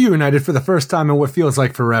son reunited for the first time in what feels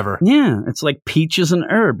like forever. Yeah, it's like peaches and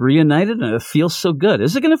herb reunited, and it feels so good.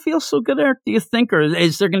 Is it going to feel so good, Eric, do you think, or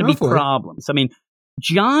is there going to be problems? I mean,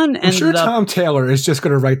 John ended I'm sure Tom Taylor is just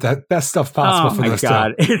going to write the best stuff possible for this. Oh, my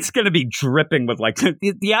God. It's going to be dripping with, like,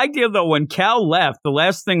 the idea, though, when Cal left, the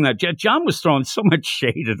last thing that John was throwing so much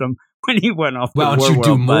shade at him when he went off Why don't you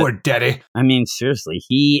do more, Daddy? I mean, seriously,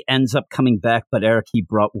 he ends up coming back, but Eric, he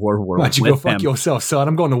brought Warworld with him. Why don't you go fuck yourself, son?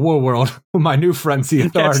 I'm going to Warworld with my new friends, the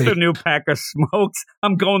Authority. That's the new pack of smokes.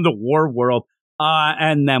 I'm going to Warworld.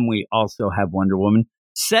 And then we also have Wonder Woman.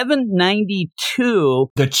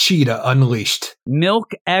 792. The Cheetah Unleashed.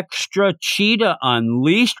 Milk Extra Cheetah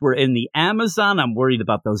Unleashed. We're in the Amazon. I'm worried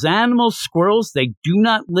about those animals. Squirrels, they do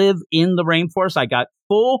not live in the rainforest. I got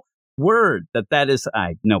full word that is...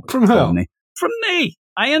 Nobody From told who? me. From me.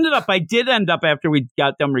 I did end up after we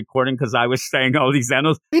got done recording because I was saying all these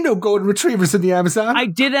animals. Ain't no golden retrievers in the Amazon. I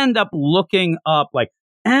did end up looking up, like,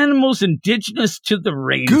 animals indigenous to the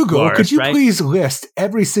rainforest. Google, could you please list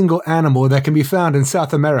every single animal that can be found in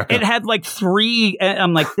South America? It had like 3.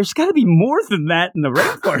 I'm like, there's got to be more than that in the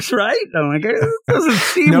rainforest, right? I'm like, it doesn't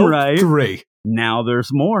seem right. 3. Now there's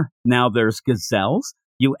more. Now there's gazelles.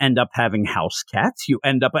 You end up having house cats. You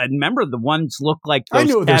end up, remember, the ones look like those I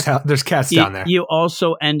know cats. there's cats down there. You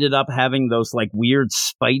also ended up having those like weird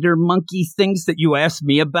spider monkey things that you asked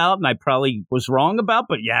me about, and I probably was wrong about,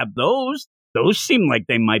 but you have those. Those seem like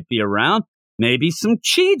they might be around. Maybe some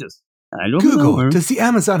cheetahs. I don't know. Google, does the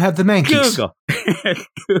Amazon have the monkeys? Google.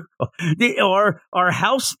 Are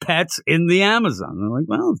house pets in the Amazon? They're like,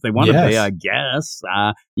 well, if they want to pay, I guess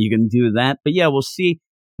you can do that. But yeah, we'll see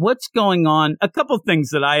what's going on. A couple things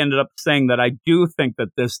that I ended up saying that I do think that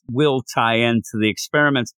this will tie into the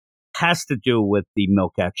experiments has to do with the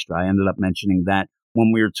Milk Extra. I ended up mentioning that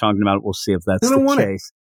when we were talking about it. We'll see if that's the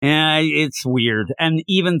case. Yeah, it's weird. And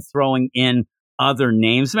even throwing in other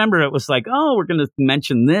names. Remember, it was like, oh, we're going to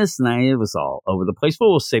mention this. And it was all over the place. But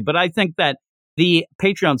we'll see. But I think that the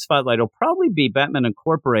Patreon spotlight will probably be Batman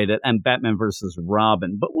Incorporated and Batman versus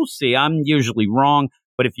Robin. But we'll see. I'm usually wrong.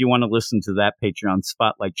 But if you want to listen to that Patreon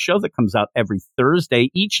spotlight show that comes out every Thursday,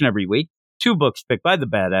 each and every week, 2 books picked by the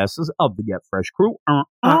badasses of the Get Fresh crew,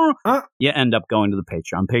 you end up going to the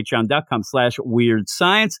Patreon. Patreon.com/Weird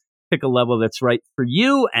Science. Pick a level that's right for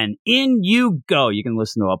you, and in you go. You can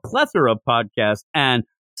listen to a plethora of podcasts and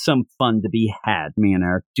some fun to be had. Me and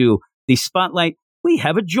Eric do the spotlight. We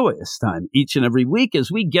have a joyous time each and every week as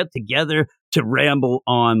we get together to ramble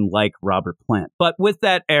on like Robert Plant. But with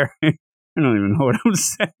that, Eric, I don't even know what I'm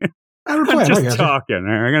saying. I'm just talking,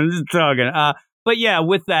 Eric. I'm just talking. But yeah,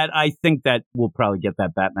 with that, I think that we'll probably get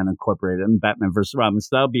that Batman Incorporated and Batman vs. Robin.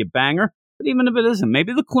 So that'll be a banger. But even if it isn't,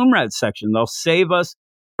 maybe the Clumrad section, they'll save us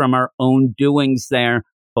from our own doings there,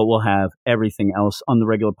 but we'll have everything else on the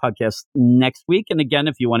regular podcast next week. And again,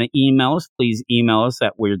 if you want to email us, please email us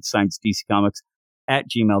at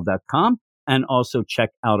weirdsciencedccomics@gmail.com, and also check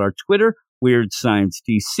out our Twitter, Weird Science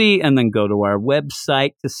DC, and then go to our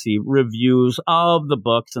website to see reviews of the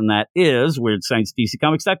books, and that is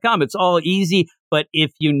weirdsciencedccomics.com. It's all easy, but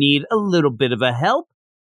if you need a little bit of a help,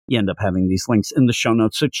 you end up having these links in the show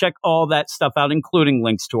notes. So check all that stuff out, including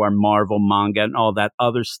links to our Marvel manga and all that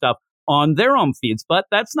other stuff on their own feeds. But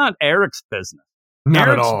that's not Eric's business. Not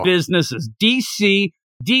Eric's at all. business is DC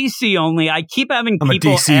only. I keep having people I'm a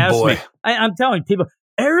DC ask boy. me. I'm telling people,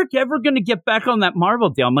 Eric ever going to get back on that Marvel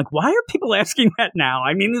deal? I'm like, why are people asking that now?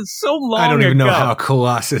 I mean, it's so long ago. I don't even know how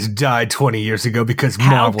Colossus died 20 years ago because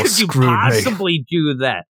Marvel screwed me. How could you possibly do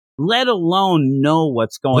that? Let alone know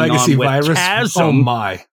what's going Legacy on with virus? Chasm. Oh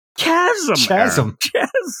my. Chasm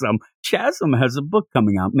has a book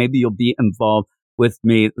coming out. Maybe you'll be involved with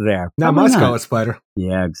me there. Now my Scarlet Spider.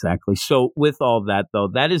 Yeah, exactly. So with all that, though,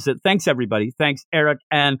 that is it. Thanks, everybody. Thanks, Eric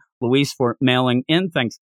and Luis, for mailing in.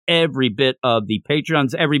 Thanks, every bit of the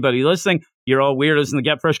Patrons, everybody listening. You're all weirdos in the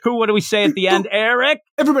Get Fresh crew. What do we say at the end, Eric?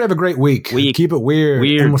 Everybody have a great week. Keep it weird.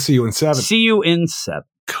 And we'll see you in 7. See you in 7.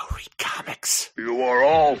 Go read comics. You are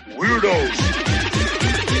all weirdos.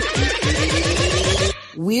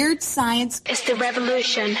 Weird science It's the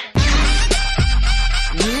revolution.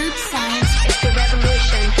 Weird science It's the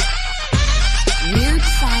revolution. Weird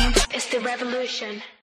science It's the revolution.